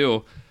 Tough to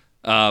do.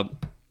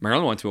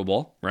 Maryland went to a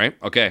bowl, right?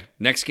 Okay,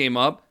 next game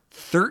up,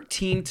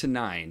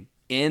 13-9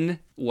 in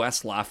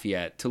West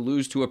Lafayette to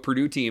lose to a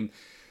Purdue team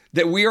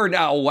that we are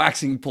now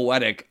waxing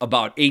poetic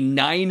about, a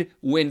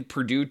 9-win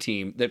Purdue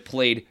team that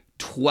played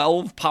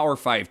 12 Power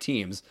 5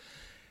 teams.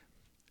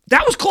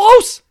 That was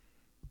close.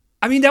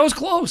 I mean, that was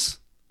close.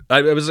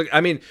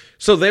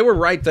 So they were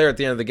right there at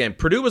the end of the game.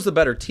 Purdue was the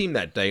better team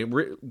that day.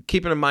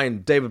 Keeping in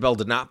mind, David Bell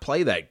did not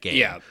play that game.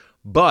 Yeah.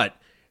 But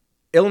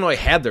Illinois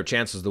had their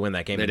chances to win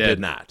that game and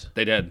did not.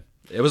 They did.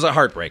 It was a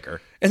heartbreaker.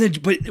 And then,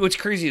 but what's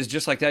crazy is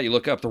just like that, you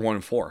look up, they're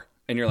 1-4,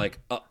 and you're like,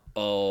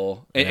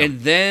 uh-oh. And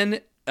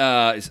then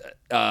at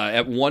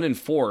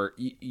 1-4,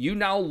 you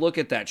now look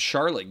at that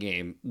Charlotte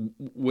game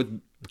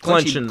with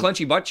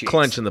clenchy butt cheeks.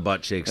 Clenching the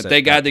butt cheeks. If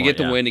they got to get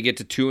the win to get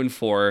to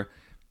 2-4,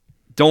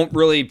 don't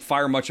really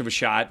fire much of a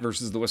shot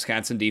versus the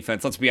Wisconsin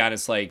defense. Let's be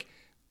honest, like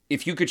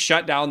if you could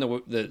shut down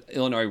the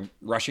Illinois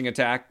rushing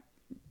attack,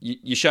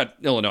 you shut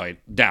Illinois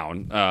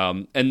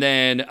down. And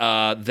then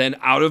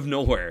out of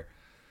nowhere,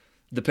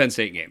 the Penn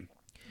State game.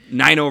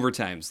 9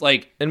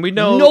 overtimes. And we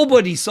know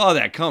nobody saw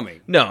that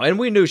coming. No, and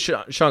we knew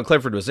Sean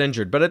Clifford was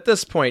injured, but at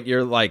this point,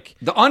 you're like...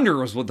 The under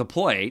was with the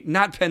play,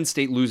 not Penn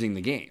State losing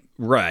the game.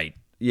 Right.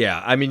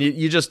 Yeah. I mean,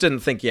 you just didn't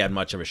think you had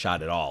much of a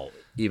shot at all,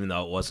 even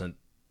though it wasn't,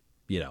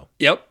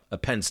 Yep. a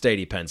Penn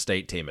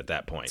State team at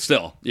that point.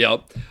 Still,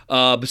 yep.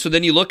 So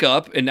then you look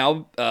up, and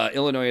now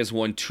Illinois has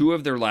won 2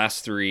 of their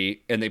last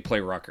 3, and they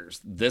play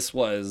Rutgers. This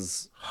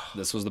was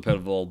the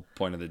pivotal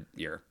point of the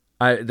year.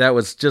 There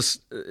was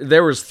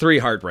 3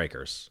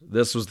 heartbreakers.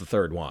 This was the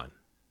third one.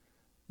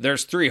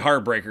 There's 3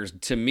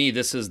 heartbreakers. To me,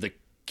 this is the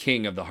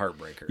king of the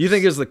heartbreakers. You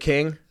think is the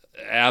king?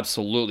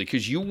 Absolutely,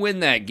 because you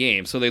win that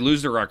game. So they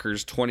lose to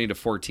Rutgers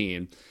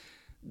 20-14.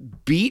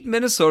 Beat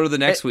Minnesota the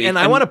next week. And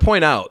I want to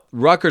point out,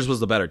 Rutgers was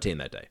the better team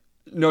that day.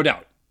 No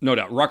doubt.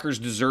 Rutgers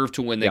deserved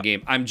to win that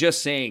game. I'm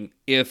just saying,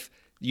 if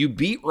you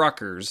beat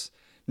Rutgers,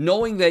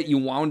 knowing that you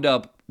wound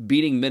up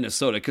beating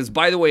Minnesota, because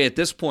by the way, at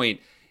this point,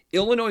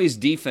 Illinois'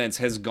 defense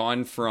has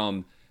gone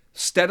from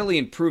steadily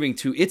improving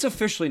to it's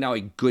officially now a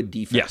good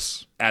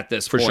defense at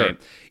this point. Sure.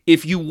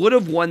 If you would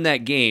have won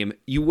that game,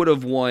 you would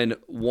have won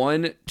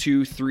 1,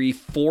 2, 3,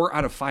 4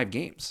 out of 5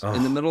 games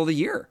in the middle of the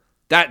year.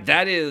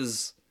 That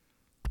is,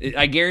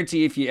 I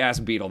guarantee if you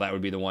ask Beetle, that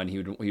would be the one he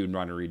would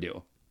want to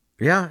redo.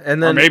 Yeah,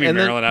 and then or maybe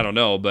Maryland, I don't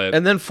know, but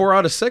and then 4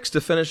 out of 6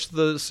 to finish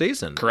the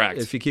season. Correct.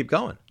 If you keep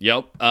going.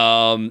 Yep.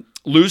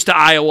 Lose to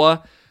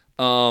Iowa.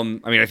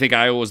 I think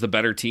Iowa was the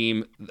better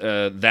team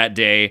that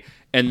day.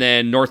 And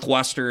then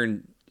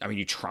Northwestern,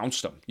 you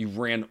trounced them. You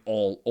ran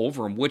all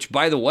over them, which,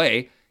 by the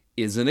way,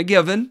 isn't a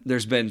given.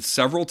 There's been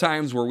several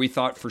times where we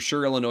thought for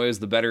sure Illinois is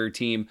the better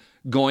team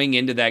going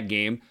into that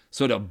game.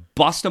 So to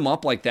bust them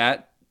up like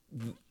that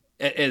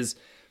is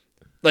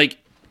like,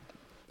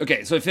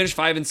 okay, so it finished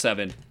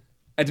 5-7.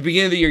 At the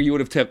beginning of the year, you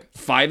would have took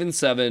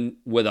 5-7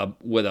 with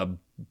a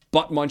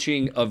butt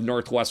munching of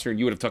Northwestern.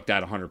 You would have took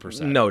that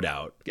 100%. No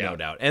doubt.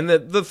 And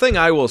the thing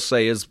I will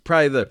say is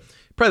probably the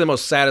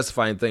most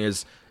satisfying thing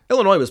is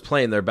Illinois was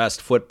playing their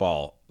best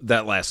football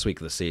that last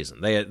week of the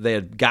season. They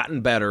had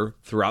gotten better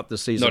throughout the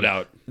season. No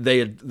doubt.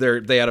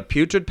 They had a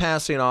putrid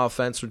passing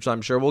offense, which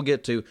I'm sure we'll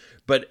get to,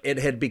 but it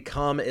had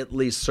become at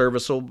least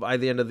serviceable by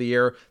the end of the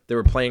year. They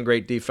were playing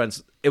great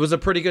defense. It was a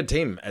pretty good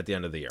team at the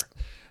end of the year.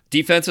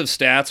 Defensive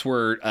stats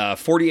were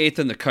 48th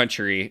in the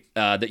country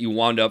that you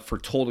wound up for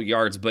total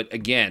yards. But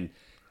again,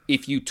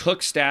 if you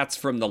took stats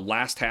from the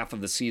last half of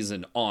the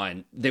season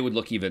on, they would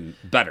look even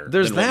better.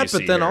 There's that,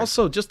 but then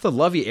also just the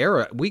Lovie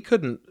era. We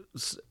couldn't,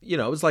 it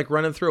was like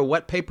running through a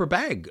wet paper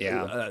bag.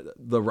 Yeah.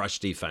 The rush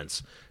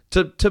defense.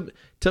 So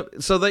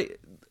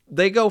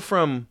they go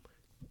from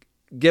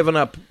giving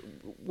up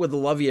with the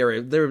Lovie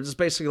era. They're just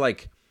basically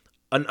like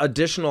an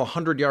additional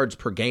 100 yards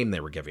per game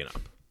they were giving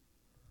up.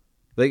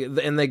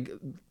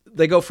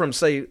 They go from,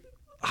 say,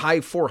 high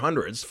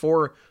 400s,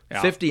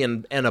 450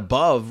 and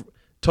above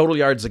total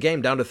yards a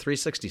game down to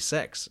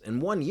 366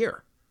 in 1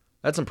 year.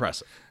 That's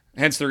impressive.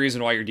 Hence the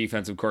reason why your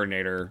defensive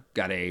coordinator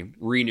got a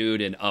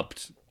renewed and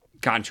upped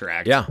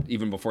contract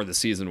even before the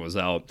season was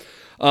out.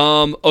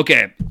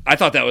 Okay, I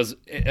thought that was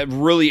a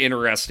really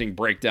interesting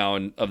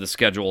breakdown of the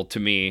schedule to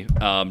me,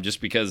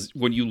 just because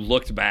when you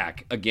looked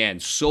back, again,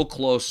 so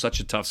close, such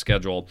a tough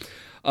schedule.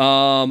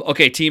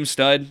 Okay, team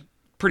stud.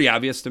 Pretty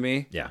obvious to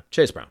me. Yeah,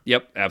 Chase Brown.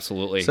 Yep,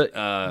 absolutely.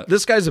 So,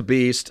 this guy's a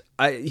beast.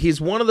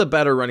 He's one of the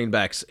better running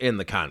backs in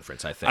the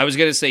conference, I think. I was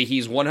going to say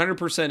he's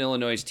 100%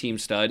 Illinois' team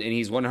stud, and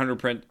he's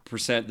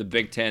 100% the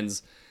Big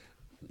Ten's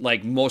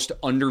most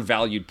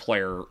undervalued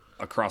player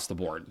across the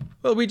board.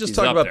 Well, we just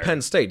talked about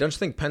Penn State. Don't you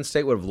think Penn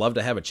State would have loved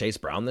to have a Chase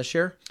Brown this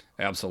year?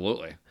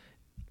 Absolutely.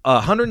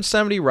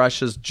 170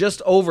 rushes,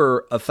 just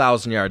over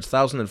 1,000 yards,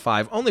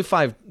 1,005, only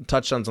 5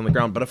 touchdowns on the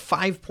ground, but a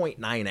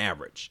 5.9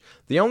 average.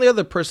 The only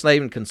other person I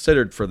even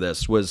considered for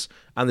this was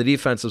on the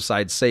defensive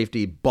side,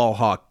 safety, ball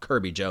hawk,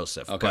 Kirby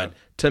Joseph. Okay. But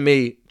to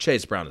me,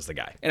 Chase Brown is the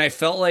guy. And I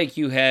felt like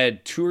you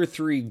had 2 or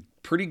 3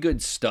 pretty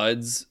good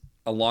studs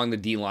along the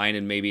D-line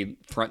and maybe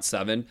front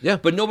 7. Yeah.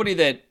 But nobody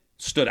that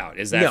stood out.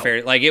 Is that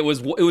fair? Like it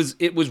was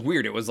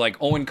weird. It was like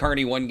Owen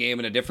Carney one game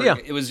and a different.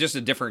 Yeah. It was just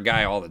a different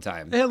guy all the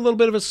time. They had a little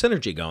bit of a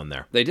synergy going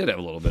there. They did have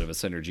a little bit of a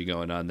synergy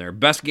going on there.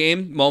 Best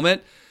game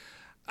moment.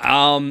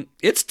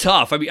 It's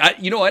tough. I mean,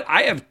 you know what?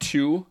 I have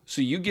 2,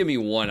 so you give me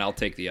one. I'll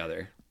take the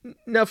other.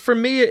 Now, for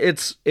me,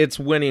 it's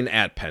winning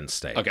at Penn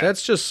State. Okay.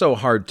 That's just so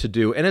hard to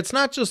do, and it's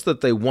not just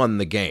that they won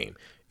the game;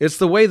 it's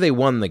the way they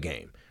won the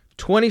game.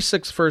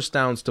 26 first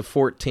downs to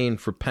 14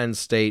 for Penn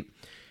State.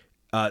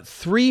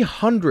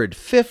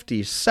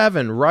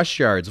 357 rush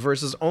yards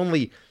versus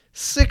only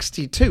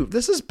 62.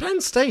 This is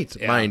Penn State,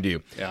 mind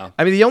you. Yeah.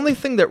 I mean, the only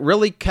thing that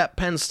really kept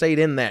Penn State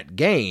in that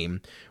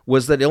game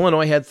was that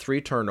Illinois had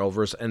 3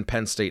 turnovers and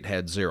Penn State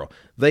had 0.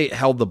 They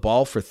held the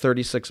ball for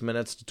 36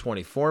 minutes to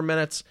 24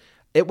 minutes.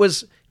 It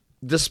was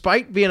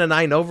despite being a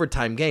 9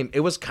 overtime game, it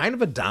was kind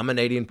of a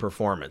dominating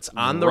performance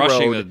on the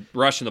road.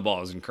 Rushing the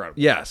ball is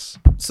incredible. Yes.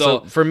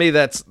 So for me,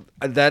 this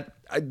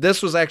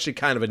was actually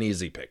kind of an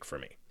easy pick for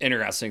me.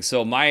 Interesting.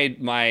 So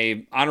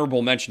my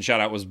honorable mention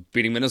shout out was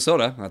beating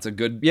Minnesota. That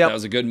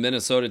was a good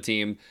Minnesota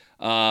team.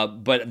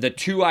 But the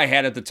two I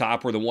had at the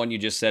top were the one you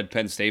just said,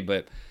 Penn State.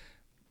 But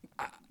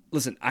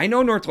listen, I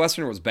know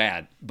Northwestern was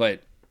bad,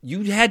 but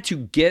you had to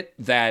get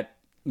that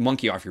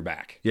monkey off your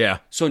back. Yeah.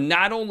 So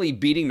not only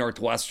beating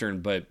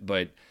Northwestern, but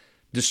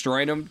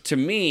destroying them. To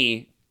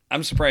me,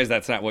 I'm surprised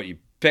that's not what you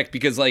picked,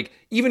 because like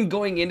even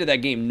going into that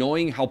game,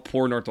 knowing how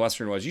poor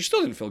Northwestern was, you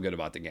still didn't feel good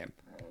about the game.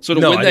 So to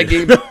win that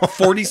game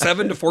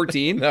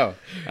 47-14, no,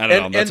 I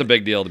don't know. That's a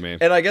big deal to me.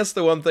 And I guess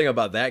the one thing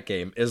about that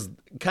game is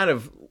kind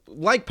of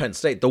like Penn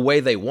State, the way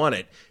they won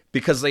it,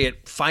 because they had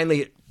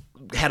finally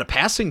had a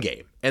passing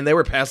game, and they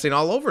were passing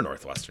all over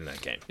Northwestern that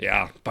game.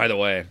 Yeah. By the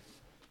way,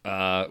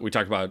 we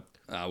talked about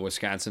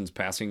Wisconsin's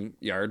passing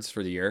yards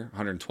for the year,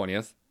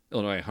 120th.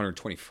 Illinois,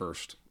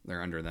 121st.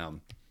 They're under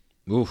them.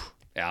 Oof.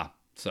 Yeah.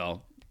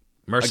 So,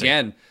 Mercy.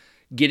 Again,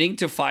 getting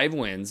to 5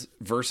 wins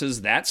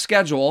versus that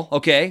schedule,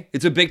 okay,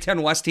 it's a Big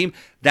Ten West team.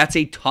 That's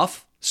a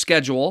tough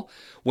schedule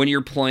when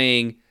you're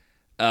playing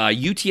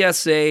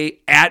UTSA,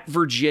 at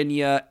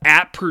Virginia,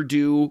 at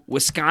Purdue,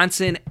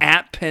 Wisconsin,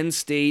 at Penn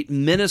State,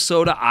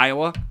 Minnesota,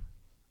 Iowa.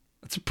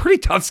 That's a pretty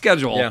tough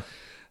schedule.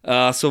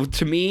 Yeah. So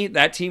to me,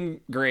 that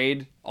team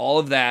grade, all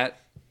of that,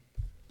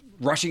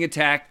 rushing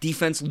attack,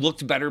 defense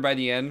looked better by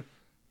the end.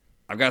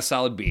 I've got a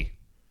solid B.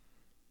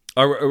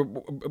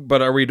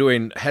 But are we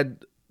doing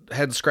head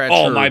scratcher?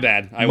 Oh, my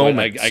bad. I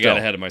got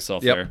ahead of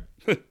myself there.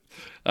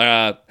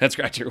 Head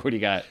scratcher. What do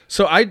you got?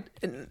 So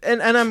and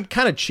I'm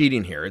kind of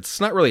cheating here. It's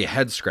not really a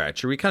head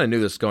scratcher. We kind of knew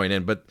this going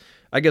in, but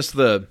I guess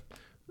the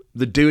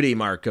duty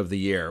mark of the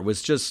year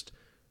was just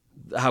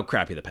how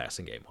crappy the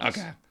passing game was.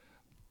 Okay.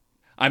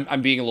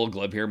 I'm being a little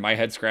glib here. My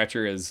head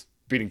scratcher is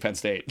beating Penn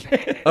State.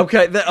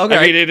 Okay.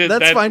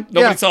 That's fine.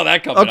 Nobody saw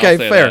that coming. Okay,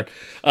 fair.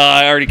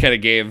 I already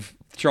kind of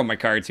throw my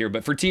cards here,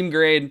 but for team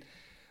grade,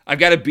 I've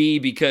got a B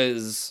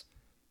because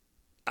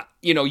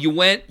you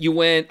went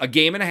a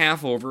game and a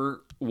half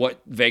over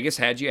what Vegas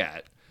had you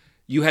at.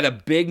 You had a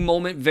big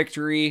moment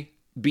victory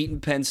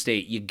beating Penn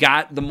State. You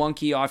got the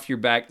monkey off your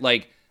back.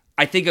 Like,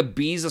 I think a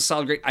B is a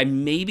solid grade. I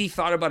maybe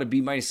thought about a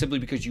B- simply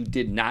because you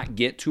did not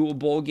get to a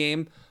bowl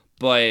game,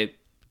 but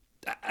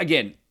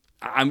again,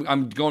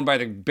 I'm going by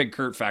the Big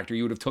Kurt factor.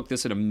 You would have took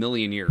this in a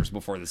million years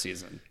before the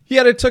season.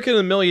 Yeah, it took it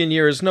a million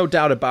years, no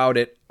doubt about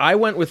it. I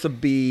went with a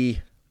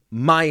B-.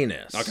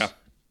 Okay.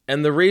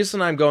 And the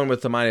reason I'm going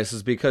with the minus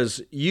is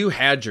because you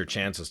had your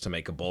chances to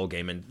make a bowl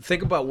game. And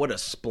think about what a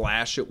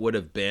splash it would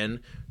have been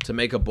to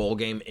make a bowl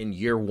game in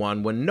year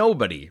one when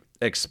nobody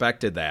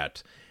expected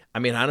that. I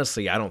mean,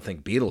 honestly, I don't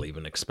think Beetle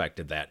even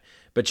expected that.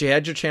 But you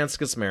had your chance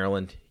against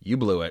Maryland. You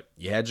blew it.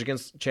 You had your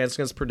chance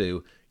against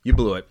Purdue. You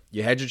blew it.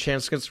 You had your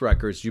chance against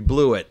Rutgers. You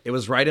blew it. It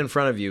was right in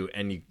front of you,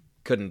 and you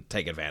couldn't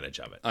take advantage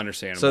of it.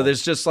 Understandable. So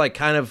there's just like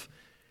kind of,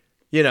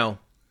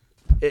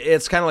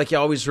 it's kind of like you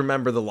always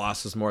remember the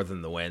losses more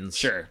than the wins.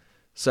 Sure.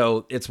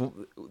 So it's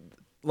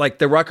like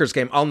the Rutgers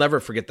game. I'll never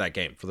forget that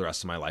game for the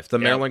rest of my life. The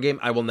Maryland game,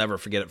 I will never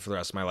forget it for the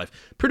rest of my life.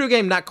 Purdue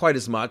game, not quite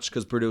as much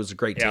because Purdue is a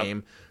great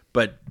team.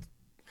 But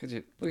look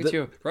at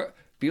you.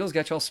 Beatles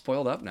got you all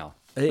spoiled up now.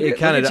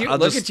 Look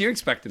at you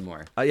expecting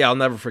more. I'll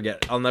never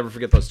forget. I'll never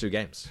forget those 2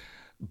 games.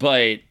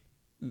 But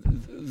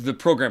the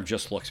program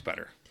just looks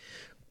better.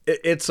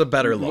 It's a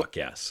better look,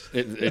 yes.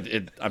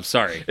 I'm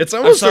sorry. It's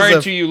almost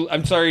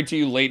I'm sorry to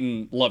you,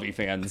 Leighton Lovey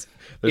fans.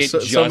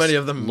 There's so many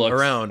of them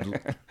around.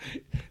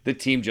 The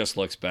team just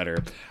looks better.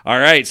 All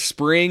right,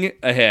 spring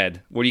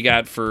ahead. What do you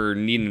got for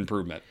need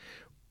improvement?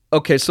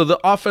 Okay, so the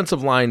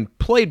offensive line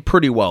played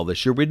pretty well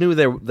this year. We knew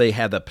they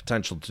had the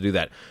potential to do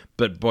that,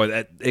 but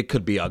boy, it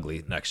could be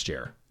ugly next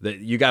year.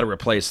 You got to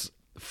replace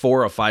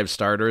 4 or 5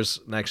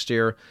 starters next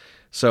year.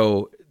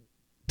 So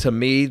to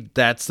me,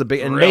 that's the big,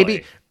 and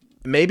really?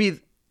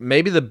 maybe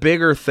the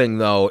bigger thing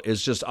though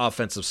is just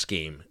offensive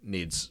scheme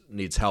needs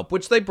help,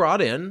 which they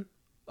brought in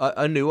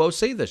a new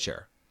OC this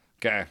year.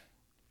 Okay,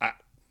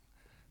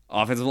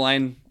 offensive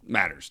line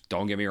matters.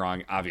 Don't get me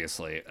wrong.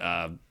 Obviously,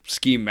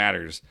 scheme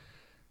matters.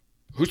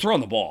 Who's throwing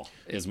the ball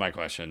is my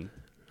question.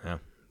 Yeah,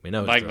 we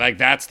know. Like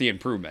that's the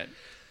improvement.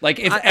 Like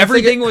if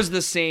everything was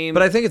the same,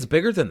 but I think it's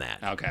bigger than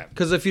that. Okay,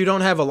 because if you don't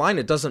have a line,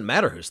 it doesn't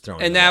matter who's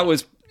throwing. And that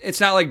was. It's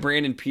not like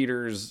Brandon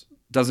Peters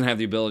doesn't have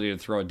the ability to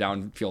throw a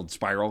downfield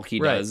spiral. He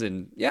does,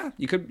 and yeah,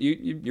 you could.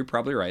 You're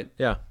probably right.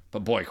 Yeah, but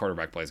boy,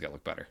 quarterback plays got to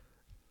look better.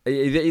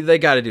 They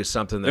got to do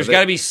something. There's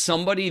got to be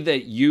somebody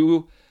that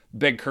you,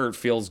 Big Kurt,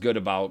 feels good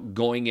about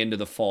going into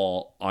the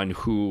fall on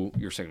who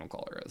your signal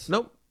caller is.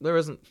 Nope, there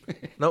isn't.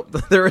 Nope,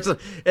 there isn't.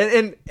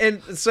 And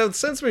so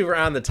since we were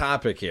on the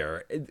topic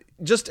here,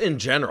 just in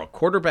general,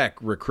 quarterback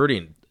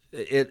recruiting.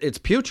 It's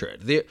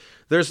putrid.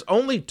 There's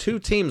only 2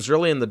 teams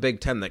really in the Big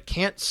Ten that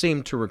can't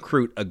seem to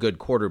recruit a good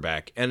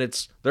quarterback, and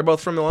they're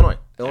both from Illinois,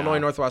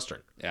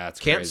 Northwestern. Yeah,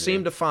 it's can't crazy.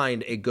 seem to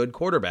find a good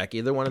quarterback,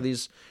 either one of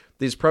these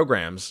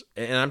programs.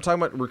 And I'm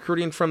talking about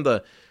recruiting from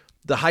the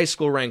the high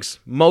school ranks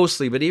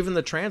mostly, but even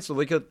the transfer,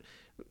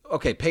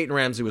 Peyton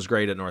Ramsey was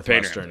great at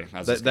Northwestern.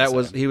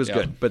 He was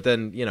good. But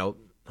then,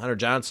 Hunter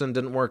Johnson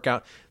didn't work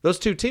out. Those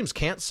two teams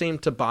can't seem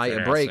to buy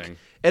a break.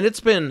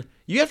 And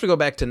you have to go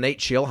back to Nate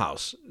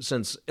Scheelhaus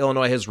since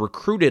Illinois has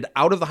recruited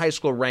out of the high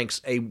school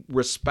ranks a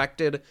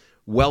respected,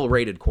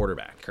 well-rated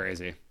quarterback.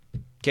 Crazy.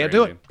 Can't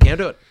do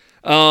it.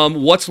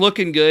 What's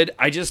looking good?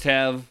 I just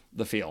have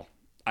the feel.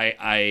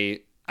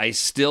 I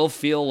still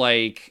feel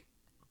like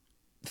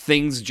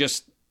things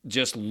just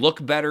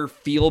look better,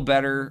 feel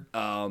better.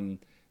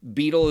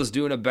 Beetle is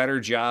doing a better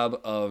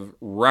job of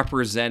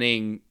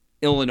representing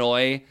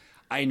Illinois.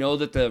 I know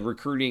that the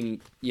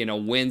recruiting,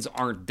 wins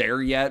aren't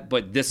there yet,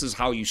 but this is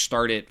how you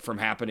start it from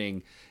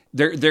happening.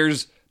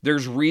 There's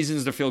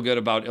reasons to feel good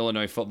about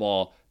Illinois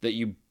football that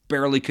you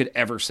barely could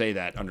ever say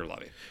that under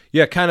Lovie.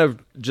 Yeah, kind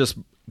of just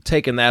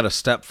taking that a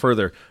step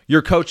further.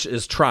 Your coach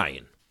is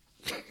trying.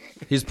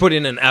 He's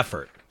putting in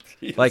effort.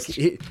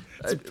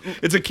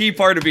 It's a key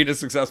part of being a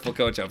successful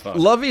coach, I've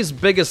found. Lovie's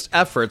biggest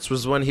efforts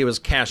was when he was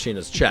cashing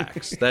his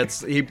checks.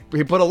 He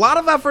put a lot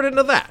of effort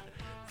into that.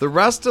 The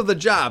rest of the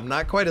job,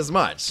 not quite as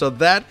much. So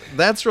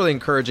that's really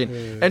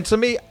encouraging. And to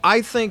me,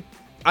 I think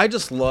I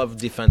just love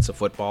defensive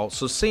football.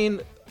 So seeing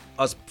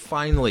us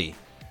finally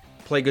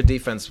play good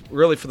defense,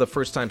 really for the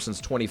first time since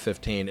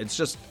 2015,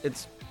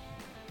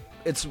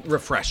 it's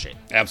refreshing.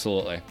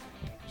 Absolutely.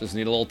 Just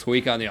need a little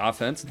tweak on the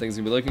offense and things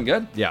will be looking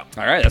good. Yeah.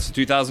 All right, that's the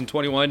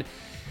 2021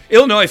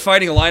 Illinois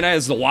Fighting Illini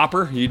as the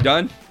Whopper. You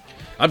done?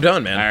 I'm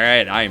done, man. All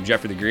right, I am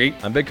Jeffrey the Greek.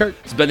 I'm Big Kurt.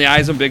 It's been the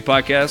Eyes on Big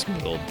podcast.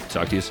 We'll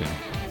talk to you soon.